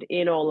McDonald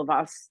in all of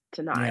us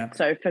tonight. Yeah.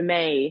 So for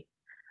me,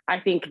 I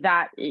think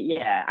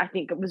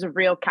it was a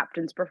real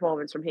captain's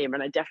performance from him,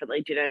 and I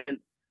definitely didn't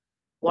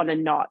want to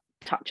not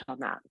touch on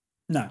that.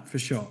 No, for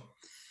sure.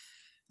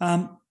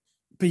 But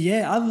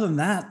other than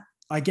that,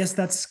 I guess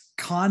that's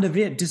kind of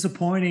it.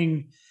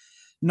 Disappointing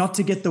not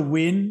to get the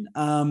win,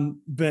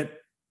 but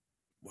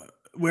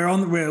we're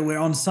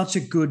on such a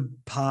good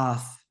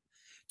path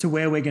to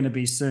where we're going to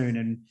be soon,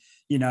 and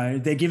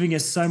they're giving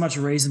us so much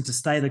reason to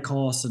stay the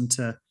course and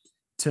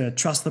to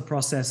trust the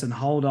process and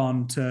hold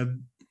on to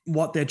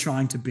what they're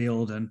trying to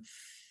build. And,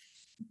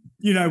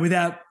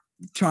 without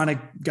trying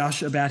to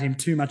gush about him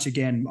too much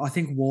again, I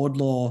think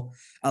Wardlaw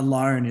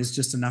alone is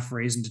just enough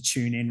reason to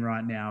tune in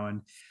right now.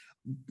 And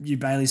you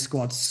Bailey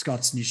Scotts,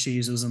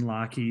 Nishizos and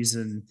Larkies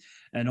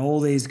and all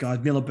these guys,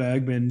 Miller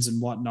Bergmans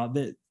and whatnot,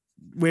 that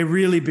we're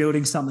really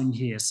building something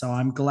here. So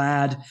I'm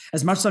glad,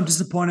 as much as I'm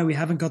disappointed we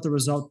haven't got the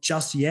result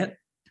just yet,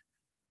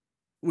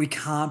 we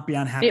can't be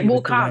unhappy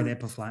with the way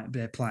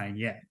they're playing.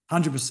 Yeah,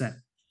 100%.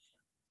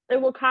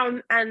 It will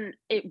come, and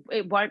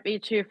it won't be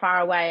too far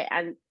away.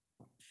 And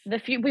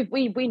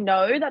we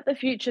know that the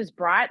future's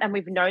bright, and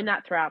we've known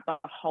that throughout the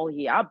whole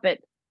year. But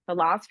the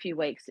last few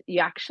weeks, you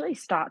actually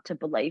start to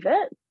believe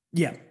it.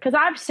 Yeah. Because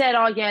I've said,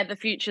 oh yeah, the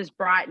future's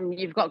bright, and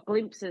you've got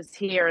glimpses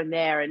here and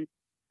there, and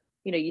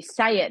you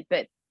say it,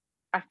 but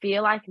I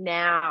feel like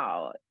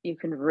now you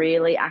can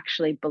really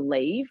actually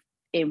believe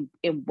in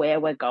where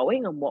we're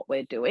going and what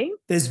we're doing.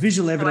 There's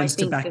visual evidence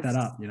to back that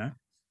up,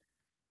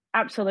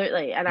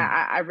 Absolutely. And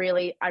I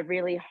really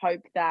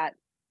hope that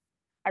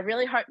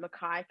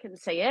Mackay can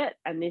see it,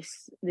 and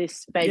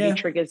this maybe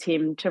triggers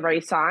him to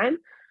re-sign.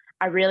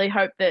 I really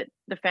hope that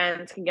the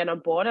fans can get on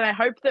board, and I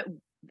hope that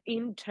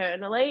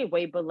internally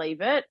we believe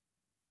it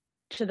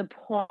to the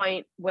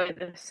point where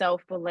the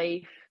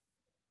self-belief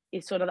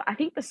is sort of, I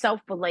think the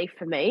self-belief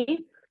for me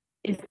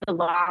is the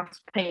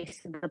last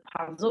piece of the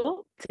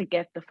puzzle to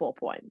get the 4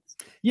 points.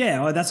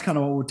 Yeah, well, that's kind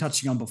of what we were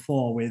touching on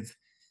before with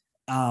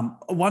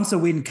once a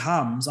win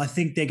comes, I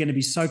think they're going to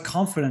be so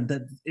confident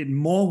that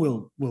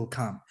more will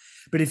come.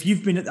 But if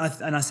you've been,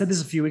 and I said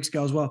this a few weeks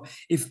ago as well,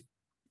 if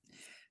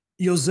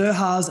your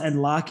Zerhas and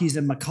Larkies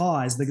and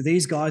Mackays,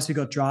 these guys who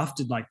got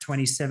drafted like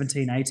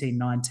 2017, 18,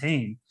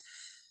 19,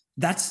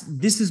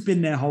 this has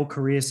been their whole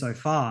career so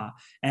far.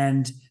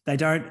 And they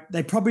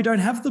probably don't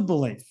have the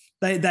belief.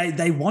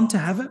 They want to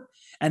have it.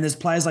 And there's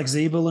players like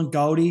Zeeble and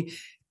Goldie.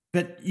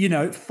 But,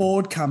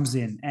 Ford comes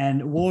in,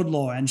 and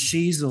Wardlaw and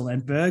Sheasel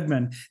and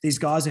Bergman, these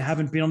guys who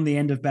haven't been on the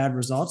end of bad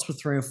results for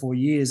 3 or 4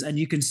 years, and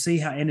you can see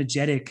how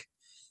energetic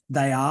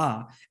they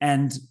are.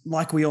 And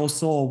like we all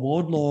saw,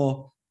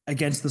 Wardlaw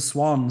against the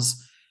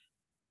Swans,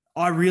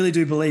 I really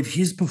do believe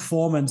his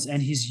performance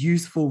and his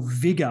youthful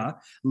vigor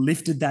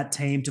lifted that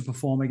team to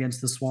perform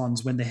against the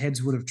Swans when the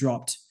heads would have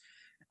dropped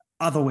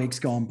other weeks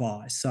gone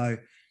by. So,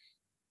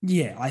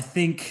 yeah, I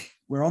think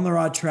we're on the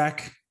right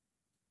track.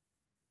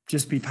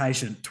 Just be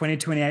patient.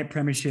 2028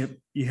 Premiership,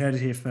 you heard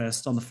it here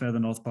first on the Further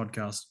North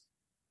podcast.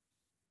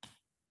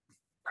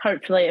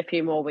 Hopefully a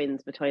few more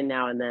wins between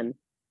now and then.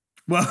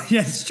 Well,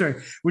 yeah, it's true.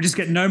 We'll just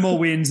get no more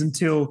wins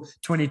until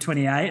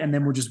 2028, and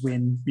then we'll just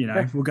win,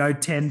 we'll go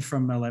 10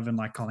 from 11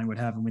 like Collingwood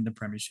have and win the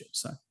Premiership.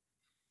 So,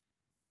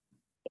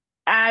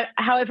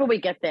 however we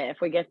get there,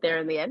 if we get there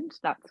in the end,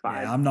 that's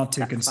fine. Yeah, I'm not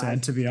too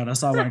concerned, to be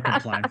honest. I won't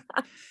complain.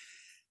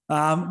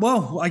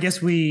 Well, I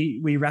guess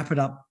we wrap it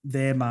up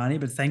there,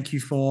 Marnie, but thank you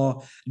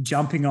for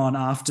jumping on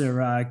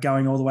after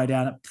going all the way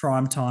down at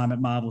prime time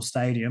at Marvel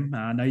Stadium.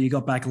 I know you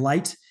got back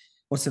late.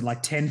 What's it,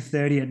 like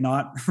 10:30 at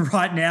night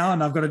right now,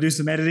 and I've got to do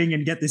some editing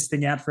and get this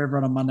thing out for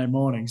everyone on Monday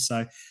morning.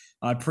 So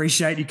I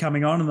appreciate you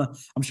coming on, and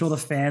I'm sure the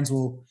fans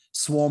will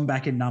swarm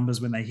back in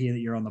numbers when they hear that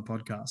you're on the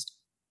podcast.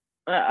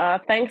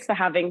 Thanks for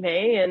having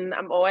me, and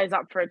I'm always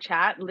up for a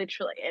chat,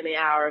 literally any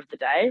hour of the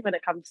day when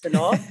it comes to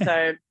North. So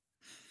there'll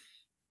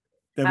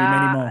be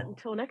many more.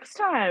 Until next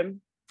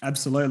time.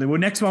 Absolutely. Well,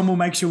 next one we'll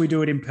make sure we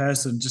do it in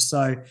person, just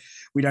so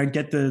we don't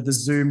get the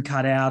Zoom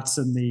cutouts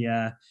and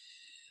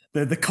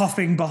the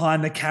coughing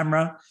behind the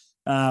camera,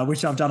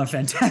 which I've done a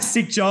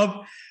fantastic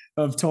job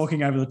of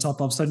talking over the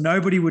top of. So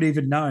nobody would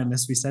even know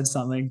unless we said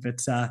something. But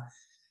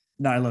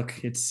no,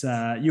 look, it's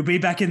you'll be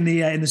back in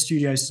the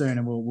studio soon,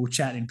 and we'll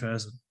chat in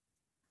person.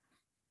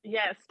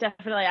 Yes,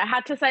 definitely. I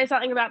had to say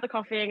something about the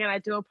coughing, and I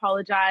do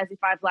apologize if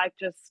I've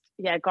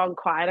gone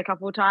quiet a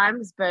couple of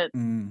times, but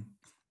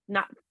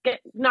get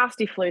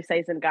nasty flu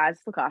season, guys.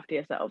 Look after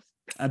yourselves.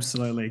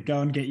 Absolutely. Go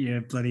and get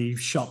your bloody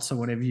shots or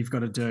whatever you've got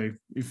to do.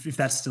 If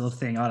that's still a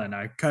thing, I don't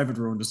know. COVID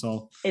ruined us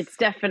all. It's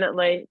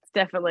definitely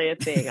a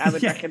thing. I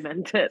would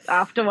recommend it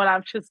after what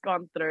I've just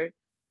gone through.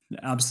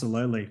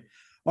 Absolutely.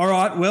 All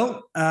right.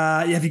 Well,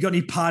 have you got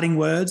any parting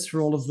words for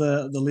all of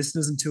the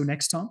listeners until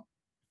next time?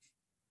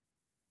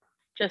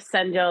 Just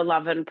send your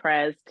love and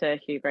prayers to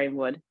Hugh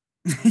Greenwood.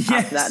 Yes.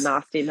 After that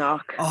nasty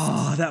knock.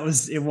 Oh,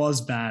 it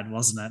was bad,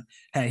 wasn't it?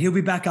 Hey, he'll be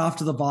back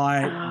after the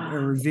bye,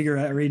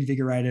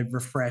 reinvigorated,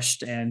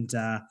 refreshed, and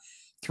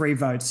 3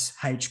 votes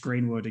H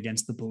Greenwood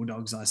against the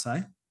Bulldogs, I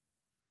say.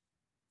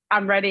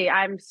 I'm ready.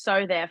 I'm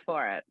so there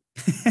for it.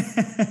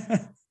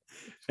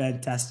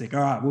 Fantastic.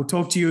 All right. We'll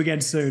talk to you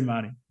again soon,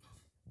 Marnie.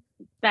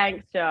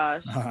 Thanks,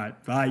 Josh. All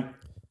right. Bye.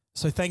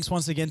 So thanks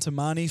once again to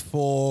Marnie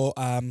for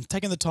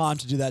taking the time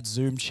to do that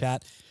Zoom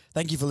chat.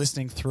 Thank you for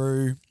listening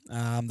through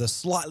the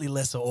slightly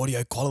lesser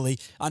audio quality.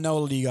 I know a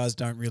lot of you guys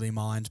don't really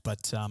mind,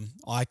 but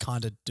I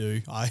kind of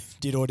do. I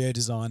did audio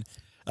design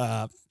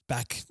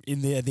back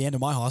at the end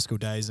of my high school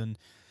days and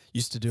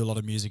used to do a lot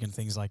of music and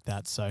things like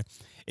that. So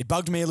it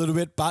bugged me a little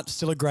bit, but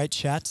still a great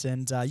chat.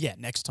 And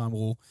next time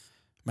we'll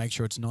make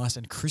sure it's nice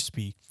and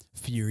crispy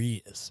for your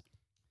ears.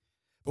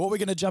 But what we're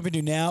going to jump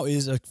into now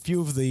is a few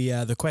of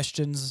the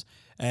questions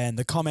and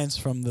the comments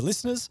from the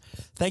listeners.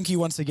 Thank you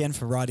once again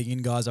for writing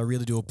in, guys. I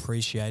really do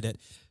appreciate it.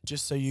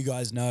 Just so you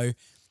guys know,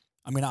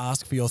 I'm going to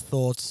ask for your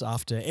thoughts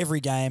after every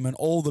game and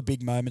all the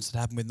big moments that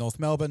happen with North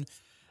Melbourne.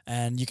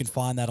 And you can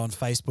find that on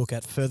Facebook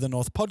at Further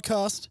North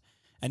Podcast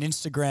and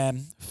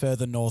Instagram,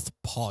 Further North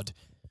Pod.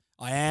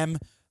 I am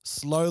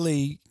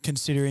slowly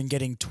considering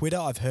getting Twitter.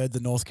 I've heard the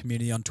North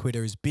community on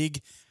Twitter is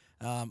big.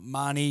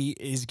 Marnie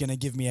is going to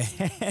give me a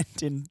hand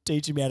in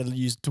teaching me how to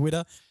use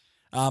Twitter.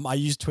 I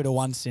used Twitter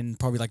once in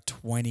probably like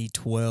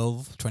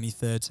 2012,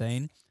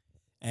 2013,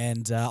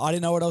 and I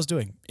didn't know what I was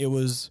doing. It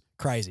was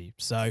crazy.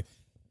 So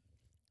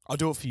I'll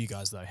do it for you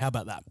guys, though. How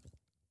about that?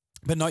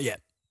 But not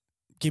yet.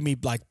 Give me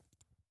like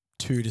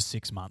 2 to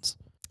 6 months.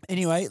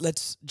 Anyway,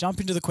 let's jump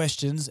into the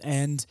questions.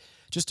 And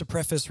just to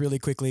preface really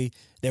quickly,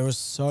 there were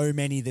so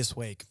many this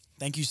week.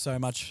 Thank you so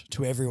much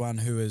to everyone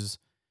who has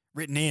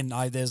written in.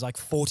 There's like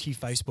 40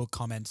 Facebook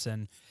comments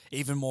and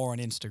even more on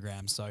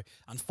Instagram. So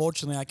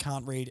unfortunately, I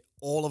can't read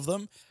all of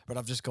them, but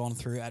I've just gone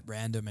through at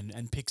random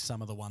and picked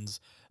some of the ones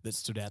that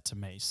stood out to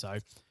me. So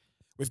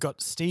we've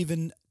got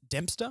Stephen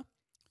Dempster.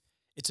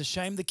 It's a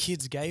shame the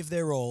kids gave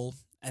their all,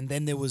 and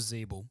then there was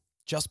Zeeble.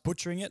 Just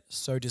butchering it,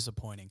 so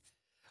disappointing.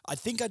 I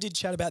think I did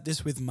chat about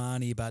this with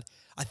Marnie, but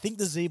I think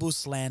the Zeeble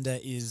slander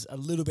is a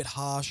little bit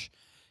harsh.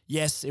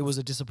 Yes, it was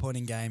a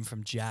disappointing game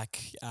from Jack,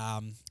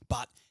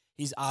 but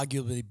he's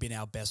arguably been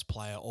our best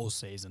player all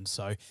season.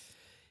 So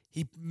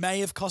he may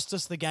have cost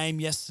us the game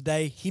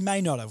yesterday. He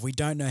may not have. We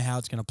don't know how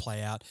it's going to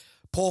play out.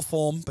 Poor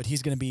form, but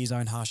he's going to be his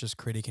own harshest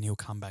critic and he'll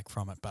come back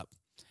from it. But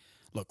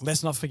look,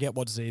 let's not forget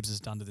what Zeebs has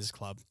done to this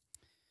club.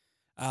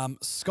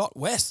 Scott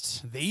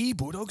West, the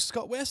Bulldog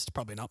Scott West?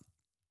 Probably not.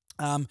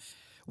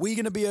 We're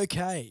going to be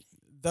okay.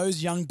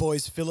 Those young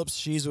boys, Phillips,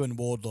 Shizu and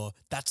Wardlaw,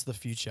 that's the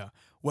future.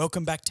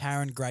 Welcome back,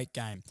 Tarryn. Great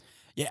game.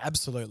 Yeah,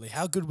 absolutely.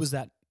 How good was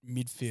that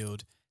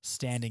midfield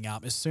standing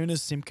up? As soon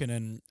as Simpkin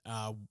and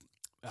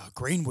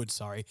Greenwood,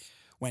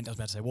 went, I was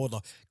about to say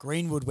Wardlaw,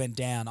 Greenwood went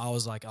down, I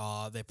was like,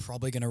 oh, they're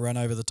probably going to run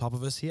over the top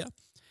of us here.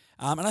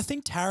 And I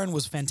think Tarryn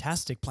was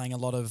fantastic, playing a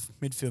lot of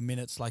midfield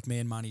minutes like me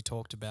and Marnie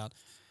talked about.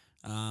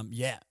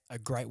 Yeah, a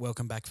great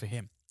welcome back for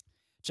him.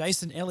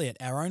 Jason Elliott,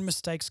 our own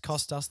mistakes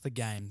cost us the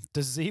game.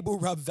 Does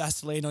Zeeble rub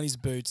Vaseline on his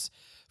boots?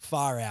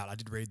 Far out. I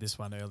did read this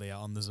one earlier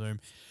on the Zoom.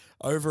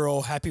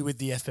 Overall, happy with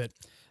the effort.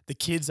 The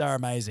kids are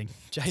amazing.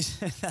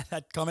 Jason,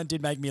 that comment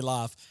did make me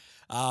laugh.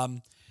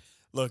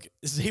 Look,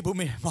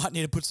 Zeeble might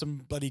need to put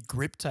some bloody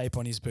grip tape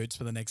on his boots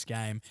for the next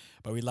game,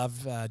 but we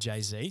love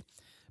Jay-Z.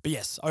 But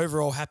yes,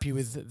 overall, happy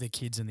with the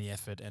kids and the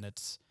effort, and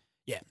it's,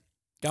 yeah,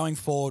 going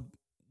forward,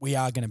 we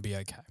are going to be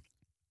okay.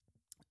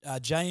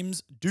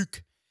 James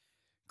Duke.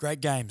 Great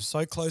game.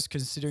 So close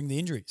considering the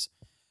injuries.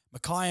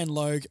 Mackay and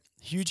Logue,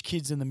 huge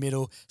kids in the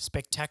middle,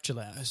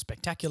 spectacular,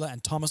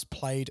 and Thomas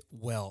played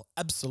well.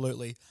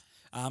 Absolutely.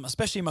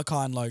 Especially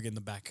Mackay and Logue in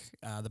the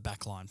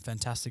back line.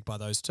 Fantastic by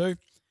those two.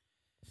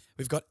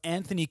 We've got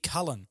Anthony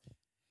Cullen.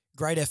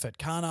 Great effort.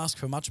 Can't ask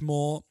for much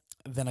more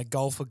than a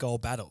goal-for-goal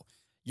battle.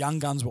 Young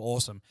guns were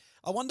awesome.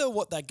 I wonder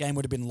what that game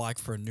would have been like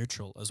for a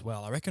neutral as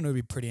well. I reckon it would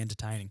be pretty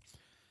entertaining.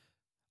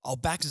 I'll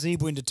back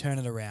Zeeble to turn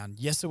it around.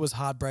 Yes, it was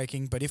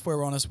heartbreaking, but if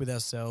we're honest with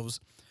ourselves,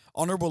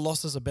 honourable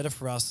losses are better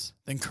for us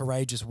than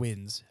courageous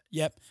wins.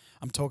 Yep,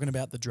 I'm talking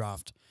about the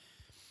draft.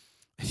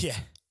 Yeah,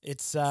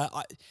 it's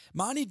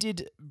Marnie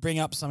did bring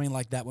up something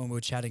like that when we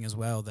were chatting as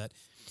well, that,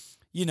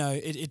 you know,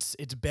 it's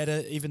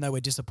better, even though we're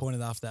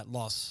disappointed after that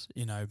loss,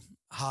 you know,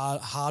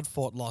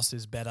 hard-fought loss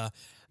is better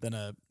than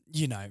an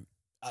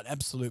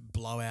absolute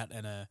blowout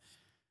and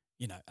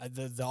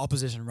the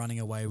opposition running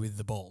away with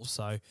the ball.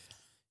 So,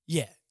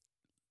 yeah.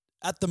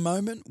 At the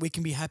moment, we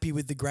can be happy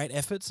with the great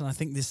efforts, and I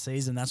think this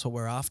season that's what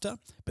we're after.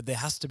 But there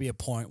has to be a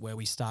point where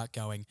we start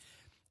going,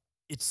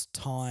 it's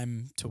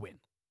time to win.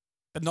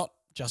 But not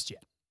just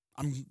yet.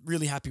 I'm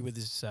really happy with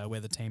this, where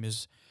the team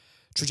is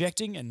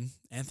trajecting, and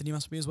Anthony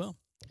must be as well.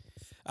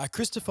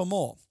 Christopher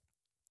Moore,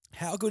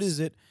 how good is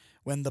it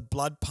when the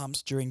blood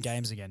pumps during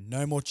games again?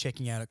 No more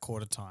checking out at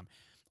quarter time.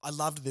 I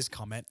loved this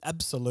comment.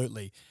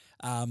 Absolutely.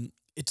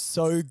 It's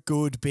so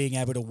good being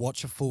able to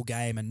watch a full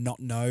game and not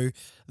know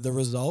the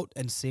result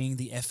and seeing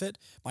the effort.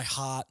 My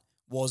heart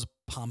was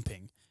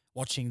pumping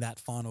watching that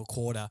final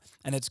quarter,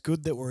 and it's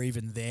good that we're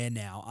even there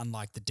now,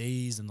 unlike the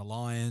D's and the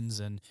Lions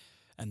and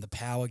the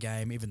Power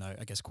game, even though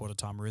I guess quarter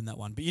time we're in that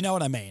one. But you know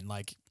what I mean?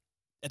 Like,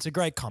 it's a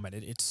great comment.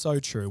 It's so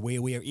true.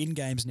 We are in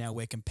games now,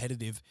 we're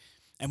competitive,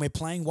 and we're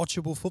playing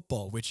watchable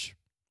football, which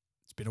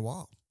it's been a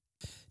while.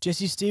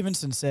 Jesse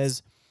Stevenson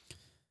says,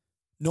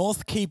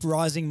 North keep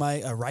raising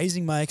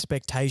my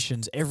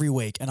expectations every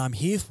week, and I'm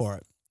here for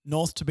it.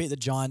 North to beat the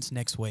Giants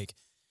next week.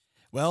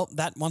 Well,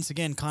 that once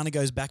again kind of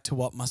goes back to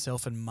what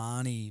myself and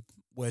Marnie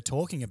were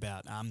talking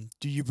about.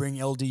 Do you bring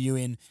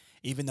LDU in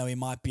even though he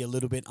might be a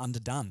little bit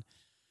underdone?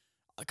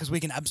 Because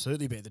we can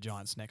absolutely beat the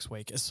Giants next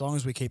week as long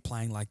as we keep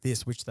playing like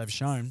this, which they've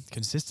shown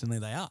consistently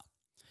they are.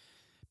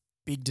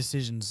 Big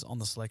decisions on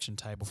the selection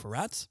table for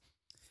Rats.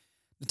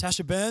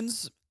 Natasha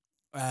Burns,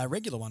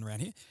 regular one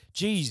around here.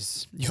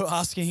 Geez, you're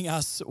asking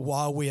us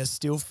while we are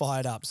still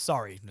fired up.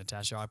 Sorry,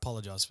 Natasha, I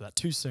apologise for that.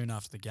 Too soon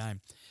after the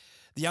game.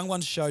 The young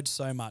ones showed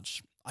so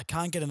much. I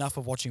can't get enough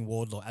of watching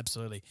Wardlaw,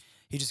 absolutely.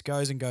 He just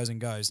goes and goes and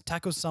goes.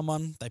 Tackles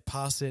someone, they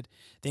pass it,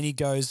 then he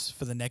goes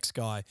for the next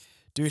guy.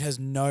 Dude has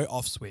no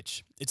off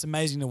switch. It's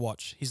amazing to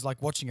watch. He's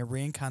like watching a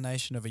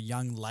reincarnation of a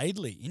young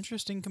Laidley.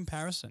 Interesting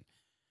comparison.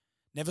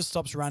 Never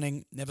stops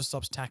running, never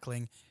stops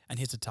tackling, and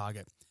hits a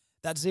target.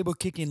 That Zeeble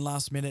kick in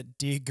last minute,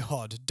 dear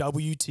God,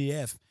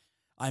 WTF.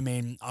 I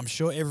mean, I'm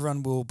sure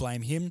everyone will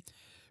blame him,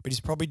 but he's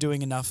probably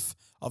doing enough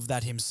of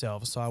that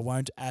himself, so I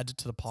won't add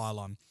to the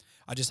pile-on.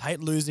 I just hate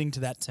losing to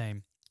that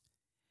team.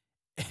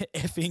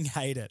 Effing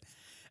hate it.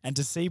 And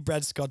to see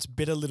Brad Scott's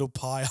bitter little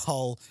pie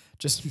hole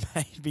just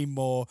made me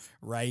more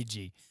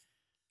ragey.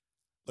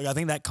 Look, I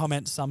think that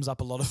comment sums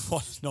up a lot of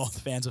what North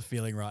fans are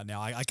feeling right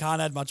now. I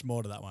can't add much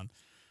more to that one.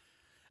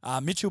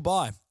 Mitchell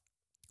Bye.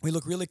 We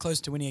look really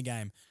close to winning a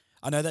game.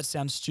 I know that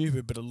sounds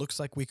stupid, but it looks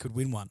like we could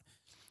win one.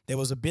 There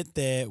was a bit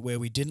there where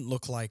we didn't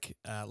look like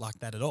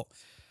that at all.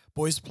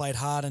 Boys played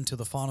hard until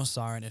the final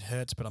siren. It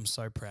hurts, but I'm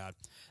so proud.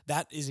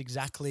 That is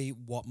exactly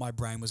what my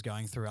brain was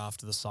going through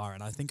after the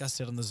siren. I think I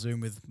said on the Zoom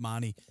with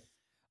Marnie,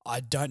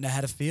 I don't know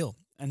how to feel.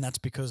 And that's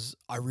because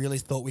I really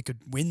thought we could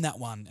win that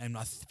one. And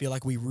I feel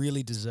like we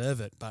really deserve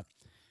it. But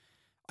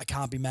I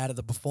can't be mad at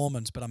the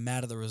performance, but I'm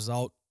mad at the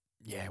result.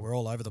 Yeah, we're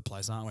all over the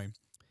place, aren't we?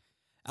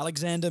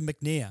 Alexander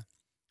McNear.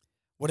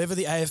 Whatever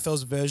the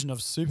AFL's version of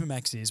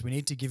Supermax is, we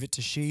need to give it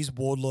to Shees,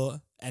 Wardlaw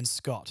and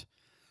Scott.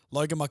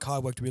 Logan Mackay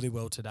worked really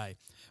well today.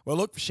 Well,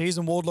 look, Shees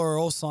and Wardlaw are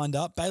all signed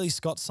up. Bailey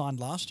Scott signed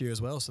last year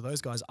as well, so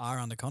those guys are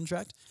under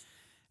contract.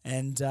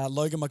 And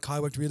Logan Mackay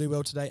worked really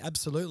well today.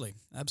 Absolutely,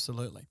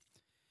 absolutely.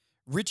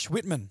 Rich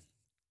Whitman.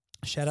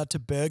 Shout out to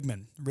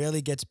Bergman.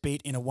 Rarely gets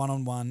beat in a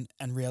one-on-one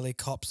and rarely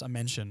cops a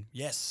mention.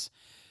 Yes.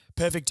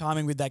 Perfect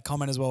timing with that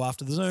comment as well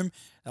after the Zoom.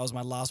 That was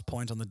my last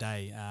point on the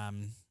day.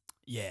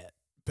 Yeah,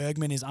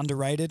 Bergman is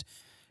underrated.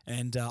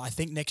 And I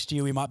think next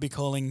year we might be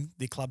calling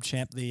the club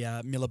champ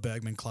the Miller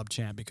Bergman club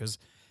champ because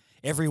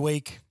every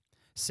week,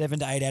 7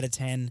 to 8 out of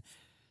 10,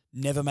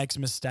 never makes a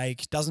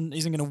mistake, isn't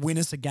going to win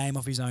us a game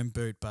off his own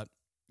boot, but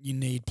you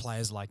need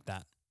players like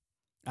that.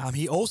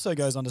 He also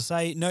goes on to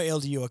say, no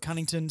LDU or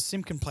Cunnington,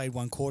 Simpkin played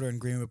 1 quarter and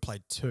Greenwood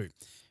played 2.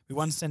 We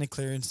won centre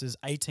clearances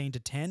 18 to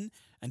 10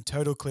 and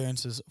total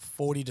clearances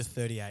 40 to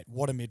 38.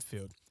 What a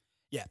midfield.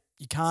 Yeah,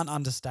 you can't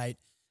understate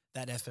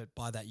that effort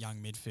by that young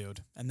midfield,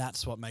 and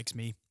that's what makes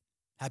me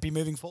happy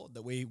moving forward,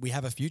 that we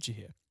have a future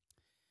here.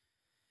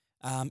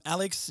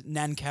 Alex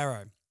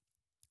Nancaro.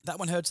 That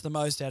one hurts the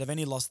most out of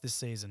any loss this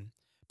season,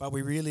 but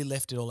we really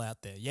left it all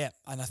out there. Yeah,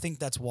 and I think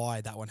that's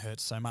why that one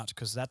hurts so much,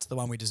 because that's the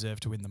one we deserve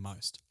to win the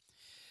most.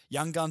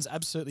 Young Guns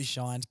absolutely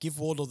shined. Give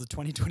Wardlaw the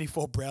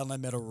 2024 Brownlow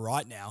medal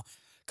right now.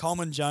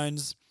 Coleman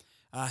Jones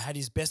had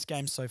his best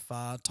game so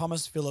far.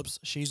 Thomas Phillips,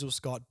 Sheasel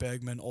Scott,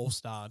 Bergman all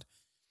starred.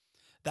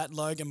 That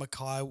Logan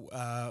Mackay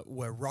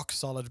were rock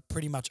solid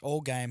pretty much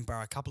all game,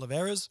 bar a couple of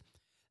errors.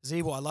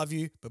 Zeewa, I love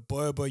you, but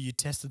boy, oh boy, you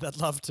tested that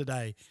love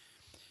today.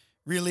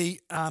 Really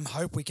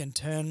hope we can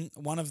turn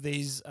one of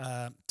these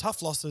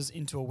tough losses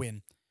into a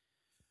win.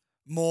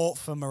 More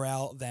for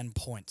morale than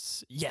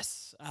points.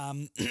 Yes,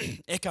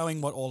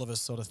 echoing what all of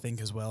us sort of think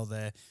as well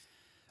there.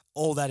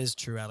 All that is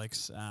true,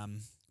 Alex.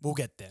 We'll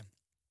get there.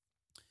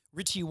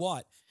 Richie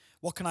White,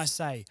 what can I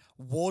say?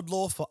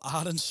 Wardlaw for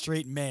Arden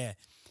Street Mayor.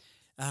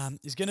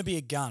 Is going to be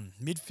a gun.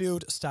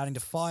 Midfield starting to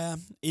fire.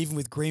 Even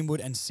with Greenwood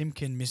and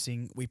Simpkin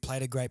missing, we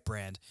played a great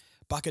brand.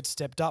 Bucket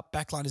stepped up.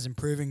 Backline is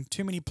improving.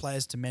 Too many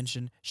players to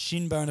mention.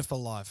 Shin boner for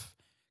life.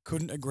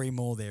 Couldn't agree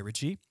more there,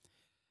 Richie.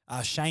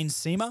 Shane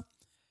Seamer.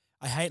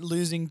 I hate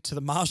losing to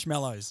the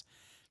Marshmallows.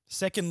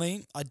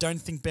 Secondly, I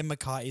don't think Ben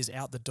Mackay is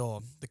out the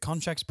door. The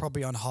contract's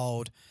probably on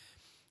hold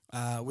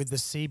with the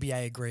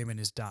CBA agreement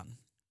is done.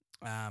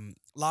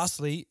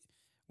 Lastly,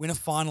 win a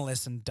final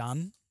lesson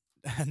done.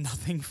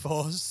 Nothing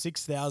for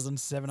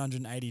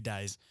 6,780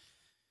 days.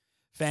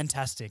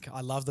 Fantastic.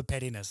 I love the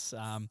pettiness.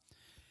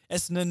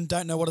 Essendon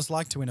don't know what it's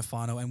like to win a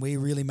final, and we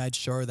really made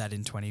sure of that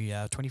in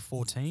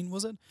 2014,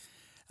 was it?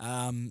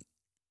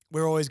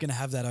 We're always going to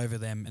have that over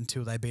them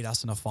until they beat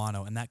us in a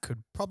final, and that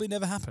could probably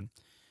never happen.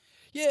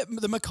 Yeah,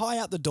 the Mackay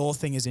out the door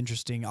thing is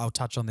interesting. I'll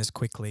touch on this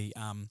quickly.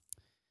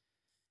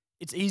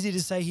 It's easy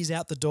to say he's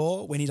out the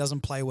door when he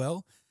doesn't play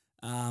well.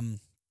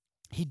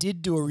 He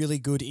did do a really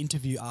good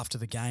interview after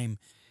the game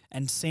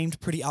and seemed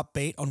pretty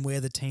upbeat on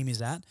where the team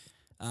is at.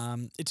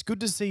 It's good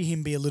to see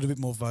him be a little bit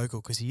more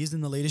vocal because he is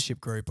in the leadership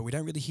group, but we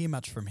don't really hear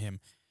much from him.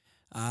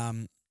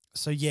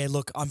 So, yeah,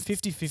 look, I'm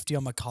 50-50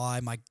 on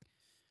Mackay.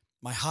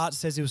 My heart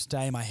says he'll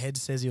stay, my head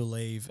says he'll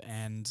leave,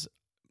 and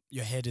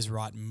your head is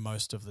right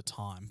most of the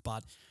time.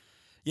 But,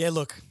 yeah,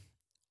 look,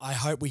 I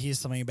hope we hear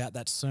something about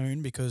that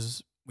soon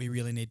because we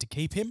really need to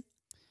keep him.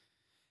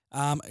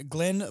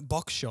 Glenn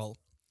Boxshall.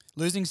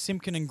 Losing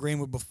Simpkin and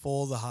Greenwood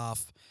before the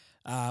half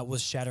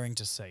was shattering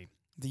to see.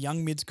 The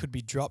young mids could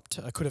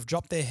have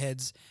dropped their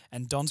heads,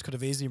 and Dons could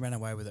have easily ran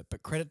away with it.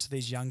 But credit to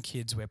these young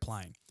kids we're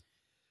playing.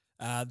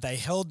 They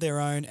held their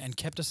own and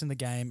kept us in the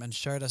game and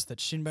showed us that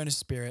shinbone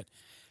spirit,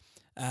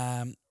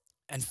 and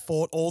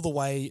fought all the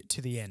way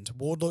to the end.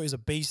 Wardlaw is a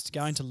beast.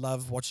 Going to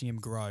love watching him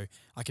grow.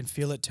 I can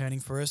feel it turning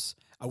for us.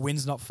 A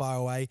win's not far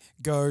away.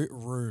 Go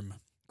Room.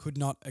 Could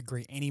not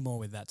agree any more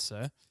with that,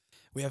 sir.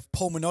 We have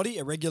Paul Minotti,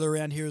 a regular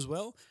around here as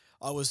well.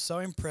 I was so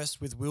impressed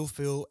with Will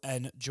Phil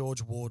and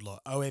George Wardlaw.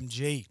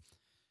 OMG.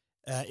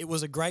 It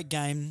was a great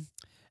game,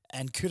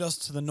 and kudos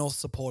to the North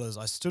supporters.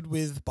 I stood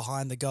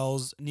behind the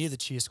goals near the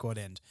cheer squad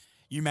end.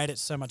 You made it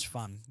so much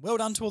fun. Well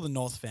done to all the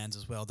North fans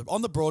as well.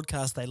 On the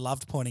broadcast, they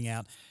loved pointing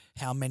out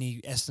how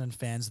many Essendon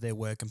fans there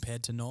were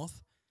compared to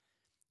North.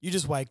 You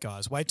just wait,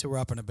 guys. Wait till we're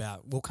up and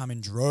about. We'll come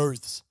in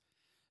droves.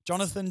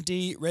 Jonathan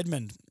D.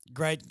 Redmond,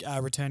 great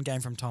return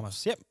game from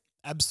Thomas. Yep,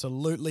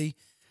 absolutely.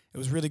 It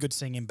was really good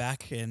seeing him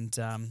back and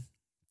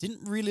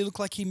didn't really look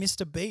like he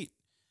missed a beat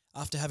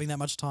after having that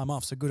much time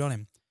off, so good on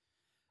him.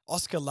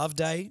 Oscar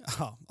Loveday,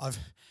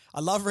 I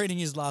love reading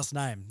his last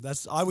name.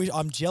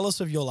 I'm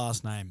jealous of your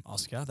last name,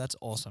 Oscar. That's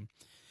awesome.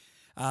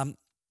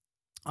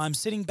 I'm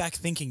sitting back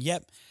thinking,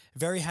 yep,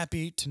 very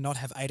happy to not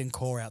have Aiden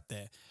Core out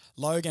there.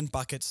 Logue and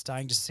Bucket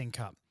starting to sync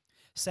up.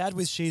 Sad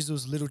with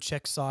Sheasel's little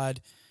check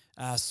side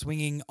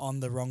swinging on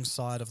the wrong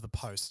side of the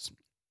post.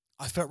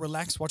 I felt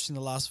relaxed watching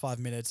the last 5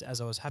 minutes as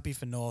I was happy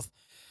for North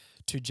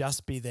to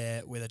just be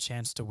there with a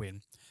chance to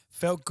win.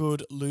 Felt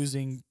good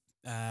losing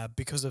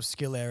because of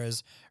skill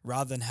errors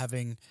rather than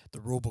having the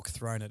rulebook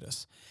thrown at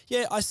us.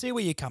 Yeah, I see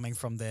where you're coming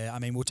from there. I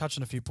mean, we'll touch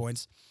on a few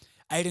points.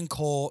 Aiden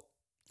Core,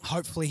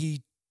 hopefully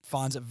he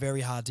finds it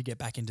very hard to get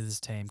back into this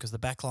team because the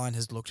backline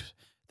has looked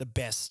the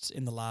best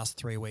in the last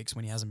 3 weeks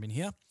when he hasn't been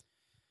here.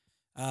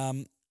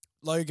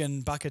 Logan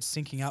Bucket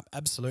syncing up,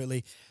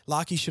 absolutely.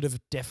 Larky should have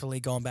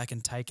definitely gone back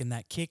and taken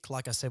that kick.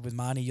 Like I said with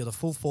Marnie, you're the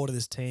full forward of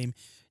this team.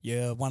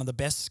 You're one of the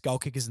best goal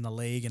kickers in the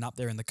league and up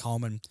there in the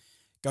Coleman.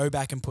 Go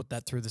back and put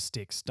that through the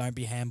sticks. Don't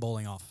be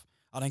handballing off.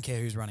 I don't care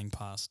who's running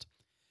past.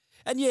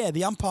 And yeah,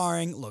 the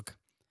umpiring, look,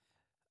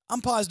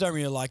 umpires don't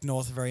really like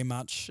North very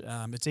much.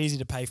 It's easy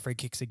to pay free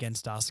kicks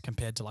against us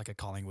compared to like a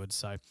Collingwood.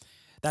 So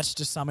that's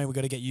just something we've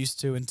got to get used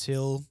to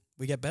until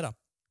we get better.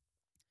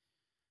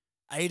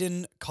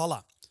 Aiden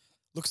Collar.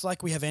 Looks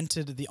like we have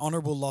entered the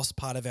honourable loss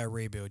part of our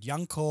rebuild.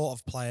 Young core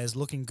of players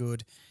looking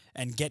good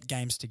and get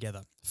games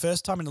together.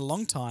 First time in a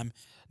long time,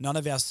 none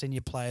of our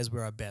senior players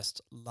were our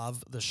best.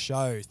 Love the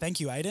show. Thank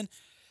you, Aiden.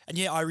 And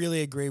yeah, I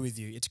really agree with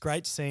you. It's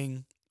great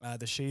seeing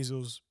the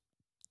Sheasels,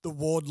 the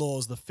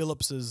Wardlaws, the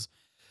Phillipses,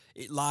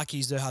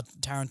 Larky, Zerhard,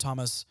 Tarryn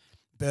Thomas,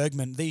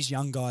 Bergman, these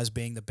young guys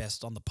being the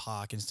best on the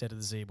park instead of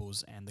the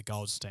Zeebles and the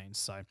Goldsteins.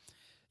 So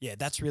yeah,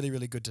 that's really,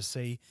 really good to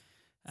see.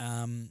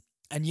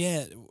 And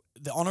yeah,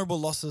 the honourable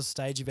losses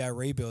stage of our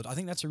rebuild, I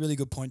think that's a really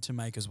good point to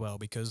make as well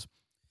because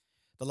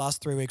the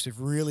last 3 weeks we've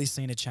really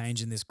seen a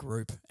change in this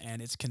group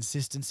and it's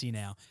consistency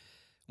now.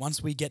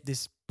 Once we get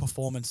this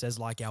performance as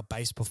like our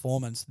base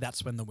performance,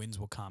 that's when the wins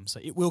will come. So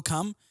it will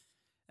come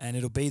and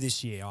it'll be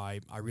this year. I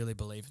really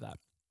believe that.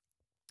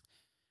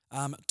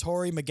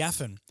 Tori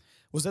McGaffin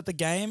was at the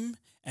game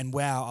and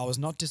wow, I was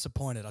not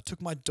disappointed. I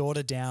took my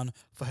daughter down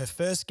for her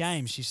first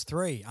game. She's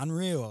 3,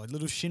 unreal, a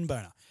little shin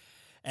boner.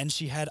 And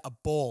she had a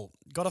ball.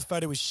 Got a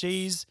photo with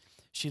Shees.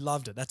 She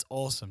loved it. That's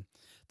awesome.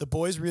 The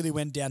boys really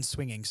went down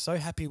swinging. So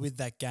happy with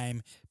that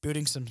game,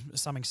 building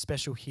something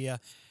special here.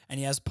 And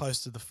he has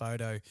posted the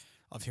photo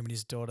of him and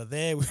his daughter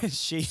there with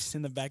Shees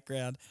in the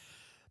background.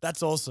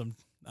 That's awesome,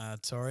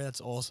 Tori.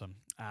 That's awesome.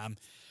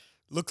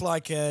 Look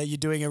like you're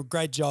doing a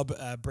great job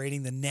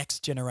breeding the next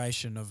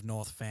generation of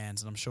North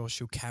fans, and I'm sure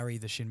she'll carry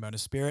the Shinboner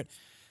spirit.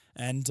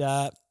 And,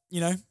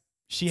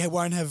 she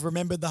won't have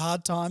remembered the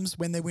hard times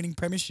when they're winning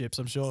premierships.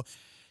 I'm sure,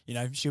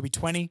 she'll be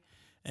 20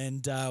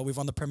 and we've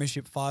won the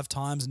premiership 5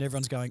 times and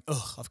everyone's going,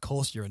 ugh, of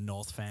course you're a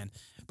North fan.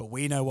 But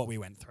we know what we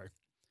went through.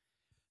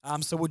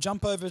 So we'll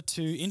jump over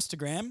to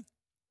Instagram.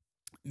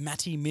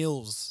 Matty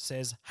Mills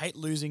says, hate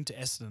losing to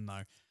Essendon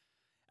though.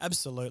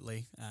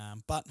 Absolutely.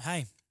 But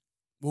hey,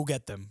 we'll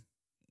get them.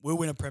 We'll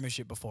win a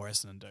premiership before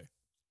Essendon do.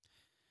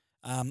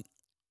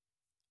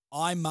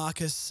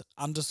 iMarcus_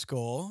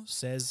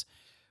 says,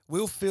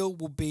 Will Phil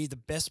will be the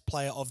best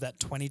player of that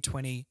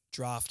 2020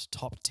 draft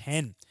top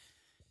 10.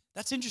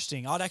 That's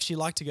interesting. I'd actually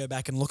like to go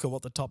back and look at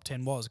what the top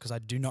 10 was because I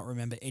do not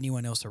remember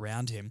anyone else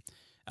around him.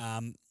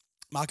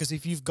 Marcus,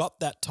 if you've got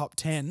that top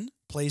 10,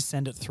 please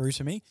send it through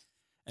to me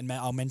and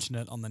I'll mention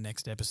it on the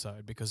next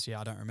episode because,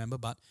 I don't remember.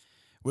 But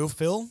Will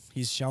Phil,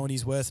 he's showing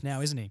his worth now,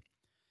 isn't he?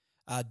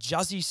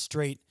 Juzzy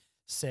Street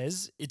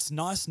says, it's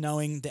nice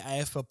knowing the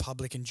AFL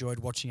public enjoyed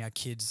watching our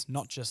kids,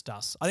 not just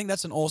us. I think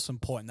that's an awesome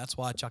point. And that's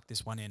why I chucked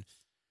this one in.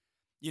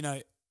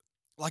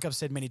 Like I've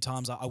said many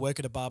times, I work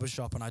at a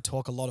barbershop and I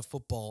talk a lot of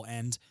football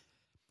and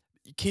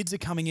kids are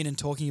coming in and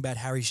talking about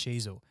Harry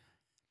Sheasel.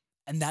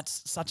 And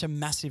that's such a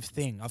massive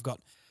thing. I've got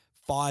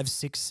 5,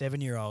 6,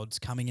 7-year-olds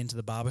coming into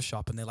the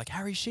barbershop and they're like,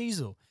 Harry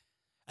Sheasel.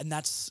 And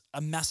that's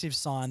a massive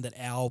sign that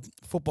our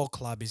football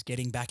club is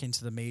getting back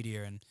into the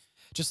media. And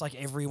just like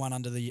everyone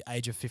under the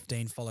age of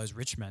 15 follows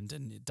Richmond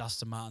and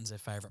Dustin Martin's their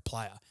favourite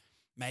player,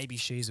 maybe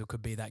Sheasel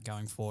could be that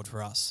going forward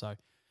for us. So,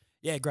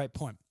 yeah, great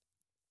point.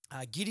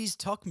 Giddy's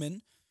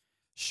Tockman,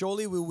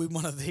 surely we'll win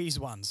one of these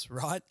ones,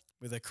 right?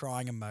 With a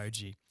crying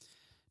emoji.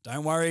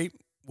 Don't worry,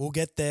 we'll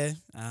get there.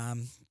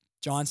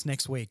 Giants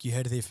next week. You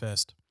heard it here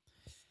first.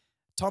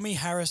 Tommy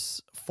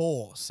Harris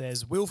 4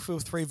 says, Will Phil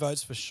 3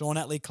 votes for Sean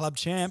Atley club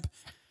champ.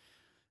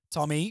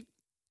 Tommy,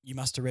 you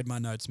must have read my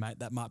notes, mate.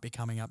 That might be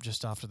coming up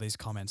just after these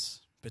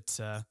comments. But,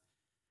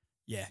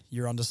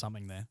 you're onto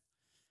something there.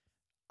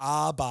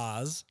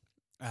 Arbar,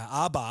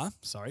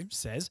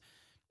 says,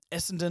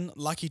 Essendon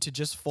lucky to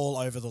just fall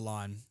over the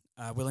line.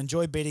 We'll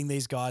enjoy beating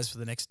these guys for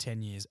the next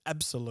 10 years.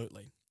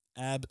 Absolutely.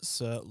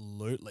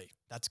 Absolutely.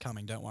 That's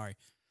coming, don't worry.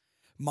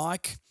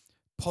 Mike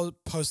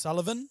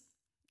Posullivan,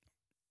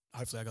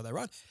 hopefully I got that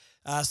right.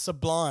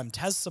 Sublime,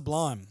 Taz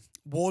Sublime.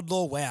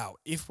 Wardlaw, wow.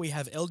 If we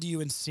have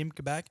LDU and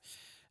Simca back,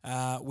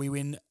 we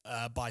win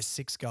by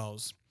 6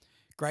 goals.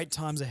 Great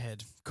times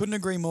ahead. Couldn't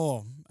agree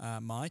more,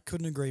 Mike.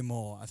 Couldn't agree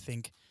more. I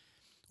think,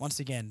 once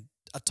again,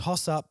 a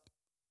toss-up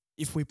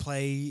if we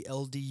play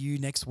LDU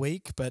next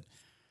week, but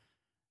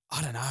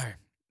I don't know.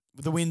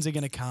 The wins are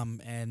going to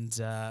come, and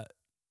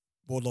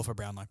Wardlaw for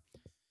Brownlow.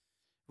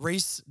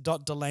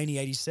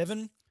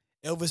 Reese.Delaney87.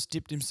 Elvis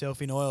dipped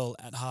himself in oil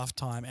at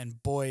halftime,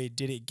 and boy,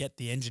 did it get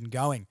the engine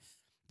going.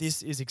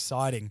 This is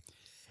exciting.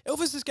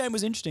 Elvis's game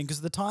was interesting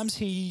because the times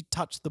he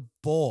touched the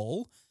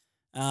ball,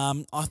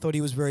 I thought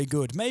he was very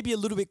good. Maybe a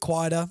little bit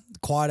quieter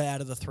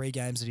out of the 3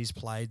 games that he's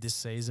played this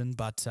season,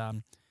 but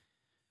I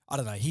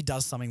don't know. He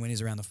does something when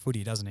he's around the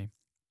footy, doesn't he?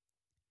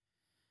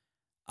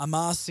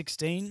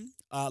 Amar16.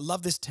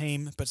 Love this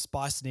team, but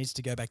Spice needs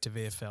to go back to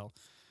VFL.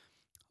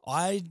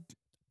 I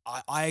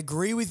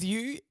agree with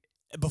you.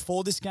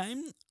 Before this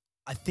game,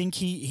 I think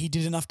he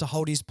did enough to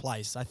hold his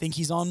place. I think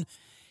he's on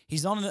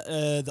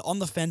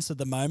the fence at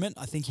the moment.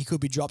 I think he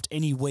could be dropped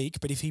any week,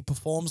 but if he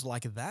performs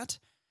like that,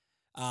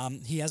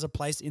 he has a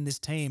place in this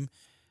team.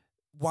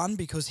 One,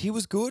 because he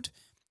was good,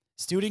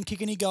 still didn't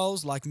kick any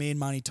goals like me and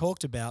Marnie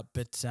talked about,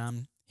 but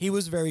he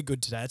was very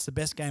good today. It's the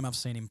best game I've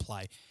seen him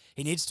play.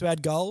 He needs to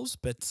add goals,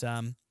 but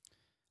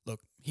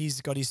look,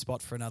 he's got his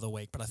spot for another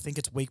week, but I think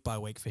it's week by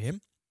week for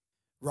him.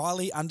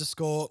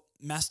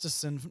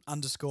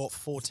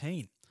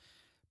 Riley_Masterson_14.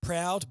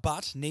 Proud,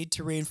 but need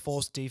to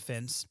reinforce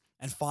defense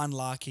and find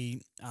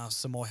Larkey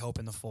some more help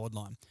in the forward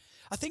line.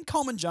 I think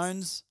Coleman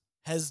Jones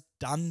has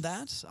done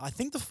that. I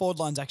think the forward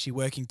line's actually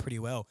working pretty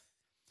well.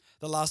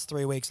 The last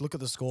 3 weeks, look at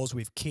the scores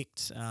we've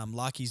kicked.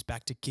 Larkey's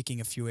back to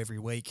kicking a few every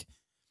week.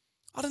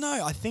 I don't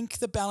know. I think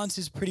the balance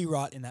is pretty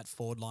right in that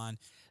forward line.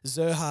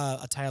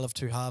 Zerha, a tale of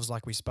 2 halves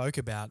like we spoke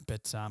about,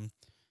 but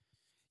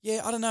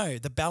yeah, I don't know.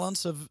 The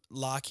balance of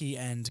Larkey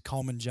and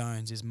Coleman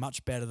Jones is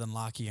much better than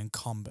Larkey and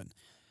Comben.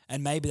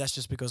 And maybe that's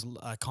just because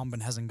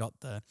Comben hasn't got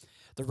the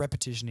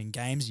repetition in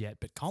games yet,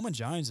 but Coleman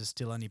Jones has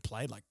still only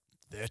played like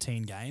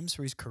 13 games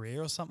for his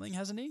career or something,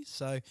 hasn't he?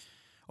 So,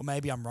 or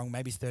maybe I'm wrong,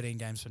 maybe 13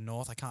 games for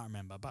North. I can't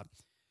remember, but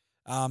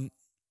I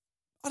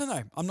don't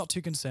know. I'm not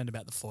too concerned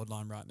about the forward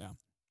line right now.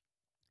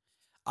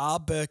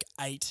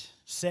 Burke8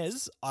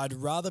 says, I'd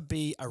rather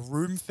be a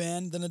Room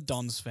fan than a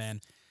Dons fan.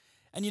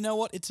 And you know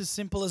what? It's as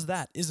simple as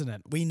that, isn't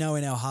it? We know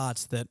in our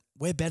hearts that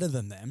we're better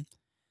than them.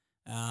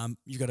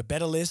 You've got a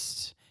better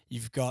list.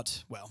 You've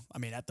got, well, I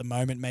mean, at the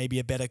moment, maybe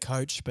a better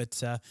coach,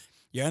 but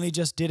you only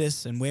just did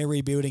us and we're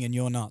rebuilding and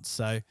you're not.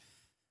 So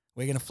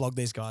we're going to flog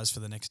these guys for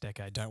the next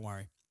decade. Don't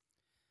worry.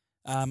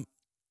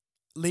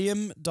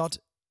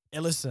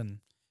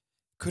 Liam.Ellison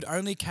could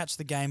only catch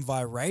the game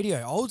via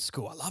radio. Old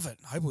school. I love it.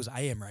 I hope it was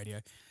AM radio.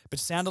 But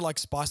sounded like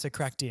Spicer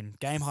cracked in.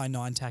 Game high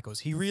 9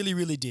 tackles. He really,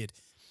 really did.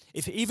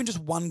 If even just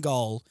 1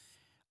 goal,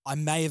 I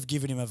may have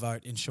given him a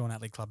vote in Sean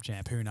Atley Club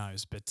Champ. Who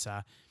knows? But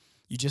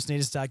you just need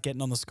to start getting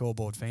on the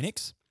scoreboard,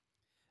 Phoenix.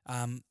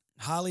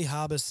 Harley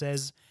Harbour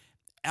says,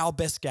 our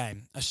best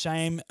game. A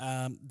shame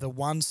the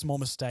one small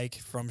mistake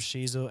from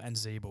Sheasel and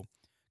Zeeble.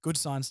 Good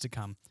signs to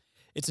come.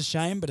 It's a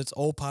shame, but it's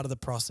all part of the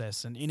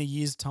process. And in a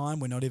year's time,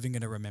 we're not even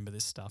going to remember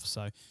this stuff.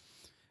 So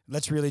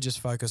let's really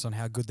just focus on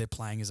how good they're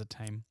playing as a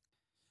team.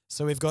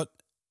 So we've got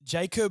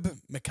Jacob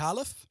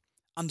McAuliffe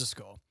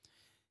 _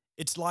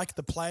 It's like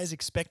the players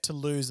expect to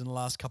lose in the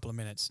last couple of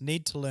minutes,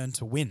 need to learn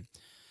to win.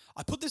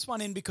 I put this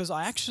one in because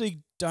I actually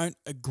don't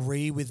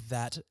agree with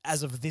that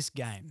as of this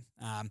game.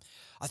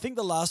 I think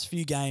the last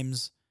few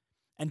games,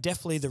 and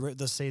definitely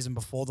the season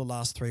before the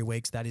last 3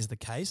 weeks, that is the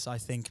case. I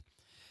think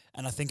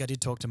I did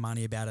talk to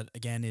Marnie about it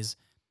again, is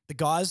the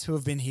guys who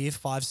have been here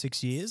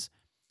 5-6 years,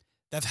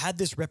 they've had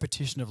this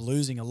repetition of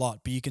losing a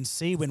lot. But you can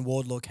see when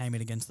Wardlaw came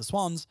in against the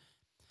Swans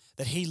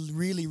that he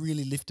really,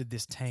 really lifted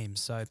this team.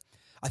 So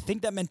I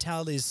think that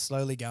mentality is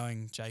slowly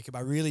going, Jacob.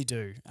 I really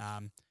do.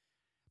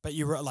 But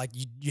you're like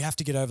you have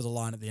to get over the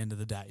line at the end of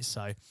the day.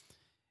 So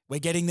we're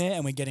getting there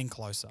and we're getting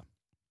closer.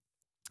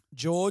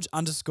 George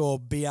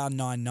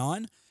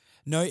 _BR99.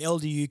 No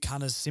LDU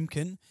Cunners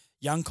Simpkin.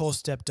 Young core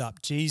stepped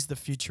up. Geez, the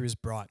future is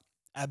bright.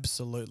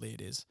 Absolutely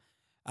it is.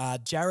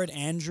 Jared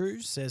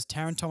Andrew says,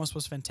 Tarryn Thomas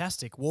was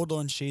fantastic.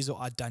 Wardlaw and Sheasel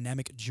are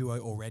dynamic duo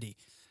already.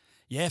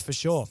 Yeah, for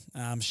sure.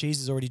 Sheasel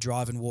is already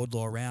driving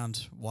Wardlaw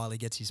around while he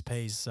gets his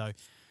Ps. So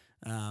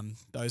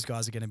those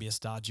guys are going to be a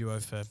star duo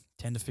for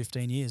 10 to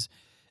 15 years.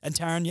 And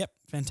Tarryn, yep,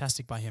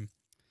 fantastic by him.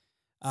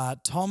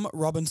 Tom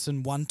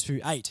Robinson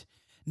 128.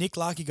 Nick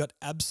Larkey got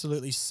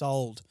absolutely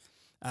sold.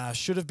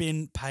 Should have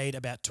been paid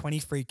about 20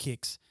 free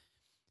kicks.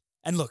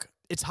 And look,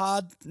 it's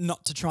hard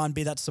not to try and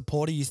be that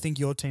supporter. You think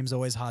your team's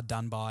always hard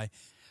done by.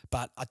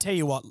 But I tell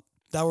you what,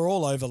 they were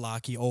all over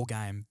Larkey all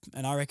game.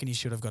 And I reckon he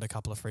should have got a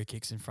couple of free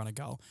kicks in front of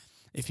goal.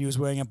 If he was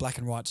wearing a black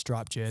and white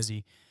striped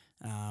jersey,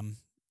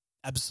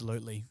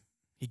 absolutely,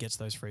 he gets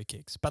those free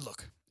kicks. But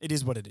look, it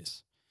is what it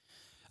is.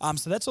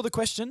 So that's all the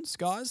questions,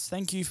 guys.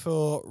 Thank you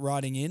for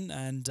writing in,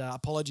 and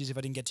apologies if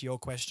I didn't get to your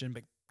question,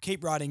 but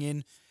keep writing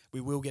in.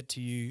 We will get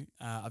to you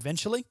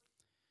eventually.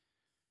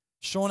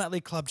 Sean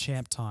Atlee Club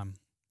Champ time.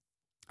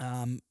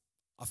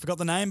 I forgot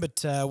the name,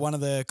 but one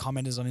of the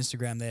commenters on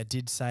Instagram there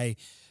did say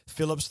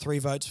Phillips 3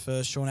 votes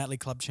for Sean Atlee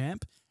Club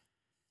Champ.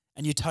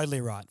 And you're totally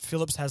right.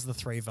 Phillips has the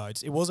 3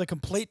 votes. It was a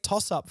complete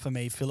toss-up for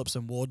me, Phillips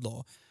and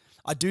Wardlaw.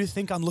 I do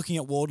think I'm looking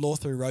at Wardlaw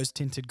through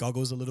rose-tinted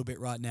goggles a little bit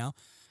right now.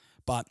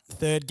 But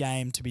third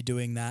game to be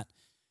doing that.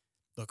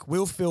 Look,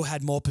 Will Phil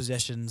had more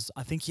possessions.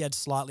 I think he had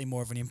slightly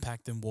more of an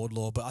impact than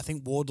Wardlaw, but I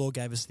think Wardlaw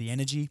gave us the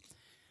energy.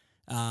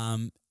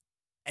 And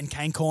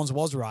Kane Corns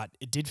was right.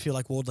 It did feel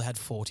like Wardlaw had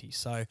 40.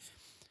 So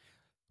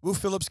Will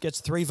Phillips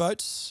gets 3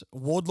 votes.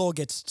 Wardlaw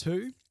gets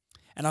 2.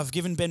 And I've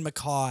given Ben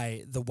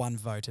Mackay the 1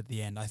 vote at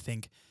the end. I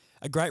think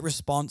a great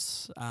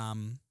response.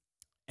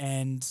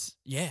 And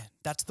yeah,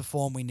 that's the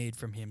form we need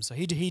from him. So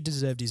he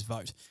deserved his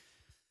vote.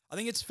 I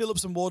think it's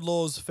Phillips and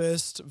Wardlaw's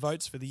first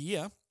votes for the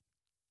year.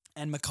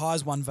 And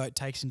Mackay's 1 vote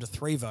takes him to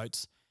 3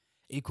 votes,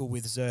 equal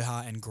with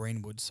Zerha and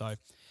Greenwood. So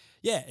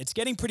yeah, it's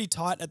getting pretty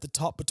tight at the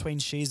top between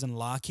Shees and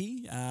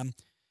Larkey.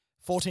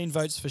 14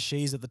 votes for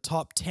Shees at the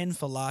top, 10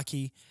 for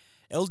Larkey.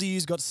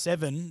 LDU's got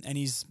 7 and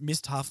he's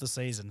missed half the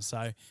season.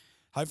 So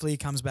hopefully he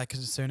comes back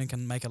soon and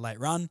can make a late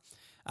run.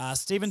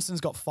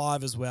 Stevenson's got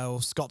 5 as well.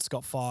 Scott's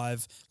got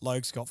 5.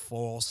 Logue's got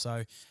 4.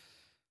 So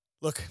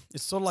look,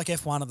 it's sort of like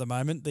F1 at the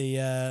moment.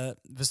 The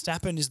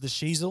Verstappen is the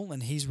Sheasel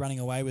and he's running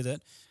away with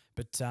it.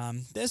 But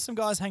there's some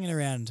guys hanging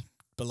around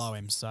below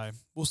him. So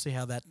we'll see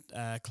how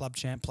that club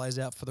champ plays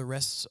out for the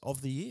rest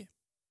of the year.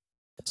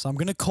 So I'm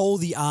going to call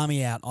the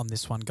army out on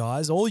this one,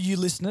 guys. All you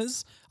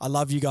listeners, I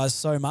love you guys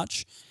so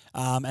much.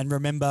 And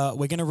remember,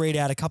 we're going to read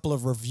out a couple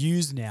of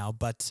reviews now,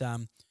 but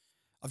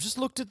I've just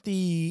looked at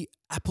the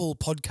Apple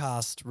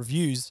podcast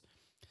reviews.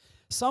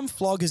 Some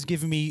flog has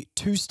given me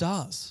 2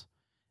 stars.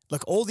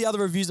 Look, all the other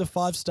reviews are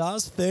 5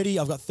 stars. 30,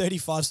 I've got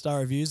 35-star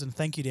reviews, and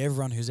thank you to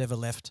everyone who's ever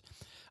left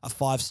a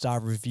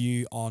 5-star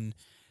review on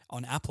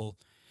Apple.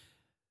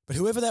 But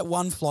whoever that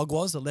one flog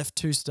was that left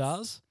 2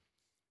 stars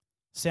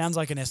sounds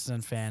like an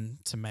Essendon fan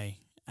to me,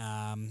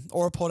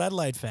 or a Port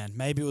Adelaide fan.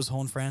 Maybe it was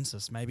Horn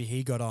Francis. Maybe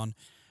he got on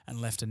and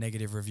left a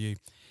negative review.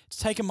 It's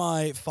taken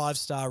my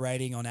 5-star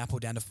rating on Apple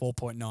down to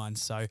 4.9,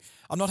 so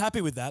I'm not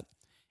happy with that.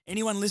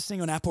 Anyone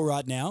listening on Apple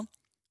right now,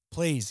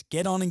 please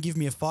get on and give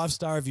me a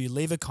 5-star review.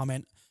 Leave a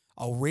comment.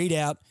 I'll read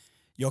out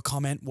your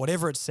comment,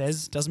 whatever it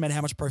says. Doesn't matter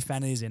how much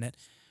profanity is in it.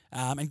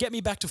 And get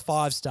me back to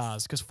 5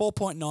 stars, because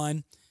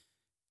 4.9,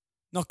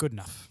 not good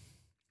enough.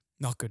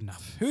 Not good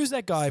enough. Who's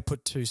that guy who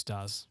put 2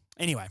 stars?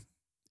 Anyway,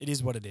 it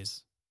is what it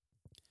is.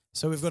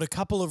 So we've got a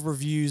couple of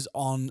reviews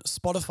on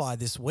Spotify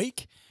this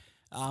week.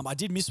 I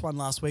did miss one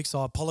last week,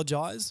 so I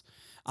apologise.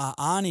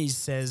 Arnie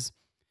says,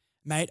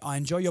 mate, I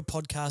enjoy your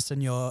podcast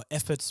and your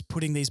efforts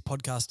putting these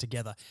podcasts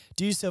together.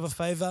 Do yourself a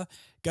favour,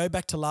 go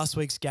back to last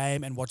week's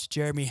game and watch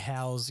Jeremy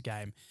Howe's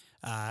game.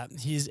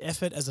 His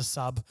effort as a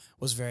sub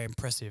was very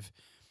impressive.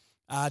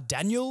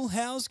 Daniel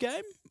Howe's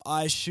game,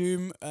 I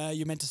assume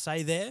you meant to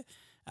say there.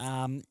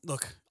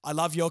 Look, I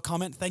love your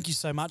comment. Thank you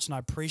so much, and I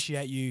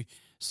appreciate you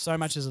so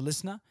much as a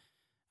listener.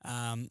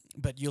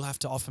 But you'll have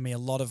to offer me a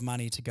lot of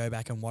money to go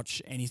back and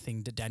watch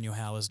anything that Daniel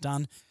Howe has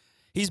done.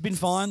 He's been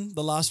fine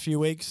the last few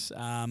weeks,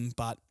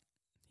 but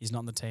he's not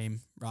in the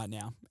team right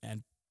now,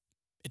 and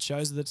it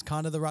shows that it's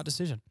kind of the right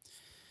decision.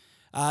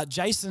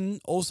 Jason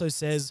also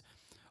says,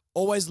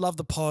 always love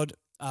the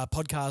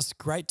podcast.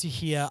 Great to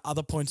hear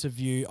other points of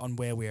view on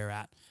where we're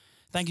at.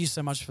 Thank you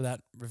so much for that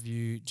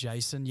review,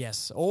 Jason.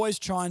 Yes, always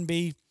try and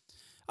be,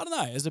 I don't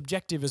know, as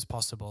objective as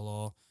possible,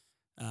 or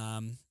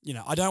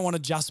I don't want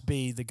to just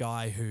be the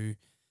guy who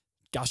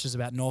gushes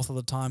about North all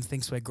the time,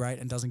 thinks we're great,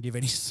 and doesn't give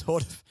any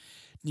sort of,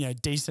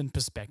 decent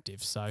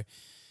perspective. So,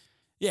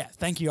 yeah,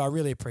 thank you. I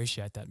really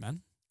appreciate that,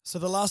 man. So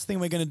the last thing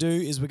we're going to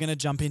do is we're going to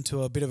jump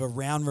into a bit of a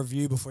round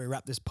review before we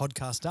wrap this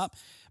podcast up.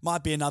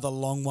 Might be another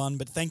long one,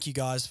 but thank you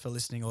guys for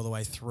listening all the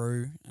way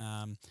through.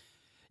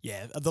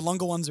 The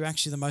longer ones are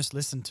actually the most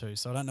listened to,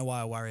 so I don't know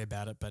why I worry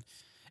about it, but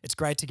it's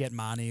great to get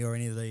Marnie or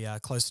any of the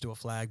Closer to a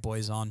Flag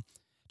boys on,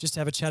 just to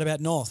have a chat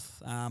about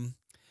North.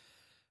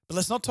 But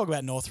let's not talk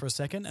about North for a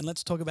second, and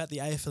let's talk about the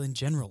AFL in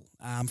general.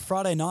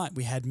 Friday night,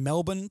 we had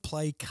Melbourne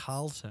play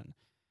Carlton.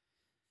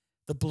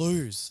 The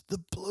Blues.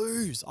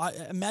 I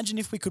imagine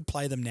if we could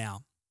play them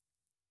now,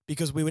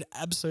 because we would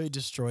absolutely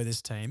destroy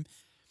this team.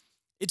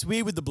 It's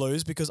weird with the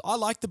Blues, because I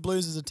like the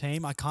Blues as a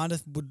team. I kind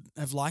of would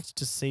have liked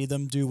to see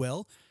them do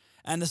well.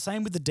 And the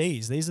same with the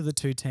Ds. These are the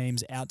 2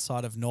 teams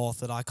outside of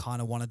North that I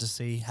kind of wanted to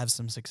see have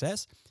some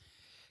success.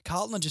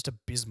 Carlton are just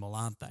abysmal,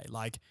 aren't they?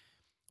 Like,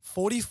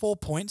 44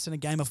 points in a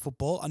game of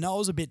football. I know it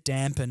was a bit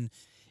damp and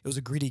it was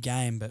a gritty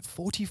game, but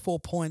 44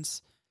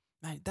 points,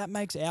 mate, that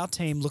makes our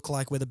team look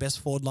like we're the best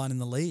forward line in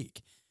the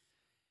league.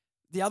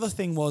 The other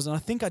thing was, and I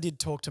think I did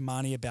talk to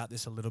Marnie about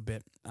this a little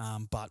bit,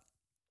 but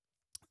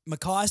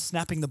Mackay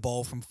snapping the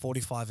ball from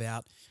 45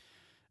 out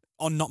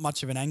on not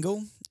much of an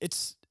angle.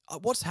 It's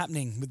what's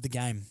happening with the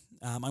game.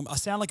 I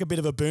sound like a bit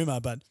of a boomer,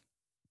 but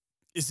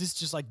is this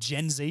just like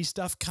Gen Z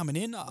stuff coming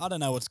in? I don't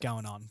know what's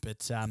going on,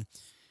 but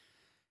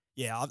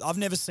yeah, I've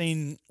never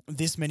seen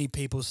this many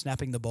people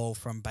snapping the ball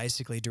from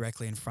basically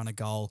directly in front of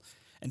goal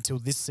until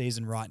this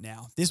season right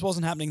now. This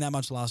wasn't happening that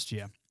much last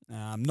year.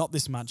 Not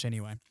this much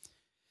anyway.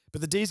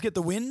 But the D's get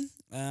the win.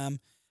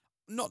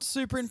 Not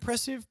super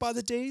impressive by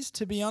the D's,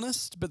 to be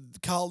honest, but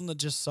Carlton are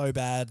just so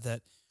bad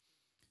that,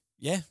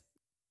 yeah,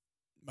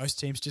 most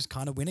teams just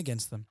kind of win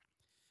against them.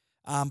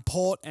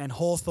 Port and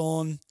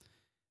Hawthorn,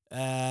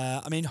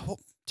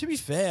 to be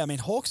fair,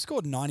 Hawks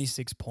scored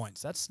 96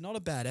 points. That's not a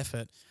bad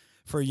effort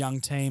for a young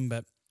team,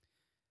 but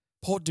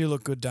Port do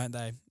look good, don't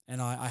they?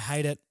 And I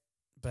hate it,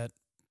 but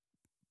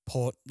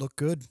Port look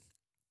good.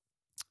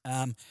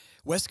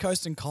 West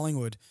Coast and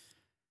Collingwood.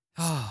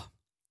 A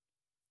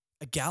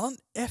gallant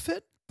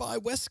effort by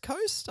West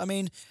Coast.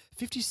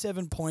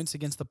 57 points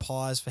against the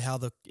Pies for how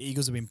the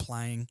Eagles have been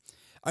playing.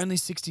 Only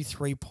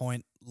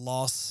 63-point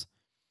loss.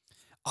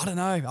 I don't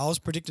know. I was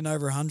predicting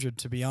over 100,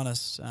 to be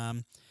honest.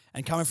 And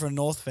coming from a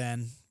North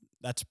fan,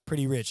 that's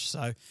pretty rich.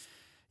 So,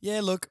 yeah,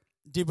 look,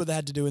 did what they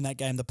had to do in that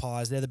game, the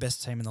Pies. They're the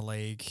best team in the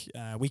league.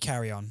 We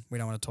carry on. We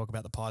don't want to talk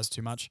about the Pies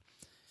too much.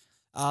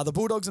 The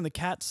Bulldogs and the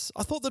Cats.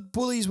 I thought the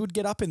Bullies would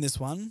get up in this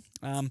one.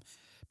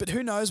 But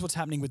who knows what's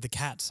happening with the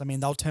Cats.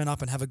 They'll turn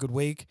up and have a good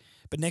week,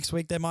 but next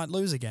week they might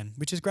lose again,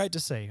 which is great to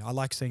see. I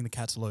like seeing the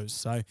Cats lose.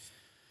 So,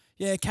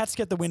 yeah, Cats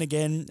get the win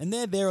again, and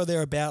they're there or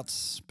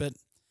thereabouts, but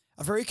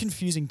a very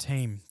confusing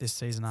team this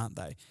season, aren't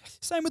they?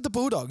 Same with the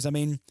Bulldogs.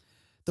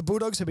 The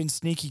Bulldogs have been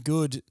sneaky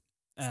good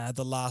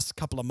the last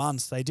couple of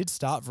months. They did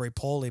start very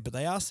poorly, but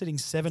they are sitting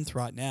 7th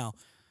right now.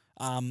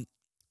 I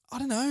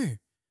don't know.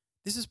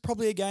 This is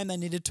probably a game they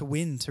needed to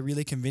win to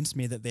really convince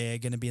me that they're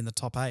going to be in the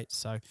top 8.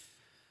 So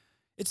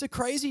it's a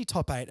crazy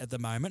top 8 at the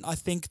moment. I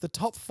think the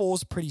top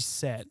 4's pretty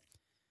set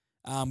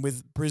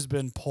with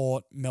Brisbane,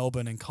 Port,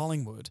 Melbourne and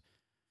Collingwood.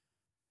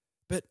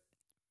 But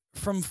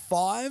from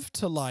 5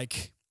 to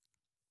 12th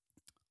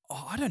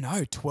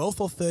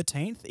or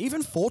 13th,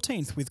 even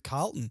 14th with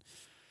Carlton,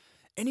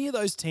 any of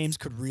those teams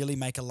could really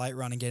make a late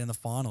run and get in the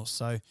finals.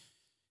 So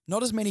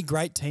not as many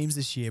great teams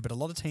this year, but a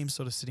lot of teams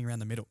sort of sitting around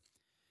the middle.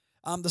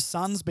 The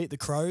Suns beat the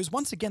Crows.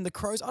 Once again, the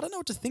Crows, I don't know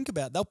what to think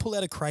about. They'll pull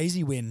out a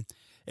crazy win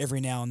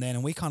every now and then,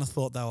 and we kind of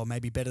thought they were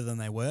maybe better than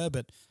they were,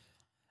 but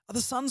are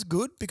the Suns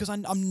good? Because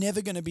I'm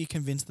never going to be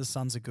convinced the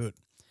Suns are good.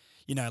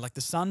 The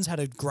Suns had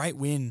a great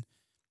win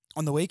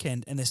on the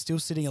weekend, and they're still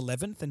sitting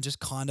 11th and just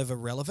kind of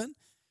irrelevant.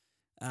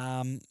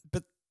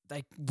 But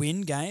they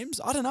win games.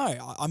 I don't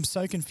know. I'm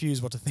so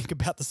confused what to think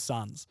about the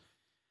Suns.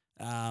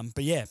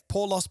 But yeah,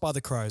 poor loss by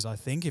the Crows, I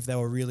think, if they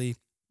were really,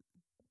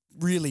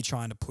 really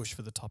trying to push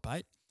for the top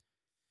 8.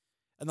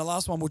 And the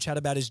last one we'll chat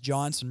about is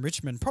Giants and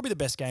Richmond, probably the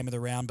best game of the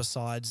round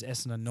besides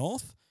Essendon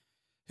North.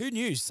 Who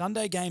knew?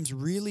 Sunday games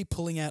really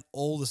pulling out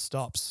all the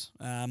stops.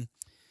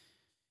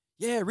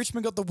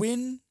 Richmond got the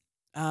win.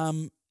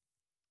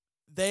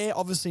 They're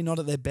obviously not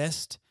at their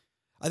best.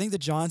 I think the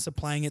Giants are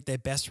playing at their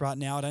best right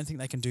now. I don't think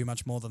they can do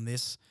much more than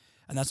this,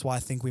 and that's why I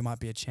think we might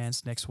be a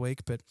chance next week.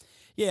 But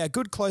yeah, a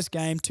good close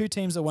game. 2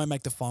 teams that won't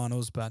make the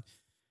finals, but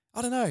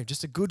I don't know,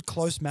 just a good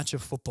close match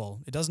of football.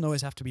 It doesn't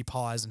always have to be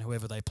Pies and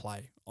whoever they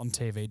play on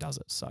TV does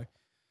it. So,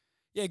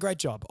 yeah, great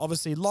job.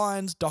 Obviously,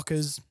 Lions,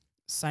 Dockers,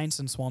 Saints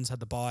and Swans had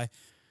the bye.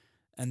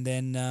 And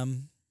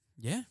then,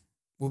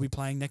 we'll be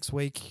playing next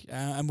week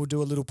and we'll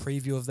do a little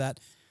preview of that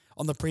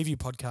on the preview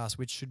podcast,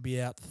 which should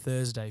be out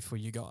Thursday for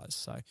you guys.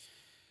 So,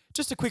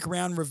 just a quick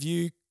round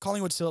review.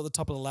 Collingwood still at the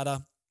top of the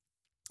ladder.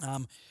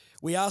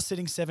 We are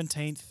sitting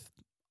 17th.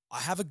 I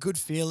have a good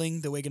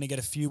feeling that we're going to get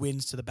a few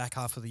wins to the back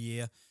half of the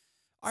year.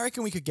 I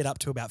reckon we could get up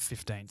to about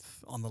 15th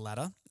on the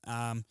ladder.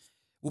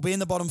 We'll be in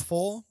the bottom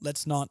 4.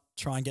 Let's not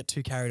try and get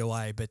too carried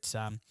away. But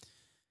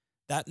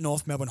that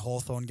North Melbourne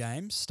Hawthorn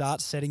game,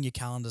 start setting your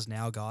calendars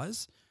now,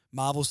 guys.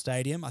 Marvel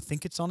Stadium, I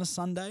think it's on a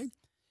Sunday.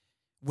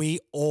 We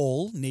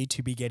all need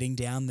to be getting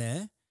down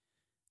there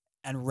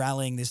and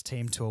rallying this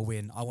team to a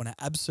win. I want to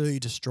absolutely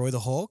destroy the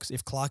Hawks.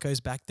 If Clarko's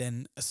back,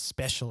 then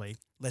especially,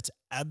 let's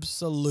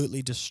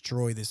absolutely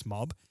destroy this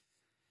mob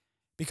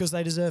because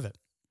they deserve it.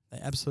 They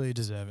absolutely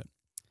deserve it.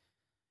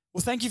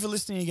 Well, thank you for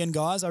listening again,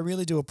 guys. I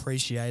really do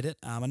appreciate it.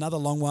 Another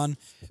long one,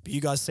 but you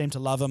guys seem to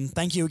love them.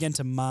 Thank you again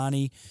to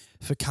Marnie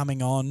for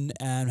coming on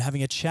and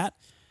having a chat.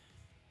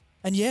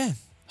 And yeah,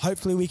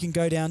 hopefully we can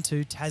go down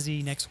to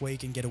Tassie next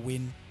week and get a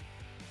win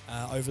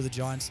over the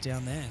Giants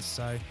down there.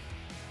 So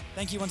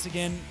thank you once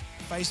again.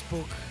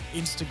 Facebook,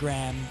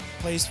 Instagram,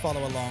 please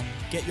follow along.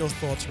 Get your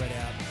thoughts read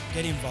out.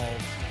 Get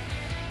involved.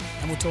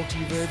 And we'll talk to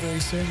you very, very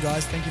soon,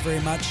 guys. Thank you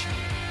very much.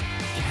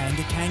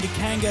 Kanga, kanga,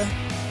 kanga.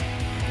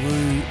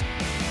 Woo.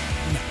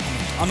 No,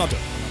 I'm not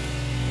doing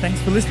it.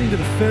 Thanks for listening to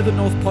the Further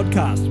North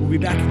podcast. We'll be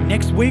back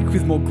next week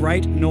with more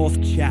great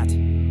North chat.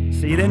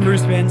 See you then,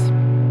 Bruce fans.